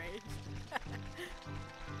look strange.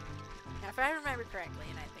 Now, if I remember correctly,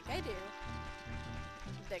 and I think I do,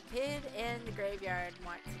 the kid in the graveyard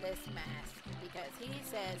wants this mask because he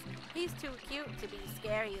says he's too cute to be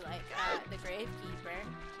scary like the gravekeeper.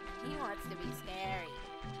 He wants to be scary.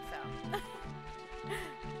 So,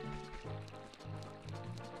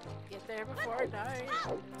 get there before night.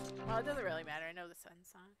 Well, it doesn't really matter. I know the sun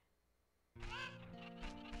song.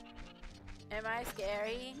 Am I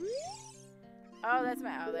scary? Oh, that's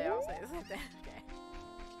my. Oh, they all say the same thing. Okay.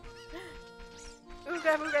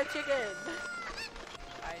 Ooga booga chicken.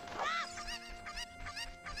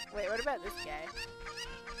 Wait, what about this guy?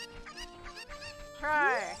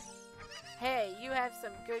 Rawr! Hey, you have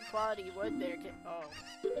some good quality wood there, kid. Oh.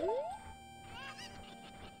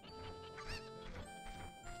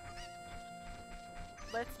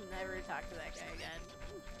 Let's never talk to that guy again.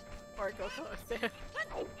 Or go close to him.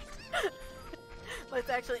 Let's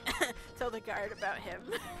actually tell the guard about him.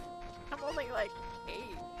 I'm only like 8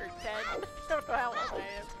 or 10. I don't know how old I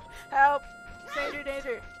am. Help! Danger,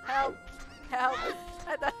 danger! Help! Help!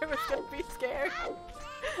 I thought it was gonna be scary.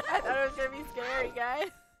 I thought it was gonna be scary,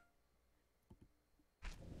 guys.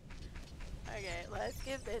 Okay, let's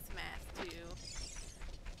give this mask to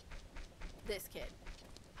this kid.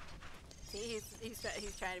 See,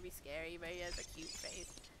 he's trying to be scary, but he has a cute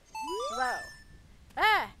face. Hello.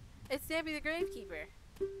 Ah! It's Dampy the Gravekeeper.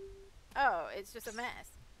 Oh, it's just a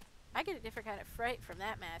mask. I get a different kind of fright from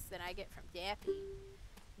that mask than I get from Dampy.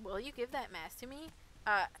 Will you give that mask to me?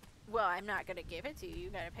 Well, I'm not gonna give it to you. You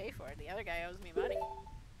gotta pay for it. The other guy owes me money.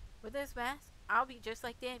 With this mask, I'll be just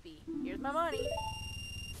like Dampy. Here's my money.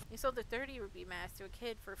 You sold a 30 rupee mask to a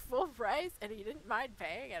kid for full price, and he didn't mind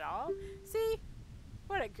paying at all? See?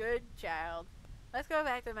 What a good child. Let's go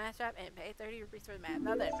back to the mask shop and pay 30 rupees for the mask.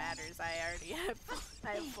 Not that it matters. I already have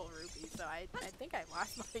full rupees, so I think I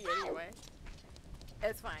lost money anyway.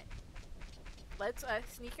 It's fine. Let's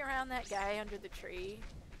sneak around that guy under the tree.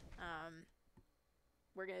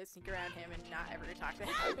 We're gonna sneak around him and not ever talk to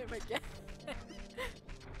him again.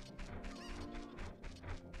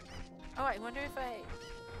 Oh, I wonder if I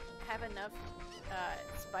have enough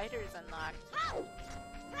spiders unlocked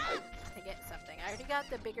to get something. I already got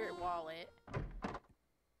the bigger wallet.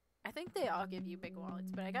 I think they all give you big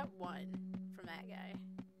wallets, but I got one from that guy.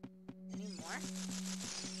 Any more?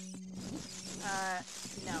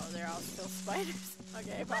 No, they're all still spiders.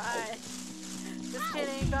 Okay, bye. Just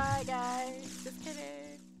kidding, bye guys. Just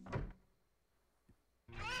kidding.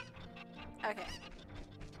 Okay.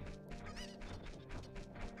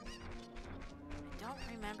 I don't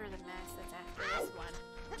remember the mess that's after this one.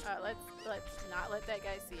 Let's not let that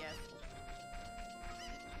guy see us.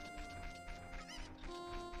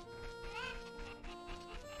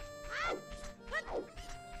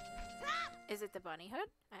 Is it the bunny hood?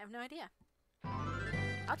 I have no idea.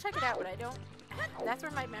 I'll check it out, but I don't... That's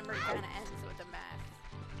where my memory kind of ends with the math.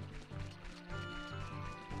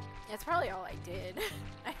 That's probably all I did.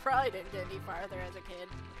 I probably didn't get any farther as a kid.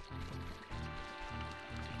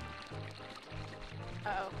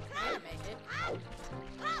 Uh-oh. I'm gonna make it.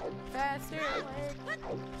 Faster, Link!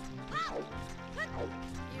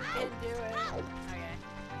 You can do it! Okay.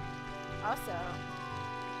 Also,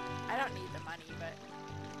 I don't need the money, but...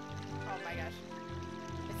 Oh my gosh.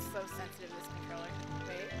 It's so sensitive, this controller.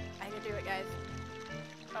 Wait, I can do it, guys.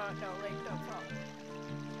 Oh no, Link, don't fall.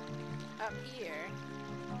 Up here.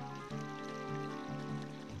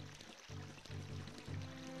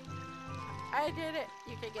 I did it!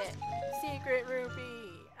 You can get secret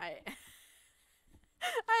rupee! I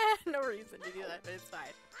had no reason to do that, but it's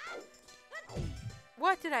fine.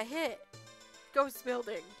 What did I hit? Ghost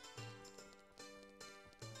building.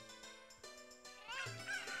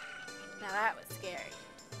 Now that was scary.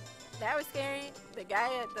 That was scary. The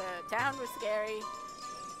guy at the town was scary.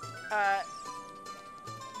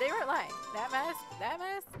 They weren't lying. That mask,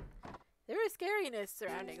 there was scariness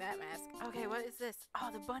surrounding that mask. Okay, what is this? Oh,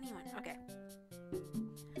 the bunny one. Okay.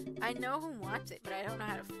 I know who wants it, but I don't know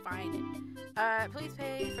how to find it. Please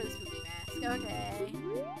pay for the spooky mask. Okay.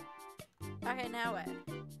 Okay, now what?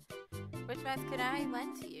 Which mask can I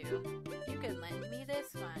lend to you? You can lend me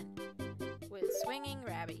this one. With swinging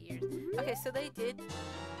rabbit ears. Okay, so they did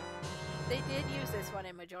use this one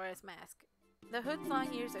in Majora's Mask. The hood's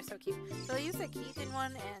long ears are so cute. So they used the Keaton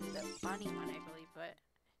one and the bunny one, I believe, but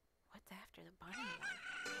what's after the bunny one?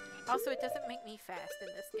 Also, it doesn't make me fast in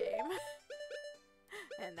this game.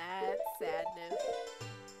 And that's sadness.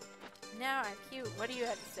 Now I'm cute. What do you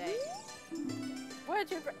have to say?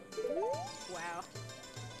 What's your wow.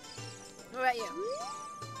 What about you?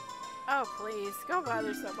 Oh, please. Go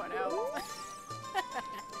bother someone else.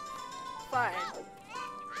 Fine.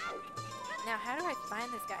 Now, how do I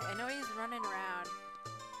find this guy? I know he's running around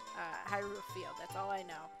Hyrule Field. That's all I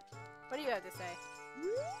know. What do you have to say?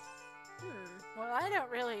 Well, I don't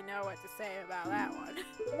really know what to say about that one.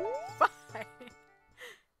 Fine.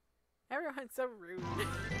 Everyone's so rude.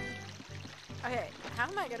 Okay, how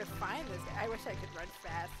am I gonna find this guy? I wish I could run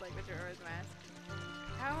fast like Majora's Mask.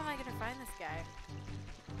 How am I gonna find this guy?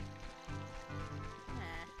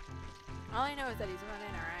 All I know is that he's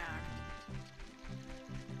running around.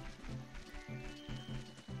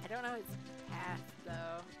 I don't know his path,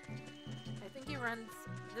 though. I think he runs...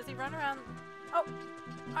 Does he run around... Oh!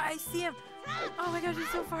 I see him! Oh my gosh, he's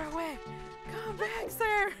so far away! Come back,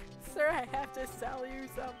 sir! Sir, I have to sell you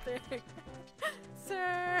something.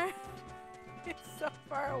 Sir! He's so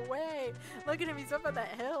far away! Look at him, he's up on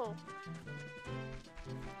that hill.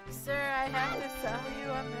 Sir, I have to sell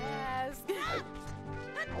you a mask.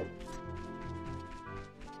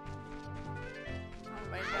 Oh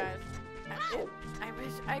my gosh. I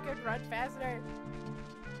wish I could run faster.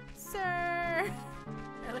 Sir!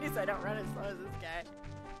 At least I don't run as slow as this guy.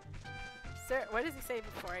 Sir, what does he say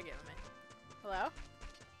before I give him it? Hello?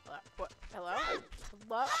 Hello? What? Hello?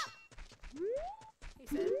 Hello? He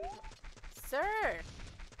said, Sir!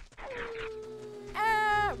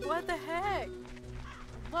 Ah! What the heck?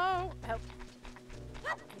 Hello? Help.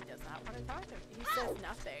 He does not want to talk to me. He says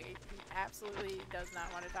nothing. He absolutely does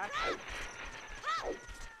not want to talk to me.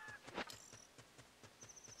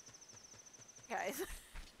 Guys.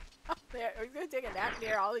 Oh, there. We're gonna take a nap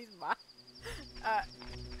near all these mobs.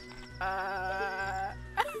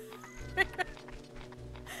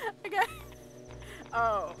 Okay.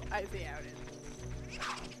 Oh, I see how it is.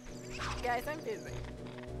 Guys, I'm busy.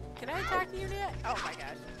 Can I talk to you yet? Oh my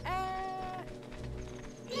gosh.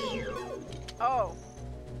 Oh.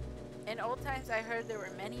 In old times, I heard there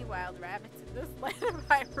were many wild rabbits in this land of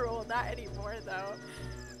Hyrule. Not anymore, though.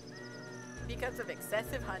 Because of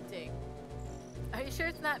excessive hunting. Are you sure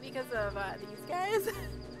it's not because of these guys?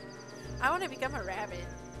 I want to become a rabbit.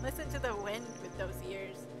 Listen to the wind with those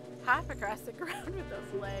ears. Hop across the ground with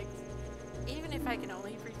those legs. Even if I can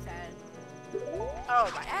only pretend.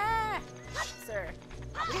 Oh my... Ah! Sir.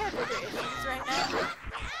 We have bigger issues right now.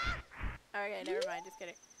 Okay, never mind. Just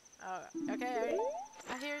kidding. Oh, okay.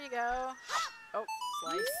 Oh, here you go. Oh,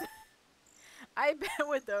 slice. I bet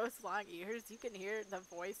with those long ears, you can hear the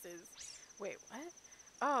voices. Wait, what?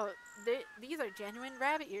 Oh, these are genuine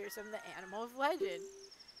rabbit ears from the animal of legend.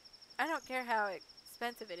 I don't care how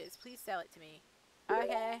expensive it is. Please sell it to me.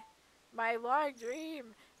 Okay. My long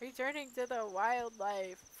dream. Returning to the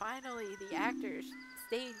wildlife. Finally, the actors,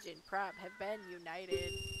 stage and prop have been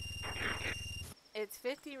united. It's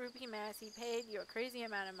 50 rupee mask. He paid you a crazy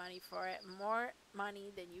amount of money for it. More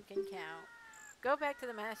money than you can count. Go back to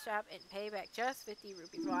the mask shop and pay back just 50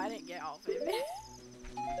 rupees. Well, I didn't get all 50.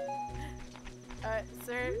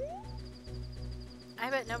 Sir, I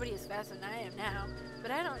bet nobody is faster than I am now, but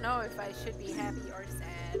I don't know if I should be happy or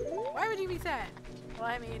sad. Why would you be sad? Well,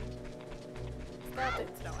 I mean,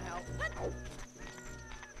 skeletons don't help.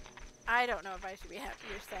 I don't know if I should be happy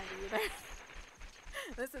or sad either.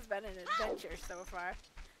 This has been an adventure so far.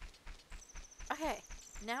 Okay,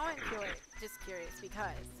 now I'm just curious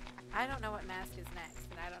because I don't know what mask is next,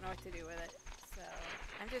 and I don't know what to do with it. So,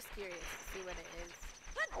 I'm just curious to see what it is.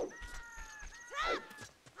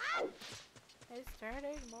 It's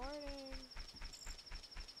turning morning.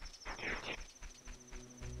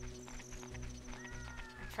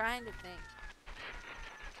 I'm trying to think.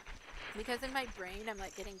 Because in my brain, I'm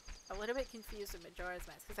like getting a little bit confused with Majora's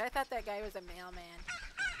Mask. Because I thought that guy was a mailman.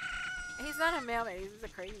 He's not a mailman, he's just a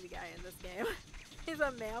crazy guy in this game. He's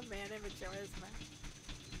a mailman in Majora's Mask.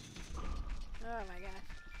 Oh my gosh.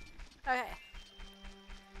 Okay.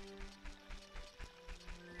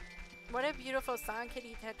 What a beautiful song,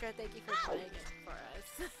 Kitty Tetra. Thank you for playing it for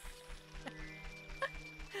us.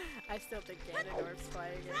 I still think Ganondorf's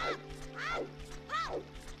playing it.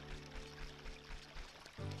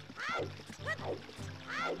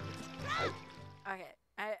 Okay,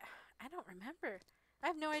 I don't remember. I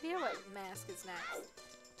have no idea what mask is next.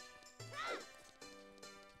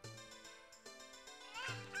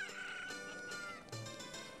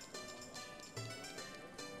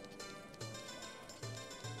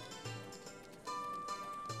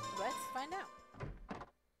 Let's find out.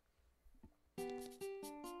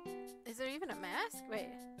 Is there even a mask? Wait.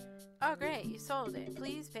 Oh great, you sold it.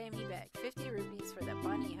 Please pay me back 50 rupees for the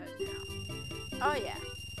bunny hood now. Oh yeah.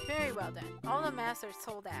 Very well done. All the masks are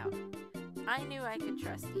sold out. I knew I could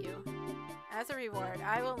trust you. As a reward,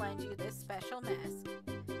 I will lend you this special mask.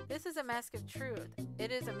 This is a mask of truth.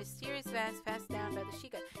 It is a mysterious mask passed down by the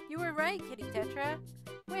Sheikah. You were right, Kitty Tetra.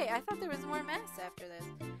 Wait, I thought there was more masks after this.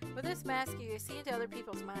 With this mask, you can see into other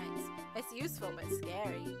people's minds. It's useful, but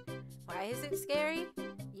scary. Why is it scary?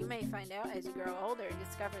 You may find out as you grow older and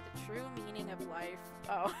discover the true meaning of life.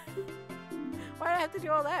 Oh. Why do I have to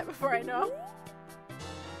do all that before I know?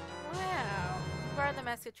 Wow. Borrow the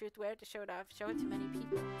mask of truth, wear it to show it off, show it to many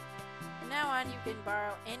people. From now on, you can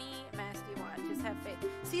borrow any mask you want. Just have faith.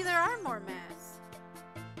 See, there are more masks.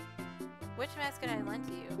 Which mask can I lend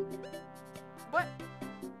to you? What?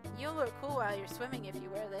 You'll look cool while you're swimming if you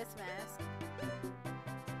wear this mask.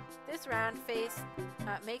 This round face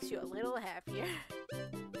makes you a little happier.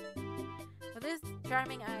 With his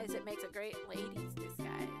charming eyes, it makes a great lady's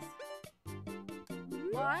disguise.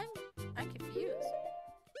 What? I'm confused.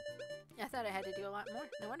 I thought I had to do a lot more.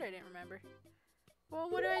 No wonder I didn't remember. Well,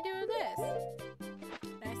 what do I do with this?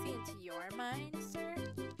 Can I see into your mind, sir?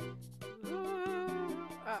 Ooh.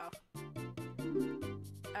 Uh oh.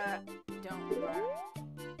 Don't borrow.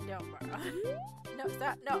 Don't borrow. No,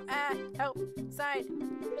 stop. No. Ah, help. Side.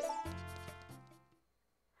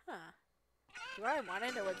 Huh. Do I want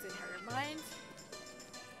to know what's in her mind?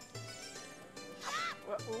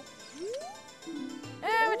 What?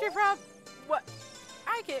 What's your problem? What?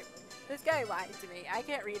 I can't. This guy lied to me. I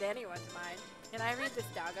can't read anyone's mind. Can I read this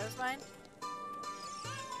doggo's mind?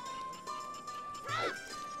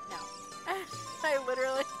 No. I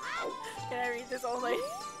literally. Can I read this old lady?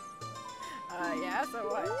 Yeah, so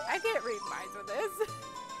what? I can't read minds with this.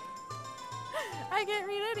 I can't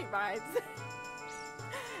read any minds.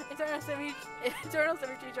 Eternal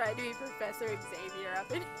Symmetry tried to be Professor Xavier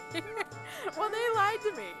up in here. Well, they lied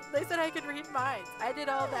to me. They said I could read minds. I did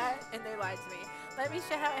all that, and they lied to me. Let me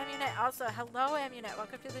shout out Amunet also. Hello, Amunet.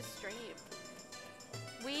 Welcome to the stream.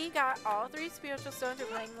 We got all 3 spiritual stones. We're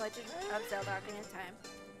playing Legend of Zelda Ocarina of Time.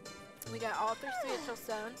 We got all 3 spiritual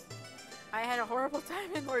stones. I had a horrible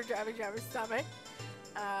time in Lord Jabber's stomach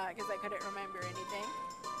because I couldn't remember anything.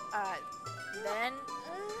 Then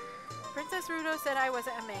Princess Rudo said I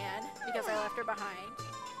wasn't a man because I left her behind.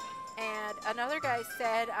 And another guy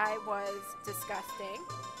said I was disgusting.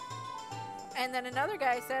 And then another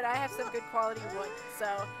guy said I have some good quality wood. So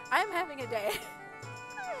I'm having a day.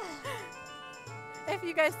 If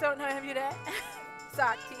you guys don't know Amunet,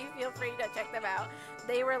 Sakti, feel free to check them out.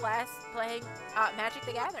 They were last playing Magic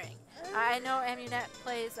the Gathering. I know Amunet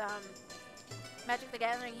plays Magic the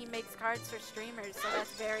Gathering. He makes cards for streamers, so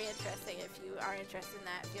that's very interesting. If you are interested in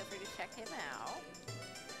that, feel free to check him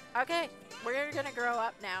out. Okay, we're gonna grow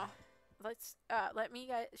up now. Let's let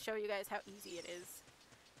me show you guys how easy it is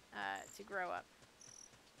to grow up.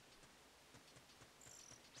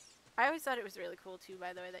 I always thought it was really cool too,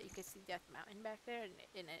 by the way, that you could see Death Mountain back there, and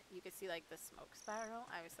in it you could see like the smoke spiral.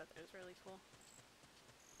 I always thought that was really cool.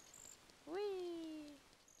 Whee!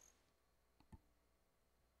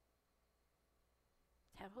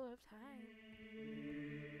 Temple of Time.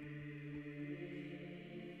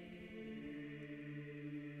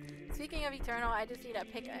 Speaking of Eternal, I just need to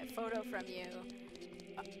pick a photo from you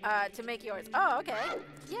to make yours. Oh, okay.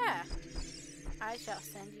 Yeah. I shall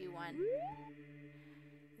send you one.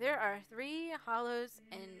 There are 3 hollows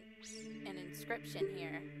and an inscription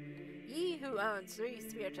here. Ye who owns 3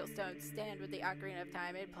 spiritual stones stand with the Ocarina of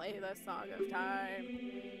Time and play the Song of Time.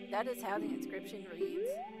 That is how the inscription reads.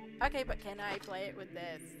 Okay, but can I play it with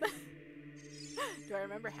this? Do I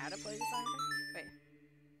remember how to play the Song of Time? Wait.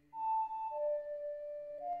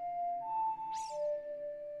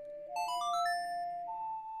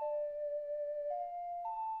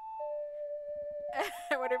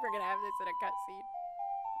 I wonder if we're gonna have this in a cutscene.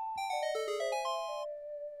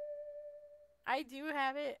 I do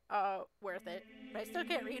have it. Oh, worth it. But I still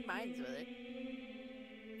can't read minds with it.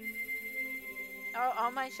 Oh,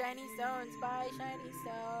 all my shiny stones. Bye, shiny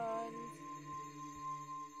stones.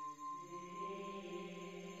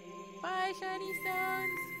 Bye, shiny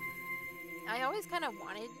stones. I always kind of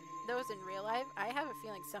wanted those in real life. I have a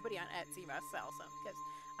feeling somebody on Etsy must sell some because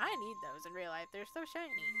I need those in real life. They're so shiny.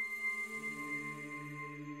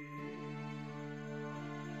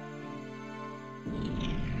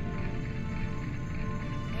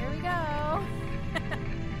 Here we go.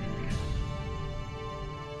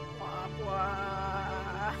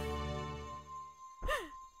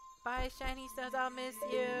 Shiny Stones, I'll miss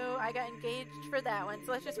you. I got engaged for that one,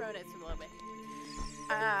 so let's just run it a little bit.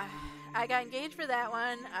 I got engaged for that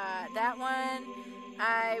one. That one,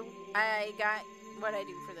 I got, what'd I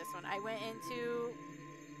do for this one? I went into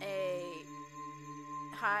a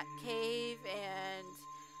hot cave and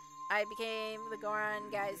I became the Goron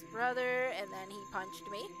guy's brother, and then he punched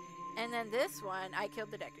me. And then this one, I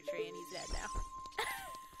killed the Decker Tree, and he's dead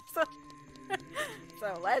now.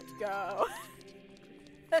 so let's go.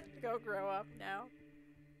 Let's go grow up now.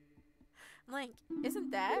 Link,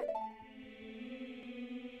 isn't that?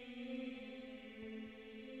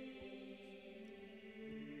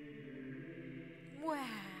 Wow.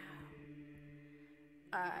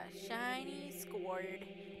 A shiny Scored.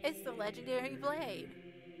 It's the legendary blade.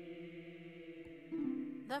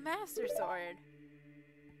 The Master Sword.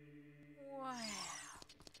 Wow.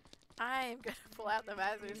 I am gonna pull out the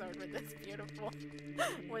Master Sword with this beautiful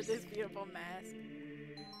mask.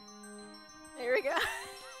 There we go.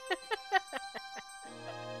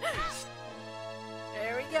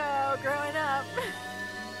 There we go, growing up.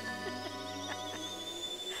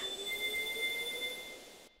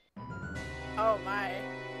 Oh my.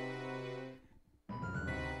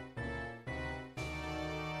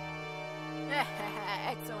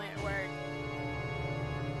 Excellent work.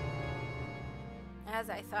 As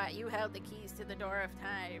I thought, you held the keys to the door of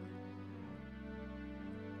time.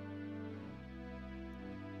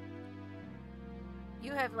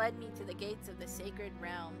 You have led me to the gates of the sacred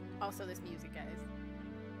realm. Also this music, guys.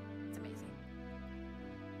 It's amazing.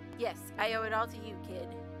 Yes, I owe it all to you, kid.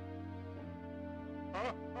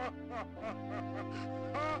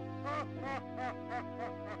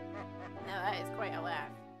 Now that is quite a laugh.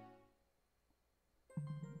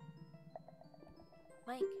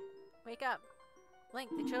 Link, wake up. Link,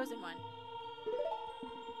 the chosen one.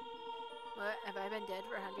 What? Have I been dead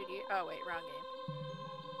for 100 years? Oh wait, wrong game.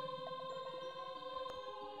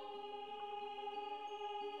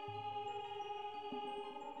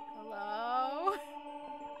 Hello?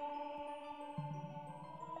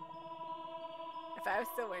 If I was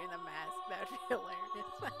still wearing the mask, that would be hilarious.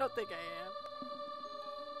 I don't think I am.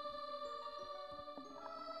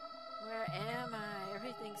 Where am I?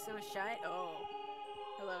 Everything's so shy. Oh.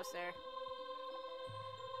 Hello, sir.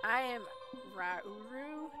 I am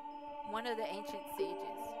Rauru, one of the ancient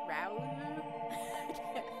sages. Rauru?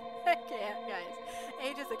 I can't, guys.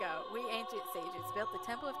 Ages ago, we ancient sages built the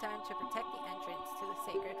Temple of Time to protect the entrance to the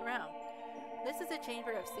sacred realm. This is a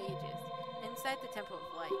chamber of sages, inside the Temple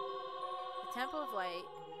of Light. The Temple of Light,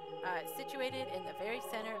 situated in the very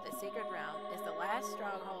center of the sacred realm, is the last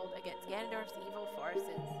stronghold against Ganondorf's evil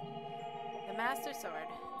forces. The Master Sword,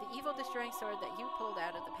 the evil-destroying sword that you pulled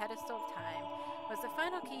out of the pedestal of time, was the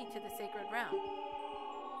final key to the sacred realm.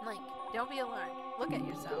 Link, don't be alarmed. Look at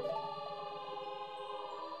yourself.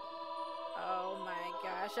 Oh my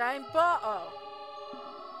gosh, oh.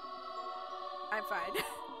 I'm fine.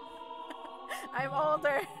 I'm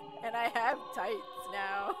older, and I have tights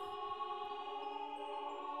now.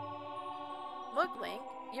 Look, Link,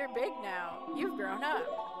 you're big now. You've grown up.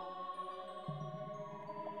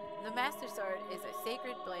 The Master Sword is a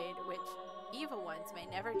sacred blade which evil ones may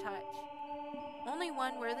never touch. Only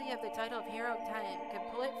one worthy of the title of Hero of Time can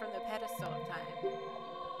pull it from the pedestal of time.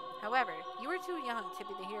 However, you are too young to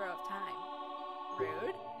be the Hero of Time.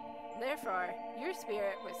 Rude. Therefore, your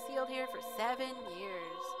spirit was sealed here for 7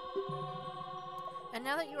 years. And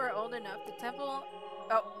now that you are old enough, the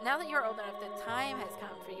time has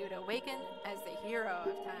come for you to awaken as the Hero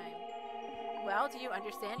of Time. Well, do you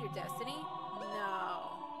understand your destiny?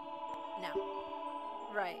 No.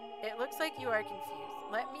 Right. It looks like you are confused.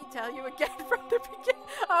 Let me tell you again from the beginning.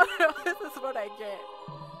 Oh no, this is what I get.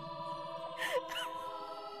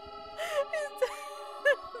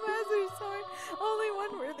 Master Sword. Only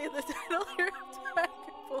one worthy of the title Hero of Time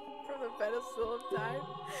can pull it from the pedestal of time.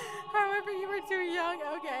 However, you were too young.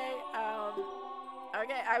 Okay.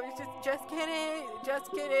 Okay, I was just kidding.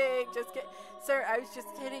 Sir, I was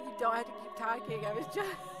just kidding. You don't have to keep talking. I was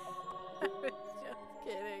just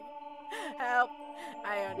kidding. Help.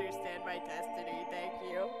 I understand my destiny. Thank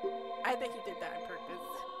you. I think you did that on purpose.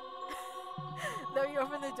 Though you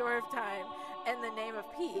opened the door of time in the name of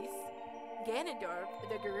peace, Ganondorf,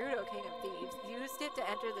 the Gerudo King of Thieves, used it to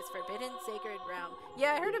enter this forbidden sacred realm.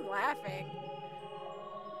 Yeah, I heard him laughing.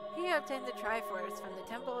 He obtained the Triforce from the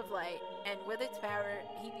Temple of Light, and with its power,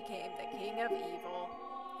 he became the King of Evil.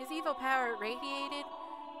 His evil power radiated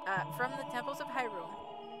from the temples of Hyrule,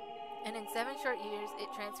 and in 7 short years,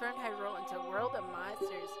 it transformed Hyrule into a world of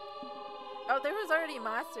monsters. Oh, there was already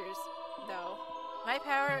monsters, though. My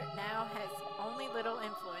power now has only little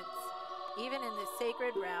influence, even in this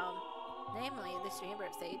sacred realm, namely the Chamber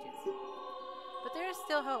of Sages. But there is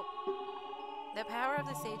still hope. The power of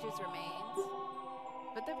the sages remains.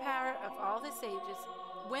 But the power of all the sages,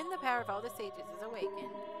 when the power of all the sages is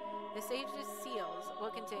awakened, the sages' seals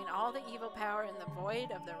will contain all the evil power in the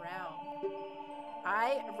void of the realm.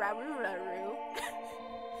 I, Raru,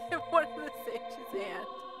 in one of the sages' hand.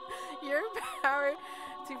 Your power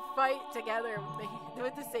to fight together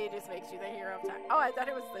with the sages makes you the hero of time. Oh, I thought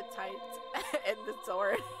it was the tights and the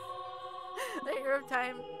sword. The hero of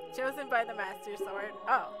time chosen by the master sword.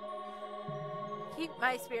 Oh. Keep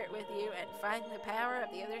my spirit with you and find the power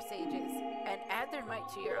of the other sages and add their might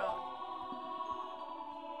to your own.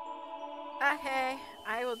 Okay,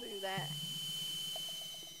 I will do that.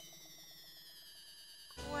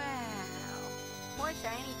 Wow. More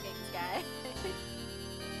shiny things, guys.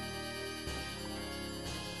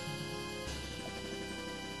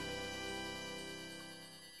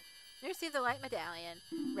 You receive the light medallion.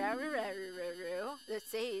 Raru. The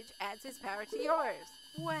sage adds his power to yours.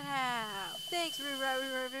 Wow. Thanks,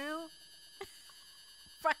 Raru.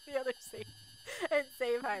 Find the other sage and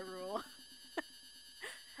save Hyrule.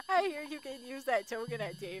 I hear you can use that token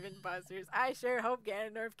at Dave & Buster's. I sure hope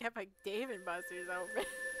Ganondorf kept a Dave & Buster's open.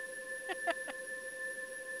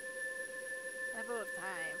 Temple of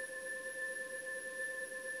Time.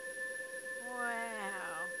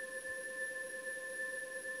 Wow.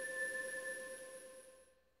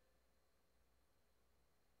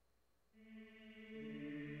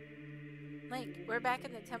 Link, we're back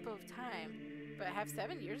in the Temple of Time, but have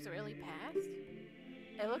 7 years really passed?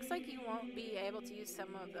 It looks like you won't be able to use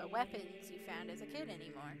some of the weapons you found as a kid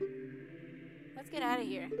anymore. Let's get out of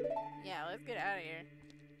here. Yeah, let's get out of here.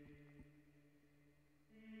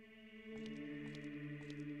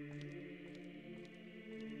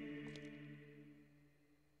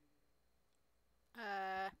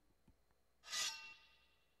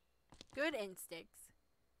 Good instincts.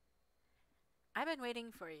 I've been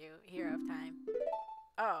waiting for you, Hero of Time.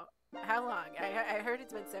 Oh, how long? I heard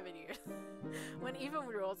it's been 7 years. When evil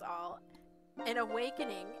rules all, an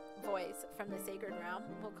awakening voice from the sacred realm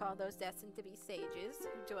will call those destined to be sages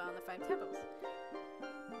who dwell in the 5 temples.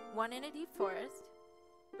 One in a deep forest,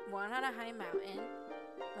 one on a high mountain,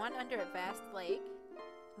 one under a vast lake,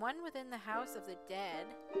 one within the house of the dead,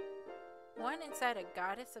 one inside a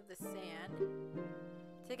goddess of the sand.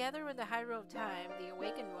 Together with the Hyrule of Time, the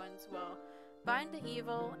awakened ones will bind the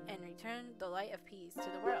evil and return the light of peace to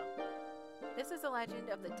the world. This is a legend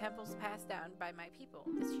of the temples passed down by my people,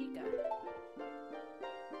 the Sheikah.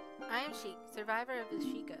 I am Sheik, survivor of the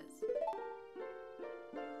Sheikahs.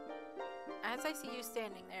 As I see you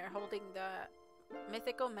standing there holding the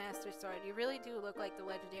mythical master sword, you really do look like the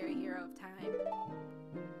legendary hero of time.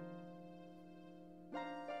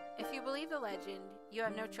 If you believe the legend, you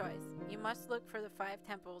have no choice. You must look for the 5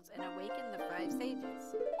 temples and awaken the 5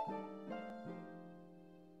 sages.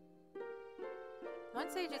 One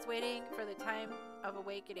sage is waiting for the time of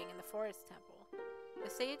awakening in the forest temple. The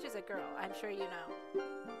sage is a girl, I'm sure you know.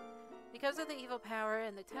 Because of the evil power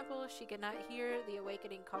in the temple, she could not hear the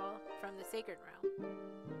awakening call from the sacred realm.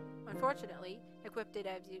 Unfortunately, equipped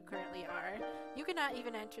as you currently are, you cannot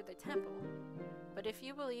even enter the temple. But if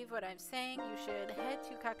you believe what I'm saying, you should head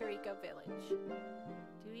to Kakariko Village.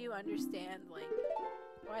 Do you understand, Link?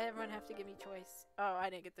 Why everyone have to give me choice? Oh, I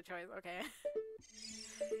didn't get the choice. Okay.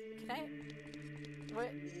 Can I...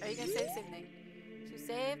 What? Are you gonna say the same thing? To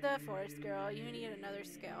save the forest girl, you need another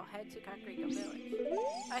skill. Head to Kakariko Village.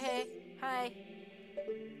 Okay. Hi.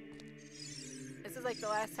 This is like the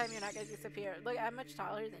last time you're not gonna disappear. Look, I'm much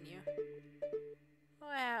taller than you.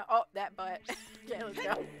 Wow. Oh, that butt. Okay, let's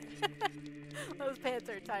go. Those pants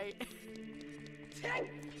are tight.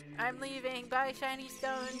 I'm leaving. Bye, shiny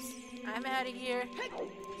stones. I'm out of here.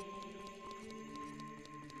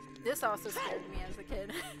 This also scared me as a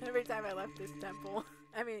kid. Every time I left this temple.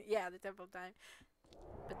 I mean, yeah, the Temple of Time.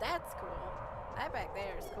 But that's cool. That back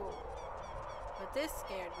there is cool. But this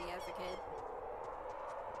scared me as a kid.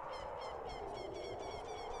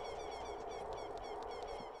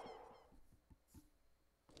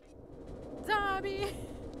 Zombie!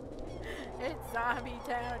 It's Zombie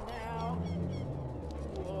Town now.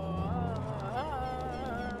 Whoa.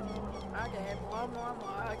 Okay,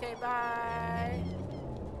 more. Okay, bye.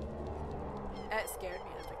 That scared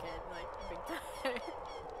me as a kid, like, big time.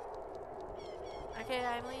 Okay,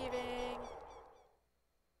 I'm leaving.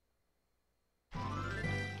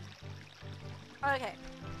 Okay.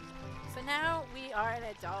 So now we are an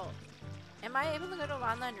adult. Am I able to go to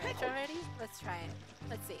Online Ranch already? Let's try it.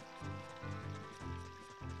 Let's see.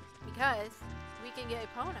 Because we can get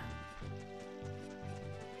Epona.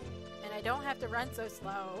 And I don't have to run so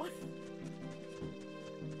slow.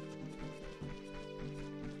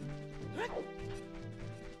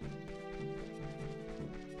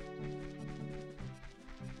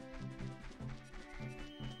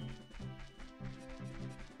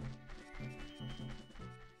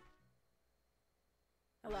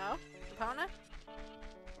 Epona?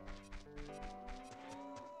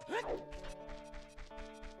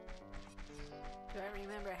 Do I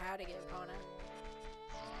remember how to get Epona?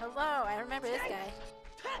 Hello, I remember this guy.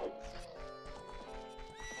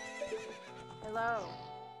 Hello.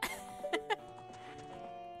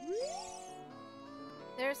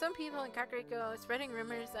 There are some people in Kakariko spreading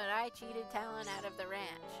rumors that I cheated Talon out of the ranch.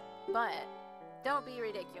 But, don't be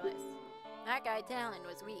ridiculous. That guy Talon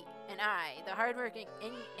was weak, and I, the hardworking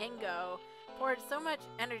Ingo, poured so much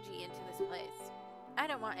energy into this place. I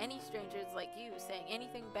don't want any strangers like you saying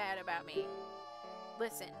anything bad about me.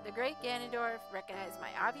 Listen, the great Ganondorf recognized my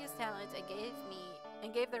obvious talents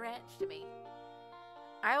and gave the ranch to me.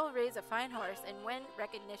 I will raise a fine horse and win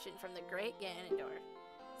recognition from the great Ganondorf.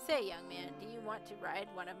 Say, young man, do you want to ride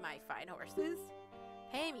one of my fine horses?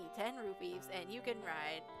 Pay me 10 rupees and you can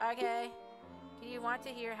ride. Okay. Do you want to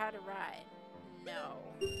hear how to ride? No.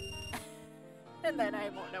 And then I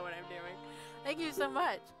won't know what I'm doing. Thank you so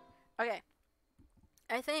much. Okay.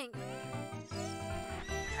 I think.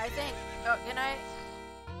 Oh, can I?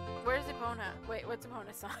 Where's Epona? Wait, what's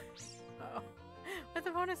Epona's song? Uh-oh. What's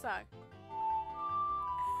Epona's song?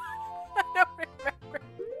 I don't remember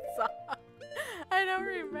the song. I don't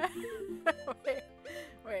remember.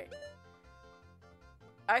 Wait.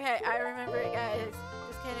 Okay, I remember it, guys.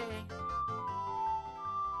 Just kidding.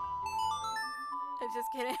 I'm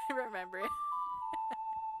just kidding. I remember it.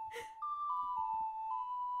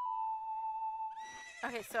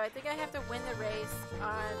 Okay, so I think I have to win the race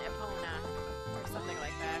on Epona. Or something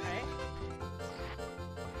like that, right?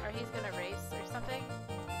 Or he's gonna race or something.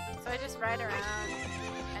 So I just ride around,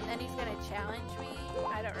 and then he's gonna challenge me?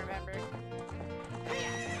 I don't remember.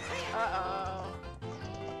 Uh-oh.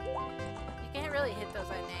 You can't really hit those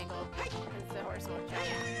at an angle, because the horse won't jump.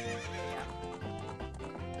 Yeah.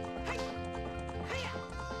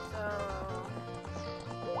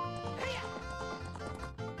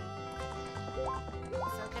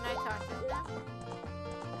 So can I talk to him now?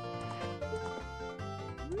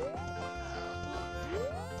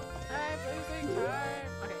 I'm losing time.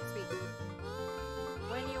 Okay, speak.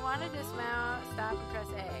 When you want to dismount, stop and press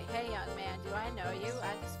A. Hey, young man, do I know you?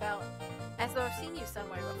 I just felt as though I've seen you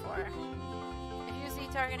somewhere before. If you see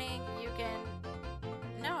targeting, you can...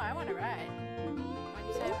 No, I want to ride. When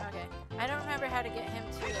you say... Okay. I don't remember how to get him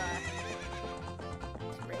to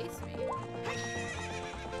race me.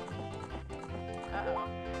 Uh-oh.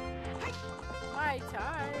 My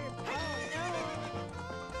time! Oh, no!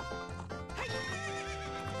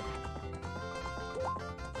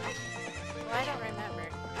 Well, I don't remember.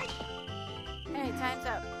 Hey, time's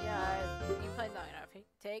up. Yeah, you played long enough.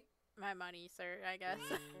 Take my money, sir, I guess.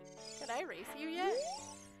 Can I race you yet?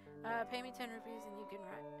 Pay me 10 rupees and you can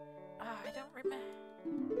ride. Oh, I don't remember.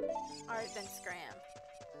 Alright, then scram.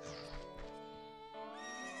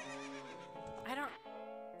 I don't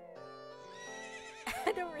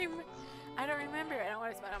remember. I don't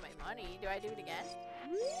want to spend all my money. Do I do it again?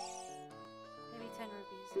 Maybe 10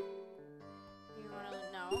 rupees. You want to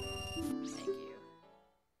know? Thank you.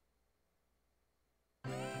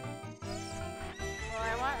 Well,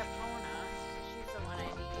 I want Epona. She's the one I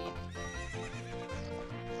need.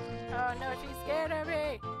 Oh no, she's scared of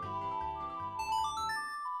me!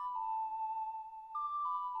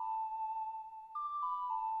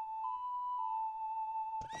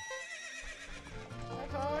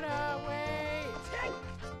 Epona, wait!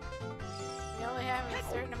 We only have a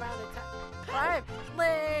certain amount of time. Why?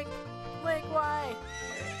 Link! Link, why?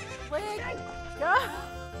 Link! Go!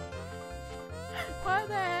 What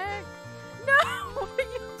the heck? No! What are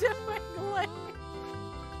you doing, Link?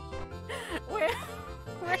 We're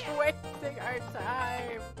wasting our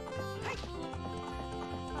time.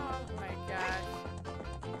 Oh my gosh.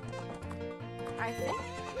 I think...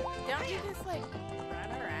 Don't you just, like,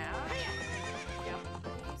 run around? Jump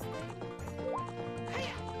these things?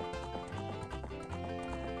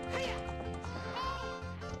 Oh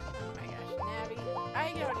my gosh, Navi. I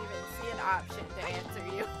don't even see an option to answer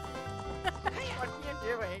you. What are you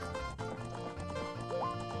doing?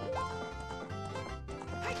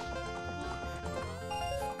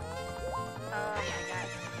 Oh my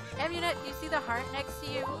gosh. Amunet, you see the heart next to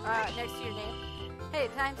you? Next to your name? Hey,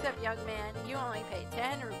 time's up, young man. You only paid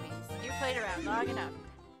 10 rupees. You played around long enough.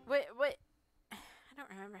 Wait.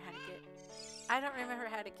 I don't remember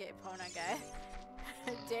how to get Epona, guy.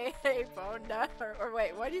 Day Epona. Or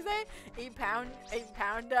wait, what did you say?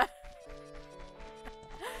 Epounda.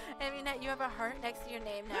 Amunet, you have a heart next to your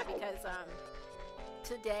name now because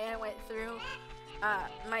today I went through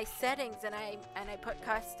my settings and I put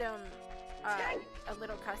custom a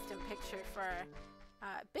little custom picture for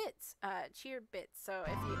bits, cheer bits. So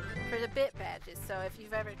if you, for the bit badges, so if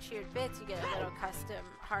you've ever cheered bits, you get a little custom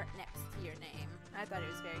heart next to your name. I thought it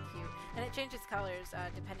was very cute. And it changes colors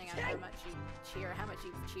depending on how much you cheer, how much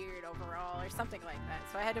you've cheered overall, or something like that.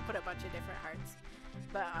 So I had to put a bunch of different hearts.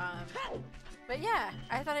 But yeah,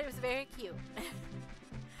 I thought it was very cute.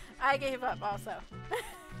 I gave up also.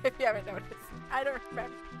 If you haven't noticed. I don't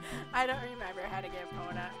remember how to get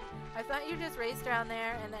Pona. I thought you just raced around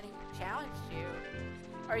there and then he challenged you.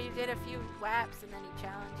 Or you did a few laps and then he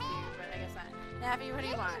challenged you, but I guess not. Navi, what do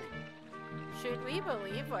you want? Should we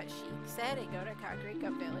believe what Sheik said and go to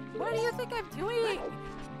Kakariko Village? What do you think I'm doing?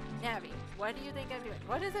 Navi, what do you think I'm doing?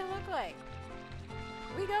 What does it look like?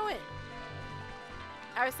 We going?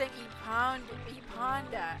 I was thinking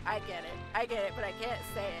Iponda. I get it, but I can't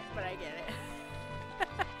say it, but I get it.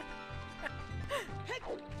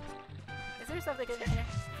 Is there something in here?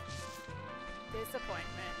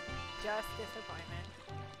 Disappointment. Just disappointment.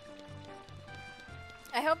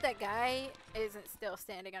 I hope that guy isn't still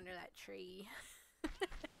standing under that tree.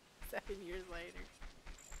 7 years later.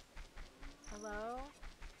 Hello?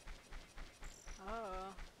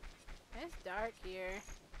 Oh. It's dark here.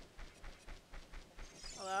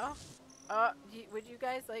 Hello? Oh, would you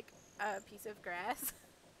guys like a piece of grass?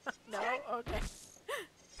 No? Okay.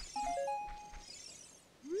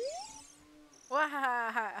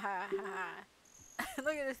 Wahahaha.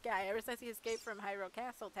 Look at this guy. Ever since he escaped from Hyrule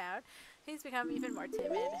Castle Town, he's become even more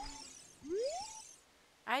timid.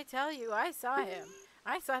 I tell you, I saw him.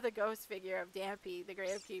 I saw the ghost figure of Dampy, the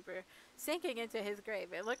gravekeeper, sinking into his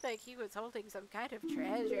grave. It looked like he was holding some kind of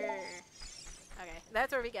treasure. Okay,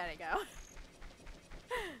 that's where we gotta go.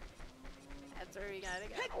 That's where we gotta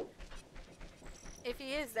go. If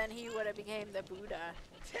he is, then he would have became the Buddha.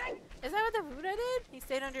 Is that what the Buddha did? He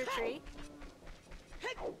stayed under a tree?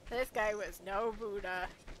 This guy was no Buddha.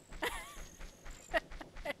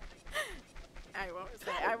 I won't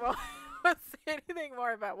say anything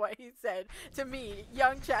more about what he said to me,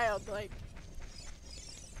 young child, like.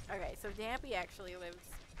 Okay, so Dampy actually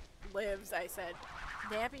lives, I said.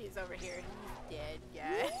 Dampy is over here. He's dead,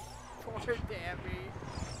 yeah. Poor Dampy.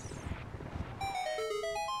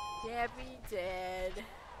 Dampy dead.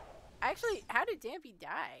 Actually, how did Dampy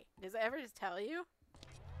die? Does it ever just tell you?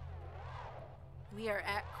 We are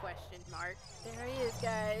at question mark. There he is,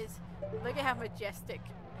 guys. Look at how majestic.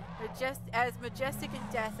 As majestic in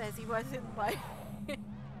death as he was in life.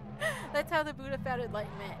 That's how the Buddha found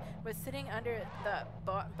enlightenment. Was sitting under the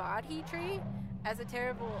Bodhi tree. As a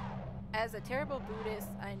terrible Buddhist,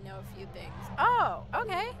 I know a few things. Oh,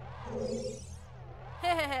 okay.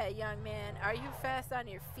 Hey, young man, are you fast on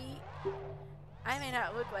your feet? I may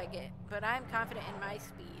not look like it, but I'm confident in my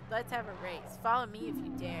speed. Let's have a race. Follow me if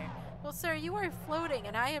you dare. Well, sir, you are floating,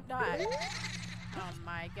 and I am not. Oh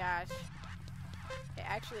my gosh. I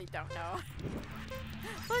actually don't know.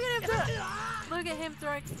 Look at him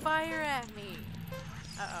throwing fire at me.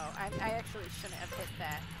 Uh-oh, I actually shouldn't have hit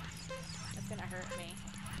that. That's gonna hurt me.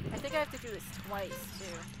 I think I have to do this twice,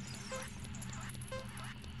 too.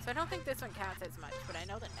 So I don't think this one counts as much, but I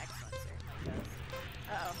know the next one certainly does.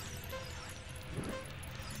 Uh-oh.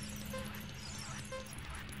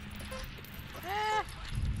 Ah!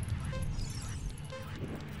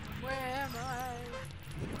 Where am I?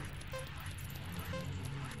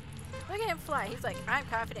 Look at him fly. He's like, I'm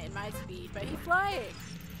confident in my speed, but he's flying.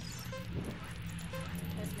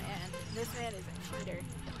 This man is a cheater.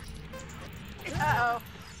 Uh-oh.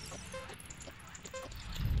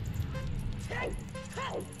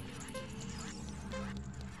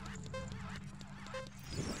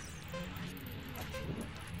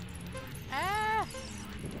 Ah!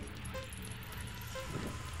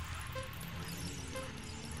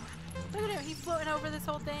 Look at him, he's floating over this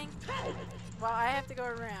whole thing. Well, I have to go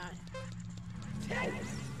around.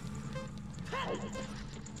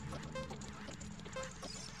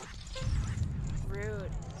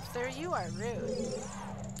 Rude. Sir, you are rude.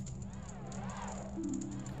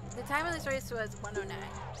 The time of this race was 1:09.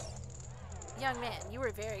 Young man, you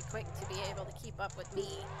were very quick to be able to keep up with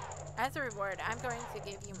me. As a reward, I'm going to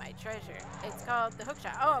give you my treasure. It's called the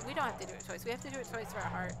hookshot. Oh, we don't have to do it twice. We have to do it twice for a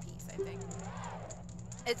heart piece, I think.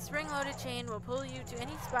 Its spring-loaded chain will pull you to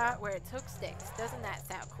any spot where its hook sticks. Doesn't that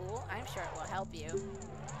sound cool? I'm sure it will help you.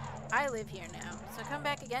 I live here now, so come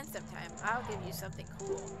back again sometime. I'll give you something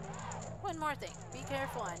cool. One more thing. Be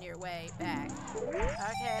careful on your way back.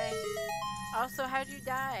 Okay. Also, how'd you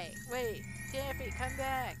die? Wait, Dampy, come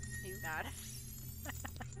back. He's not.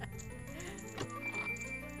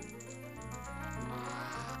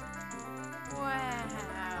 Wow.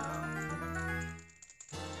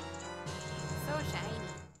 So shiny.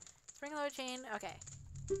 Spring load chain. Okay.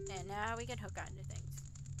 And now we can hook onto things.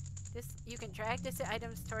 This, you can drag distant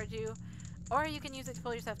items towards you, or you can use it to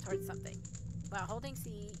pull yourself towards something. While holding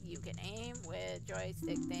C, you can aim with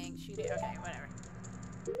joystick thing, shoot it. Okay, whatever.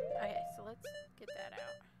 Okay, so let's get that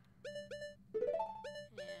out.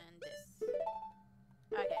 And this.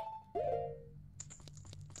 Okay.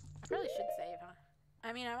 I probably should save, huh?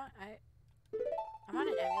 I mean, I'm on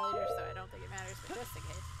an emulator, so I don't think it matters, but just in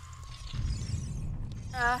case.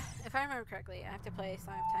 If I remember correctly, I have to play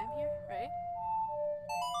Song of Time here, right?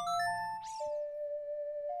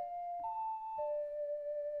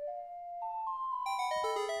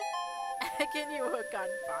 Can you hook on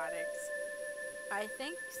phonics? I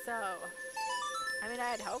think so. I mean,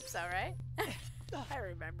 I'd hope so, right? I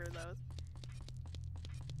remember those.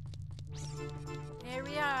 Here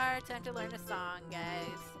we are. Time to learn a song,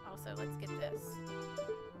 guys. Also, let's get this.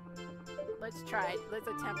 Let's try. Let's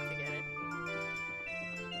attempt to get it.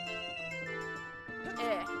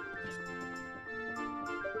 Eh.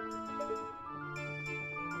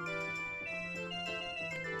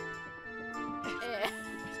 Eh.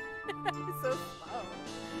 So slow.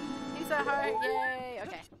 He's a heart. Yay.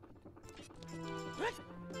 Okay.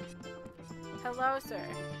 Hello, sir.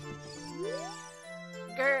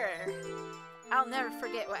 Grr. I'll never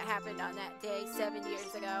forget what happened on that day 7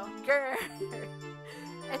 years ago. Grr.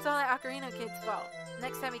 It's all that Ocarina kid's fault.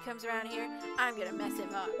 Next time he comes around here, I'm gonna mess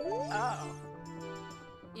him up. Oh.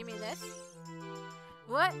 You mean this?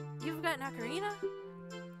 What? You've got an Ocarina?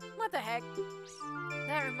 What the heck?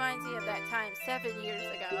 That reminds me of that time 7 years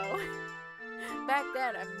ago. Back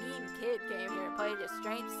then, a mean kid came here and played a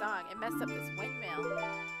strange song and messed up this windmill.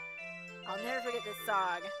 I'll never forget this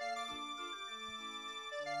song.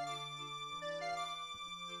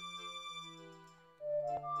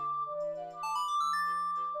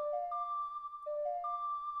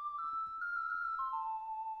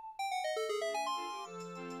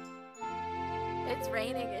 It's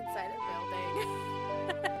raining inside a building.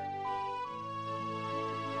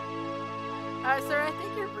 Sir, I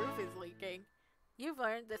think your roof is leaking. You've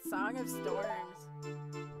learned the Song of Storms.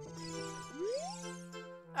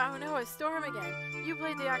 Oh no, a storm again. You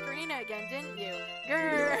played the Ocarina again, didn't you?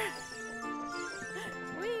 Grrr!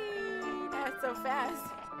 Whee! That's so fast.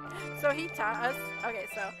 So he taught us... Okay,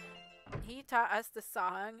 so he taught us the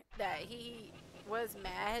song that he was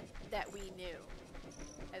mad that we knew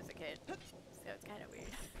as a kid. So it's kind of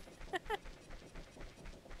weird.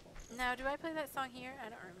 Now, do I play that song here? I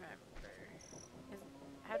don't remember.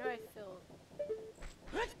 How do I fill...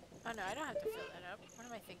 Oh no, I don't have to fill that up. What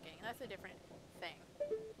am I thinking? That's a different thing.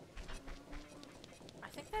 I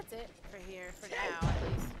think that's it for here, for now at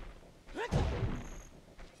least.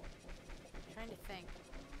 I'm trying to think.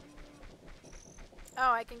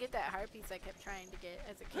 Oh, I can get that heart piece I kept trying to get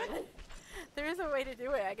as a kid. There is a way to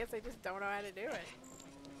do it. I guess I just don't know how to do it.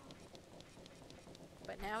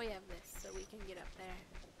 But now we have this, so we can get up there.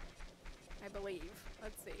 I believe.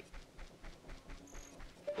 Let's see.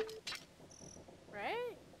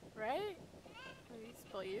 Right? Right? Please,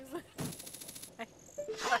 please.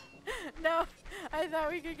 No! I thought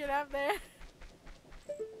we could get up there.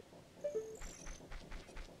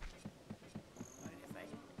 Wait a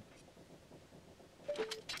second.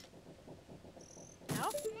 No?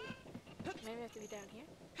 Maybe I have to be down here?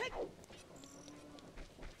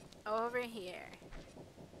 Over here.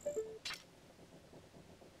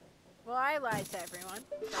 Well, I lied to everyone.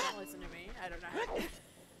 Don't listen to me. I don't know how to.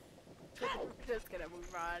 We're just gonna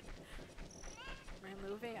move on. We're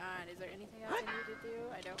moving on. Is there anything else I need to do?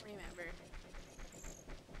 I don't remember.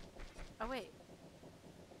 Oh, wait.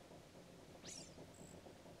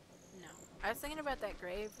 No. I was thinking about that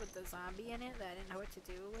grave with the zombie in it that I didn't know what to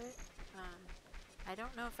do with. I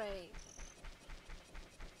don't know if I...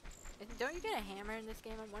 Don't you get a hammer in this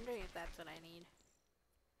game? I'm wondering if that's what I need.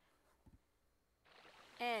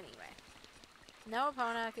 Anyway. No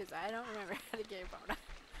Epona, because I don't remember how to get Epona.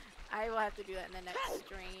 I will have to do that in the next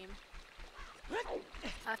stream. I'll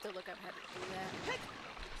have to look up how to do that.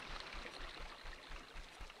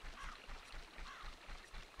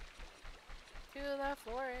 To the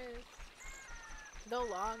forest. The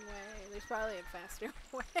long way. There's probably a faster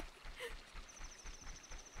way.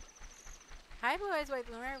 Hi, Blue Eyes White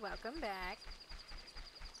Bloomer. Welcome back.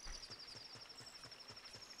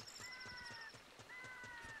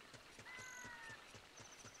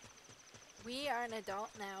 We are an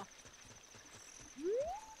adult now.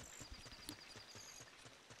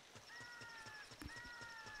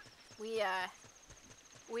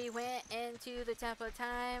 We went into the Temple of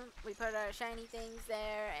Time, we put our shiny things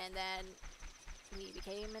there, and then we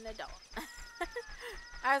became an adult.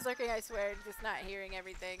 I was looking, I swear, just not hearing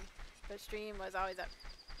everything. The stream was always up.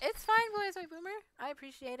 It's fine, Boys White Boomer. I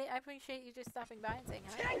appreciate it. I appreciate you just stopping by and saying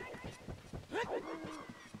hi.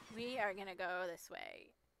 We are gonna go this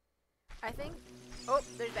way. I think... Oh,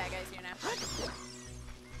 there's bad guys here now.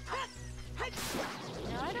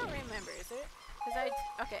 No, I don't remember. Is it? Because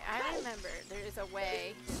okay, I remember there is a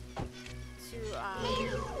way to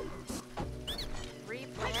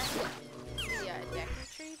replant the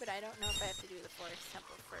Deku tree, but I don't know if I have to do the forest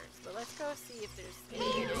temple first. But let's go see if there's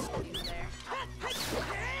anything I can do there.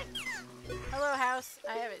 Hello, house.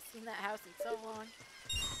 I haven't seen that house in so long.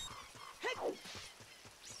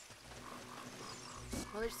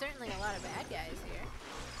 Well, there's certainly a lot of bad guys here.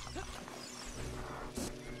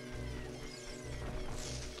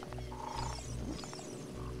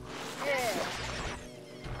 Yeah.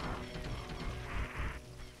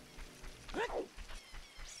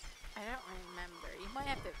 I don't remember. You might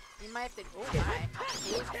have to. Oh my!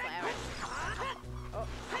 Sage flower. Oh.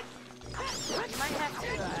 You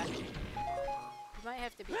might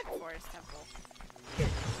have to beat the forest temple.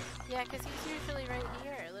 Yeah, because he's usually right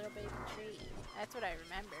here, a little baby tree. That's what I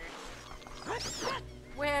remember.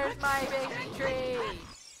 Where's my baby tree?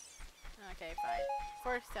 Okay, fine.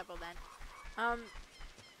 Forest temple then.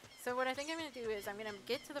 So what I think I'm going to do is I'm going to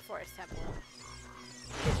get to the forest temple.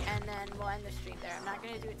 And then we'll end the stream there. I'm not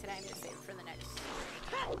going to do it today. I'm going to save it for the next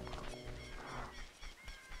stream.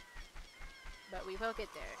 But we will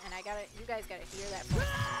get there. And you guys gotta hear that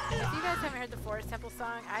forest. If you guys haven't heard the Forest Temple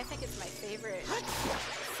song, I think it's my favorite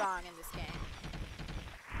song in this game.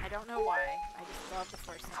 I don't know why. I just love the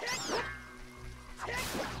Forest Temple song.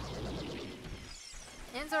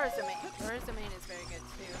 And Zora's Domain. Zora's Domain is very good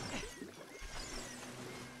too.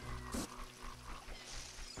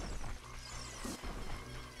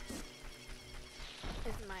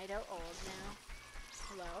 Is Mido old now?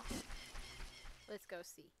 Hello? Let's go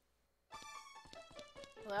see.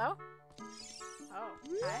 Hello? Oh,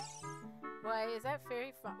 hi. Why is that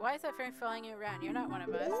fairy following you around? You're not one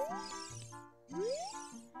of us.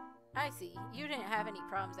 I see. You didn't have any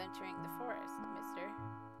problems entering the forest, mister.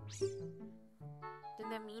 Did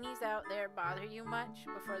the meanies out there bother you much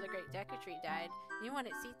before the Great Deku Tree died? You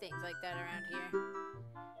wouldn't see things like that around here.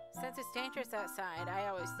 Since it's dangerous outside, I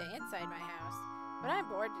always stay inside my house. But I'm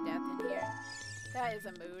bored to death in here. That is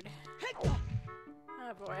a mood.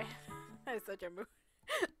 Oh boy. That is such a mood.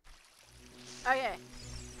 Okay.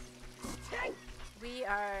 We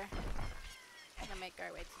are gonna make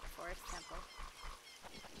our way to the Forest Temple.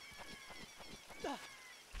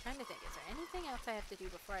 Trying to think, is there anything else I have to do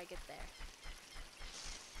before I get there?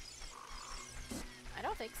 I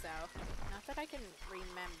don't think so. Not that I can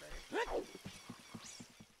remember.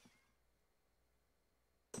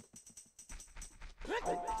 Is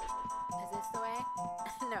this the way?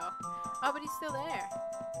 No. Oh, but he's still there.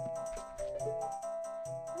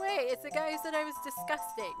 Wait, it's the guy who said I was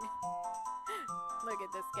disgusting. Look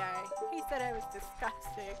at this guy. He said I was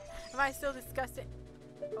disgusting. Am I still disgusting?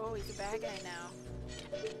 Oh, he's a bad guy now.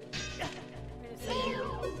 Wait a second.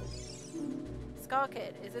 Skull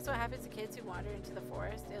Kid. Is this what happens to kids who wander into the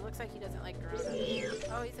forest? It looks like he doesn't like grown-ups.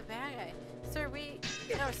 Oh, he's a bad guy. Sir, we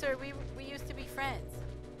used to be friends.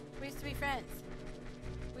 We used to be friends.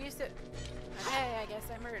 We used to... Okay, I guess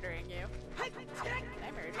I'm murdering you. Can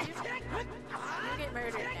I murder you? You get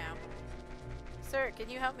murdered now. Sir, can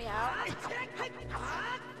you help me out?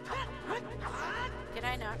 Can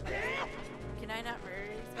I not murder you? Can I not murder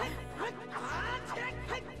you?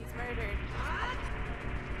 He's murdered.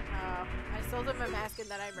 Oh, I sold him a mask and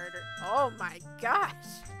then I murdered. Oh my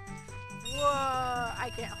gosh! Whoa!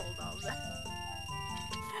 I can't hold all of that.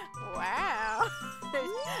 Wow!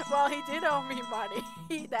 Well, he did owe me money.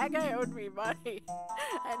 That guy owed me money.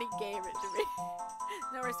 And he gave it to me.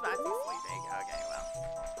 No response, he's sleeping. Okay, well.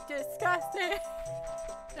 Disgusting!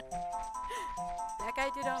 That guy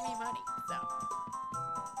did owe me money, so.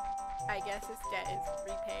 I guess his debt is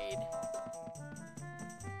repaid.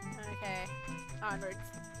 Okay. Onwards.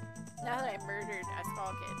 Now that I murdered a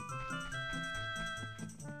Skull Kid.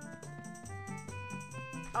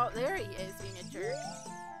 Oh, there he is being a jerk.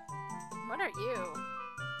 What are you?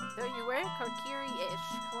 Though you wear Kokiri-ish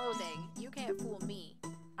clothing, you can't fool me.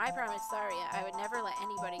 I promised Saria I would never let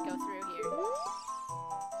anybody go through here.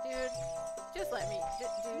 Dude, just let me.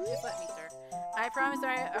 Dude, just let me, sir. I promised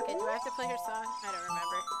Saria. Okay, do I have to play her song? I don't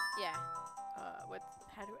remember. Yeah.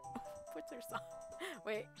 What's her song?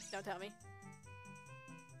 Wait, don't tell me.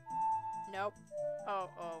 Nope. Oh,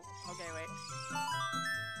 okay, wait.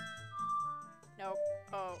 Nope.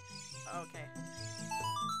 Oh, okay.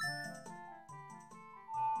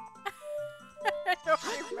 I don't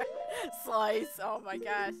remember. Slice. Oh my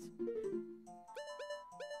gosh.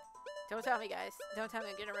 Don't tell me, guys. Don't tell me.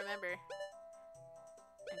 I'm gonna remember.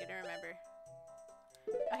 I'm gonna remember.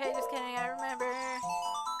 Okay, just kidding. I remember.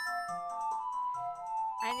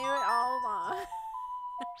 I knew it all along.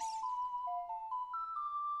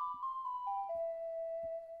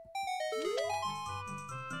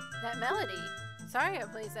 That melody. Saria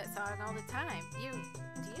plays that song all the time. Do you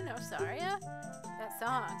know Saria? That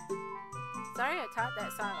song. Saria taught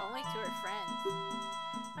that song only to her friends.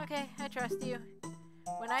 Okay, I trust you.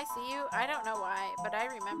 When I see you, I don't know why, but I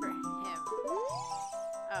remember him.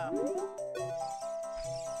 Oh.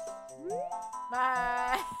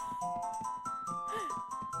 Bye!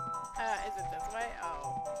 Is it this way?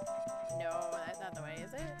 Oh. No, that's not the way,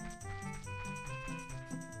 is it?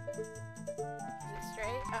 Is it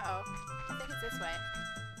straight? Uh-oh. I think it's this way.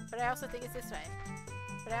 But I also think it's this way.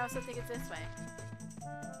 But I also think it's this way.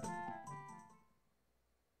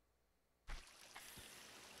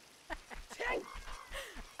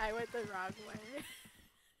 I went the wrong way.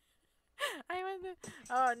 I went the...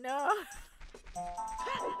 Oh no!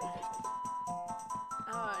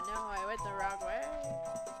 Oh no, I went the wrong way.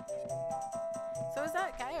 So is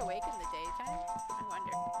that guy awake in the daytime? I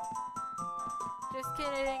wonder. Just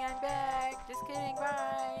kidding, I'm back! Just kidding,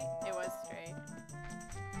 bye! It was straight.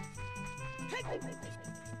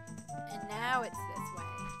 And now it's this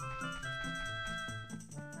way.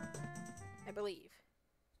 I believe.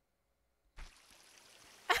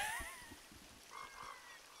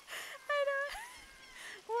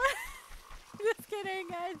 Just kidding,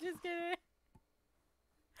 guys, just kidding.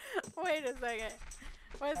 Wait a second.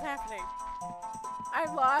 What is happening?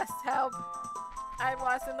 I'm lost, help. I'm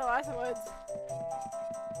lost in the lost woods.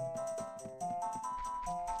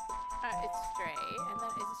 It's straight, and then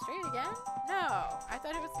is it straight again? No, I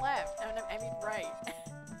thought it was left. Oh, no, I mean right.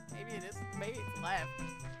 Maybe it is, maybe it's left.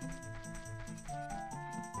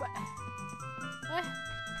 What?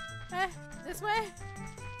 This way?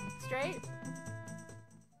 Straight?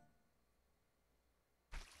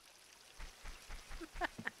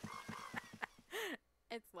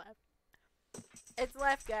 It's left. It's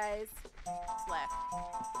left, guys. It's left.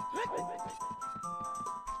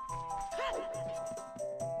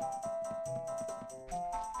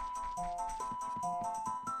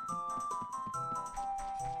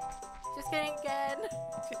 Just kidding again.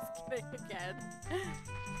 Just kidding again.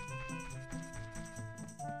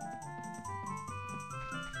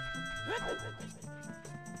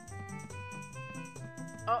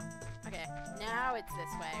 Oh, okay. Now it's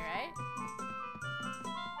this way, right?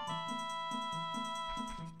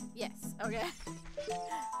 Yes, okay.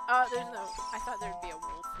 Oh, there's no... I thought there'd be a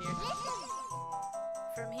wolf here.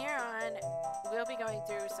 From here on, we'll be going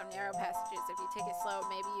through some narrow passages. If you take it slow,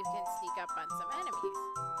 maybe you can sneak up on some enemies.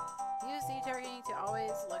 Use Z targeting to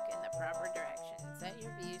always look in the proper direction. Set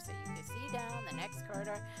your view so you can see down the next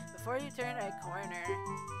corridor before you turn a corner.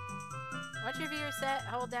 Once your view is set,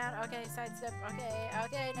 hold down. Okay, sidestep. Okay,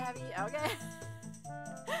 okay, Navi. Okay.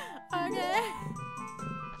 Okay.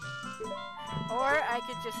 Or I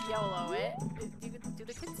could just YOLO it. Do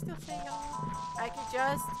the kids still say YOLO? I could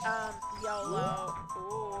just YOLO.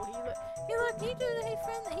 Ooh, he looked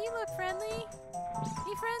friendly. He looked friendly.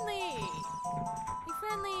 He friendly. He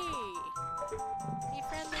friendly. He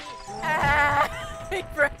friendly. Ah, he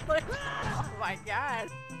friendly. Oh my god,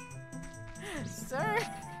 sir.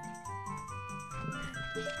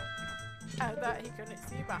 I thought he couldn't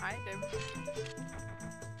see behind him.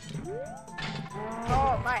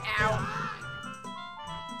 Oh my, ow.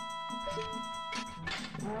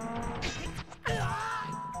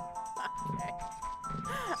 Okay.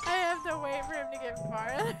 I have to wait for him to get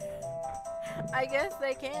farther. I guess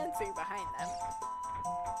they can see behind them.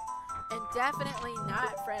 And definitely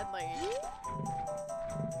not friendly.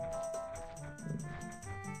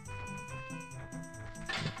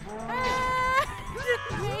 Just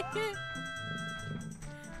make it.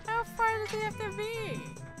 How far does he have to be?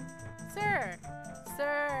 Sir!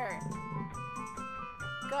 Sir!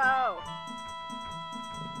 Go!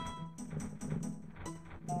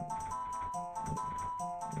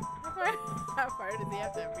 How far does he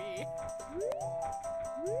have to be?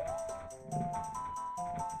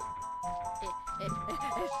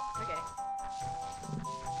 Okay.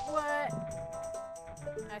 What?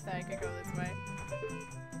 I thought I could go this way.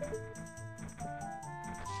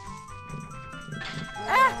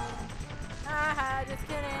 Ah! Haha, just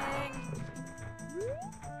kidding.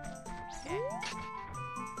 Okay.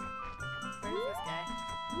 Where's this guy?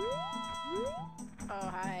 Oh,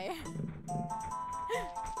 hi.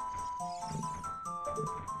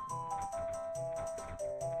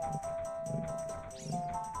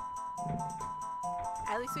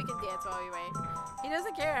 At least we can dance while we wait. He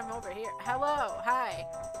doesn't care I'm over here. Hello, hi.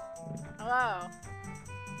 Hello.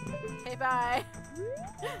 Okay, bye.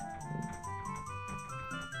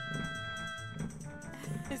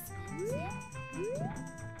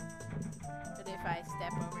 But if I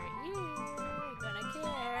step over here, you're gonna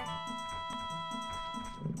care.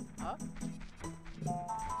 Oh.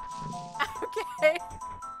 Okay.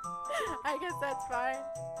 I guess that's fine.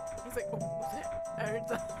 He's like, oh, what's that? I heard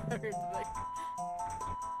something. Like,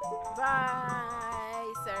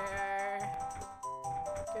 bye, sir.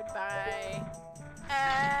 Goodbye.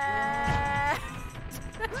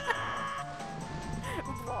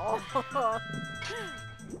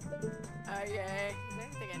 Okay. Is there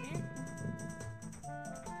anything in here?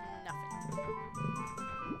 Nothing.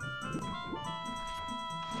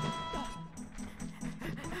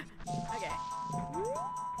 Okay.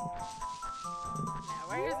 Now,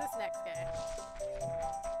 where is this next guy?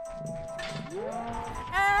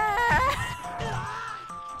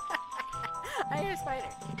 I hear a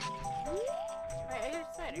spider. Wait, I hear a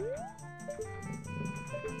spider.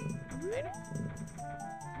 Spider?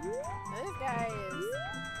 So this guy is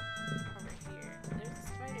over here. There's a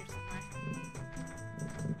spider somewhere.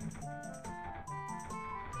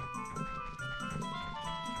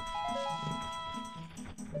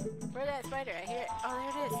 Where's that spider? I hear it. Oh, there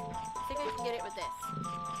it is. I think I can get it with this.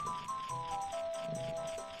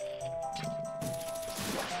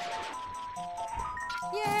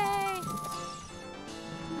 Yay!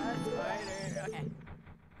 A spider. Okay.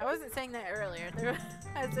 I wasn't saying that earlier.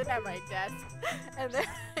 I was sitting at my desk, and then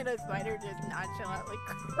a spider just nonchalantly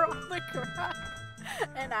crawled across,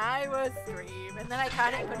 and I was screaming. And then I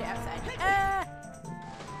caught it and put it outside. Ah!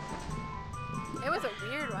 It was a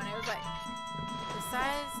weird one. It was like the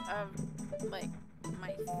size of like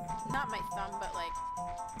my, not my thumb, but like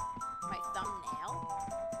my thumbnail,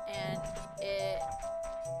 and it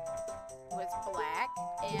was black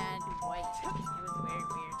and white. It was very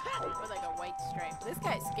weird. With like a white stripe. This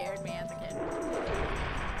guy scared me as a kid.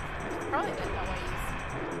 Probably the noise.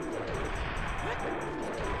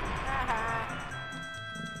 Haha.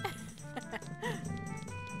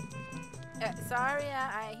 Saria,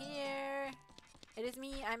 I hear. It is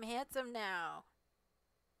me. I'm handsome now.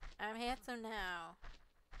 I'm handsome now.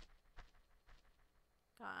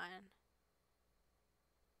 Gone.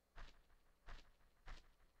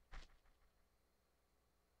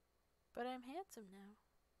 But I'm handsome now.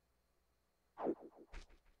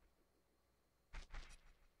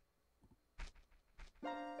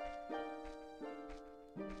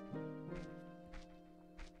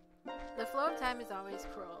 The flow of time is always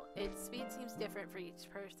cruel. Its speed seems different for each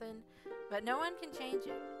person, but no one can change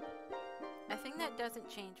it. A thing that doesn't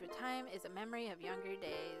change with time is a memory of younger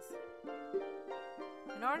days.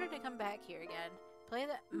 In order to come back here again, play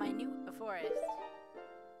the minute forest.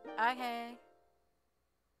 Okay.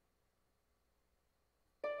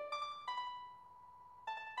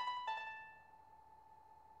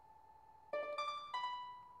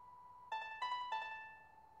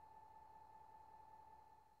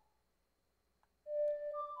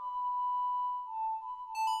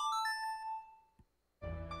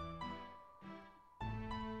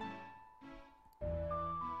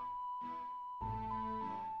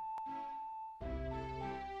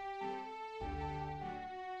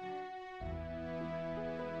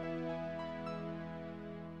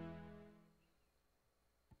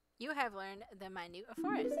 You have learned the minute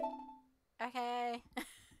forest. Okay.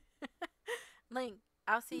 Link,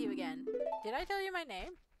 I'll see you again. Did I tell you my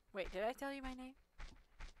name? Wait, did I tell you my name?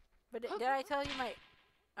 But did I tell you my...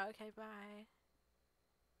 Okay, bye.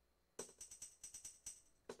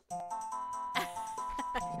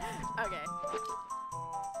 Okay.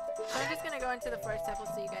 So I'm just gonna go into the forest temple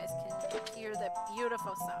so you guys can hear the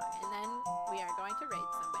beautiful song. And then we are going to raid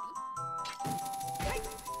somebody.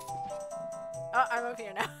 Oh, I'm up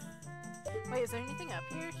here now. Wait, is there anything up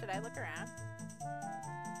here? Should I look around?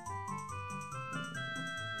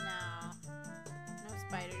 No. No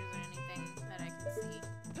spiders or anything that I can see.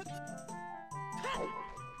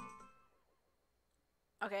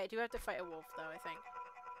 Okay, I do have to fight a wolf though, I think.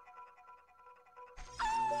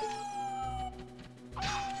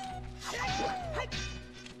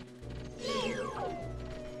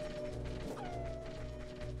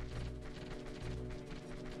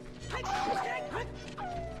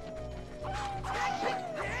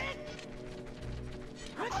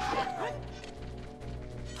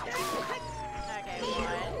 Okay,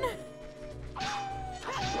 one.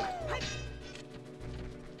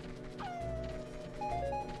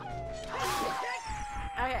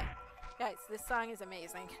 Okay, guys, this song is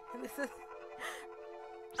amazing. This is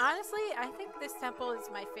honestly, I think this temple is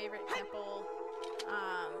my favorite temple.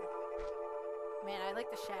 Man, I like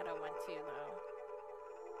the shadow one too,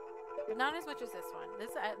 though. but not as much as this one.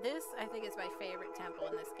 This I think is my favorite temple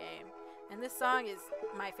in this game, and this song is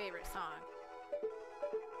my favorite song.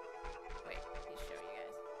 Wait, let me show you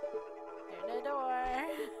guys. There's the door.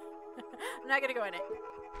 I'm not gonna go in it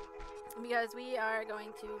because we are going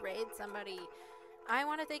to raid somebody. I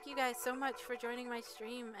want to thank you guys so much for joining my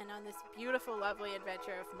stream and on this beautiful, lovely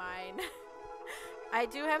adventure of mine. I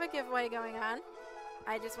do have a giveaway going on.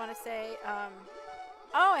 I just want to say,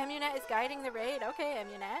 oh, Emunet is guiding the raid. Okay,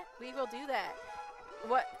 Emunet, we will do that.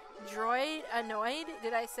 What, Droid Annoyed?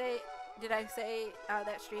 Did I say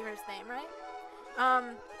that streamer's name right?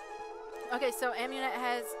 Okay, so Emunet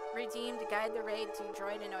has redeemed Guide the Raid to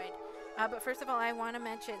Droid Annoyed. But first of all, I want to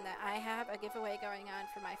mention that I have a giveaway going on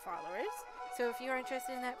for my followers. So if you're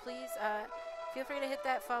interested in that, please feel free to hit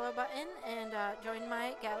that follow button and join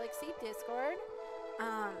my Galaxy Discord.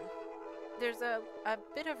 There's a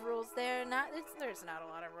bit of rules there. There's not a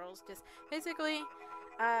lot of rules. Just basically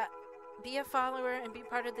be a follower and be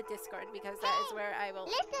part of the Discord, because that is where I will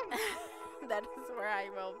that is where I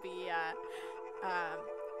will be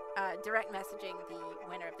direct messaging the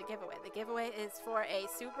winner of the giveaway. The giveaway is for a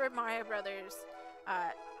Super Mario Brothers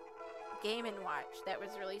Game & Watch that was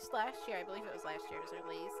released last year. I believe it was last year's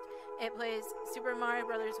release. It plays Super Mario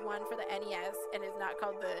Brothers 1 for the NES and is not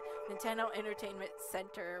called the Nintendo Entertainment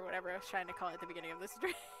Center or whatever I was trying to call it at the beginning of the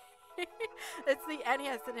stream. It's the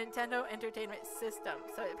NES, the Nintendo Entertainment System.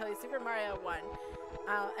 So it plays Super Mario 1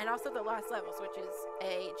 and also the Lost Levels, which is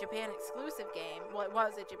a Japan exclusive game. Well, it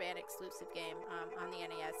was a Japan exclusive game on the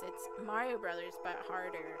NES. It's Mario Brothers, but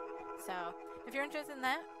harder. So if you're interested in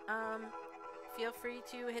that, feel free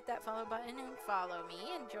to hit that follow button and follow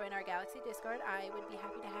me and join our Galaxy Discord. I would be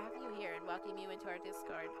happy to have you here and welcome you into our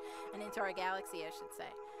Discord and into our Galaxy, I should say.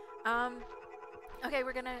 Okay,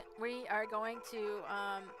 we are going to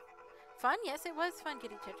fun. Yes, it was fun,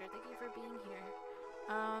 Kitty Chitcher. Thank you for being here.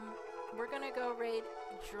 We're gonna go raid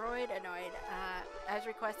Droid Annoyed as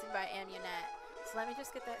requested by Amunet. So let me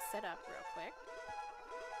just get that set up real quick.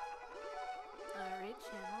 Raid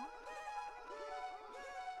channel.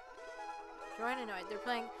 Droid Annoyed. They're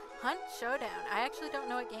playing Hunt Showdown. I actually don't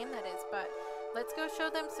know what game that is, but let's go show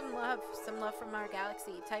them some love from our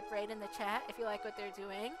Galaxy. Type raid in the chat if you like what they're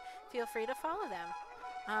doing. Feel free to follow them.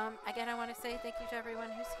 Again, I want to say thank you to everyone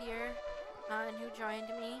who's here and who joined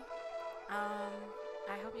me.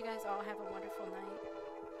 I hope you guys all have a wonderful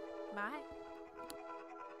night. Bye.